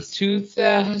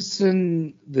Sabres.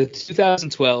 The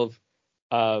 2012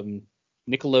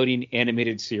 Nickelodeon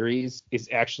animated series is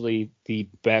actually the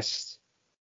best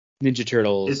Ninja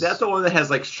Turtles. Is that the one that has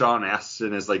like Sean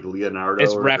Astin as like Leonardo?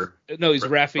 It's he's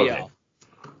Raphael.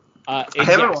 Okay. I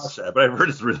haven't watched that, but I've heard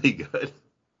it's really good.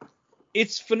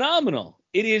 It's phenomenal.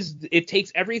 It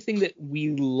takes everything that we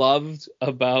loved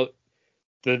about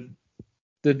the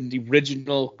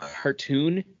original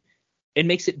cartoon and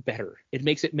makes it better. It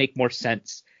makes it make more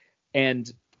sense, and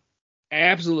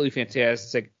absolutely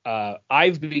fantastic.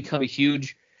 I've become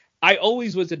I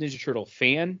always was a Ninja Turtle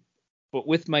fan, but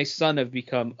with my son, I've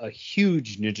become a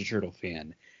huge Ninja Turtle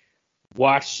fan.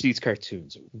 Watch these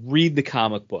cartoons, read the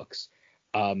comic books.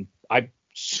 I'm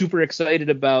super excited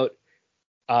about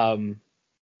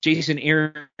Jason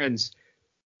Aaron's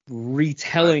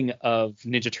retelling of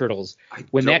Ninja Turtles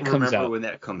when I that don't comes remember out. when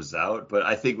that comes out, but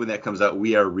I think when that comes out,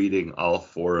 we are reading all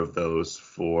 4 of those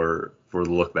for the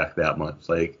look back that month.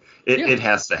 Like it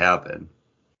has to happen.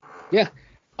 Yeah.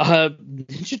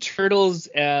 Ninja Turtles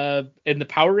and the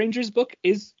Power Rangers book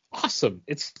is awesome.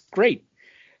 It's great.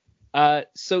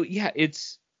 So yeah,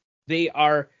 they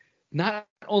are not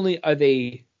only are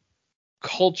they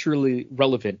culturally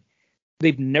relevant,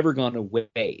 they've never gone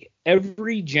away.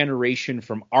 Every generation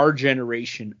from our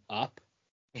generation up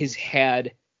has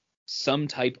had some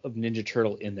type of Ninja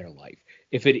Turtle in their life.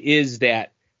 If it is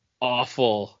that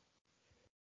awful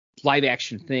live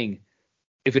action thing,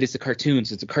 if it is the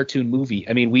cartoons, it's a cartoon movie.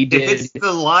 I mean, If it's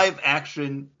the live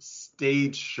action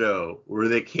stage show where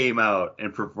they came out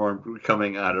and performed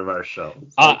coming out of our show.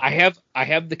 I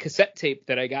have the cassette tape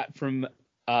that I got from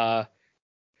back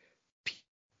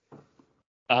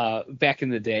in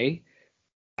the day.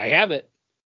 I have it.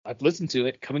 I've listened to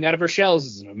it. Coming Out of Our Shells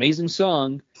is an amazing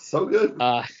song. So good.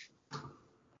 But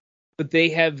they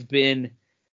have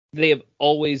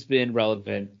always been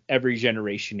relevant. Every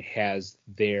generation has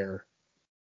their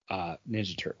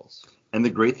Ninja Turtles. And the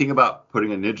great thing about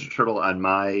putting a Ninja Turtle on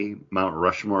my Mount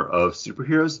Rushmore of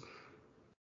superheroes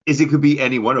is it could be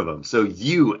any one of them. So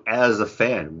you, as a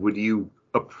fan, would you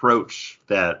approach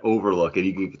that overlook and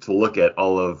you get to look at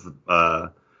all of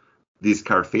these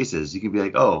card faces? You can be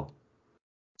like, oh,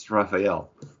 it's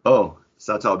Raphael. Oh,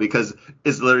 Satal, because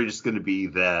it's literally just going to be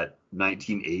that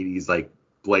 1980s like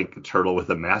blank turtle with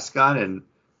a mask on, and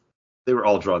they were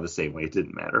all drawn the same way. It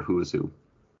didn't matter who was who.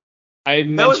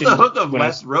 That was the hook of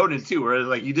Wes Ronan too, where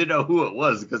like you didn't know who it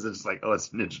was because it's like, oh, it's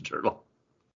Ninja Turtle.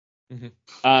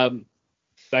 Mm-hmm.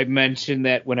 I mentioned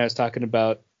that when I was talking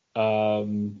about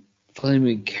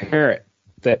Flaming Carrot,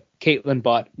 that Caitlin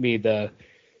bought me the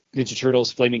Ninja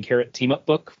Turtles Flaming Carrot team up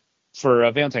book for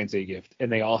a Valentine's Day gift,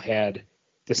 and they all had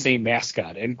the same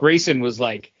mascot. And Grayson was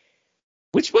like,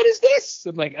 "Which one is this?"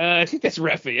 I'm like, "I think that's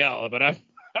Raphael, but I'm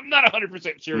not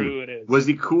 100% sure who it is." Was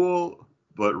he cool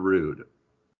but rude?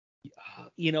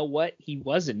 You know what? He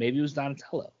wasn't. Maybe it was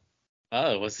Donatello.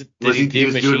 Oh, was it? Did he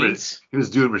do machines? He was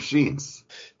doing machines.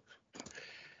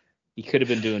 He could have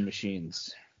been doing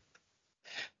machines.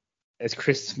 As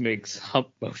Chris makes hump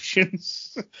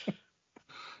motions.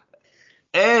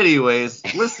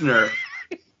 Anyways, listener,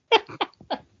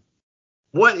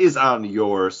 what is on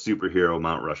your superhero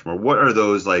Mount Rushmore? What are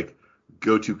those like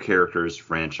go-to characters,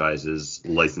 franchises,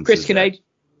 licenses? Chris, can I?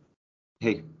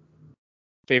 Hey.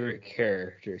 Favorite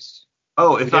characters.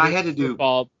 Oh, if I had to do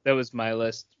football, that was my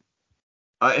list.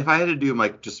 If I had to do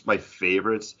just my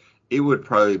favorites, it would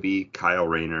probably be Kyle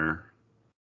Rayner,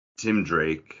 Tim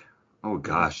Drake. Oh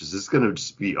gosh, is this gonna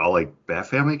just be all like Bat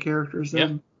Family characters then?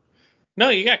 Yeah. No,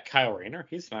 you got Kyle Rayner.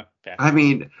 He's not Bat. I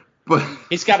mean, but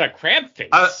he's got a crab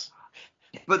face.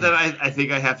 But then I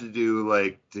think I have to do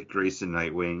like Dick Grayson,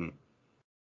 Nightwing,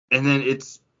 and then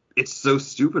it's so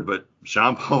stupid. But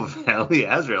Jean Paul Valley,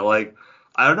 Azrael, like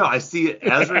I don't know. I see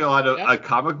Azrael on a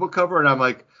comic book cover, and I'm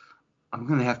like, I'm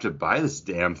gonna have to buy this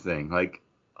damn thing. Like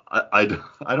I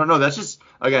don't know. That's just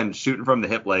again shooting from the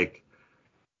hip. Like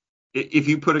if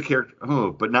you put a character,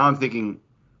 but now I'm thinking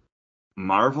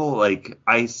Marvel. Like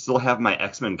I still have my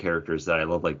X-Men characters that I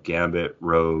love, like Gambit,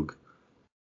 Rogue,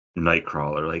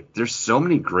 Nightcrawler. Like there's so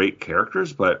many great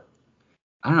characters, but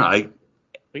I don't know.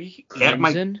 You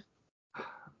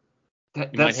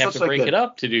might have to break it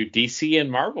up to do DC and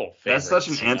Marvel favorites. That's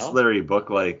such an ancillary book.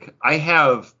 Like I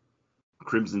have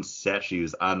Crimson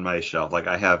statues on my shelf. Like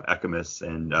I have Echimus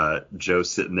and Joe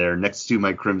sitting there next to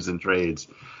my Crimson trades.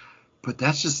 But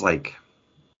that's just like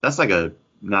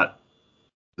not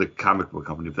the comic book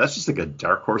company, but that's just like a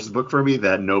Dark Horse book for me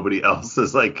that nobody else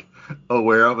is like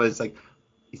aware of. It's like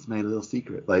it's my little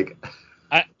secret. Like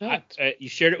you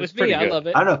shared it with me. I love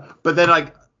it. I don't know, but then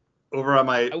like over on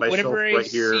my shelf right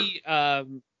here.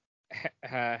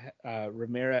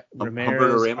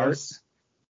 Humberto Ramos.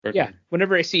 Yeah,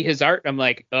 whenever I see his art, I'm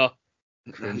like, oh.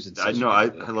 I know, I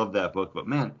love that book, but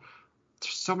man,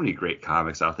 there's so many great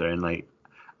comics out there, and like,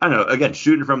 I don't know, again,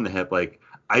 shooting from the hip, like,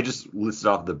 I just listed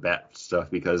off the Bat stuff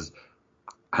because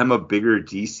I'm a bigger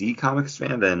DC Comics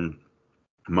fan than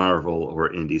Marvel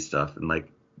or indie stuff, and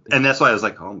that's why I was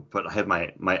like, oh, but I have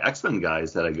my X-Men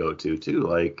guys that I go to too,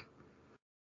 like,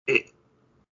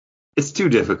 it's too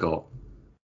difficult.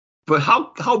 But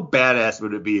how badass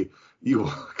would it be?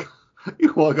 You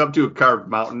walk up to a carved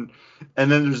mountain, and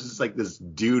then there's just like this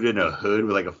dude in a hood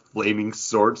with like a flaming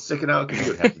sword sticking out. Because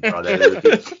you would have to draw that in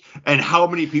with you. And how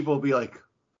many people would be like,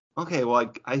 okay,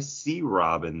 well, I see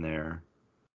Robin there.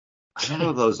 I don't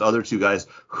know those other two guys.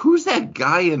 Who's that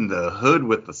guy in the hood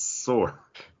with the sword?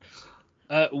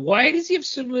 Why does he have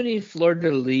so many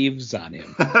fleur-de-lis on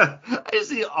him? I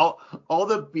see all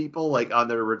the people like on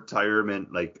their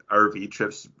retirement like RV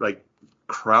trips like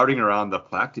crowding around the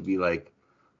plaque to be like,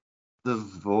 the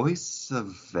voice of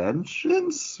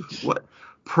vengeance? What?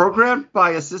 Programmed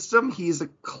by a system? He's a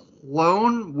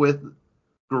clone with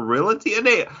gorilla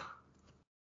DNA?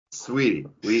 Sweetie,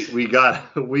 we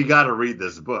got to read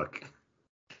this book.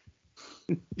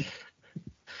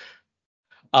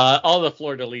 All the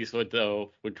fleur-de-lis would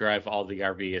drive all the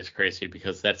RVers crazy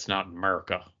because that's not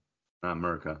America. Not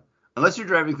America. Unless you're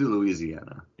driving through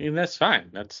Louisiana. And that's fine.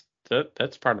 That's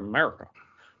part of America.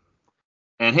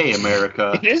 And hey,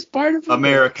 America. It is part of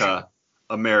America.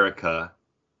 America,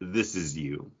 this is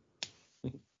you.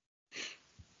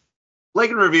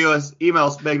 Like and review us. Email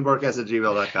us,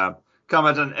 meganborkcast@gmail.com.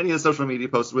 Comment on any of the social media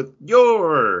posts with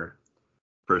your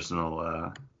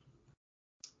personal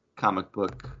comic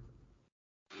book.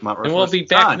 Mount And we'll be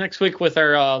back next week with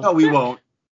our... No, we won't.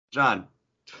 John.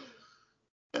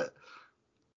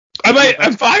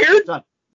 I'm fired? John.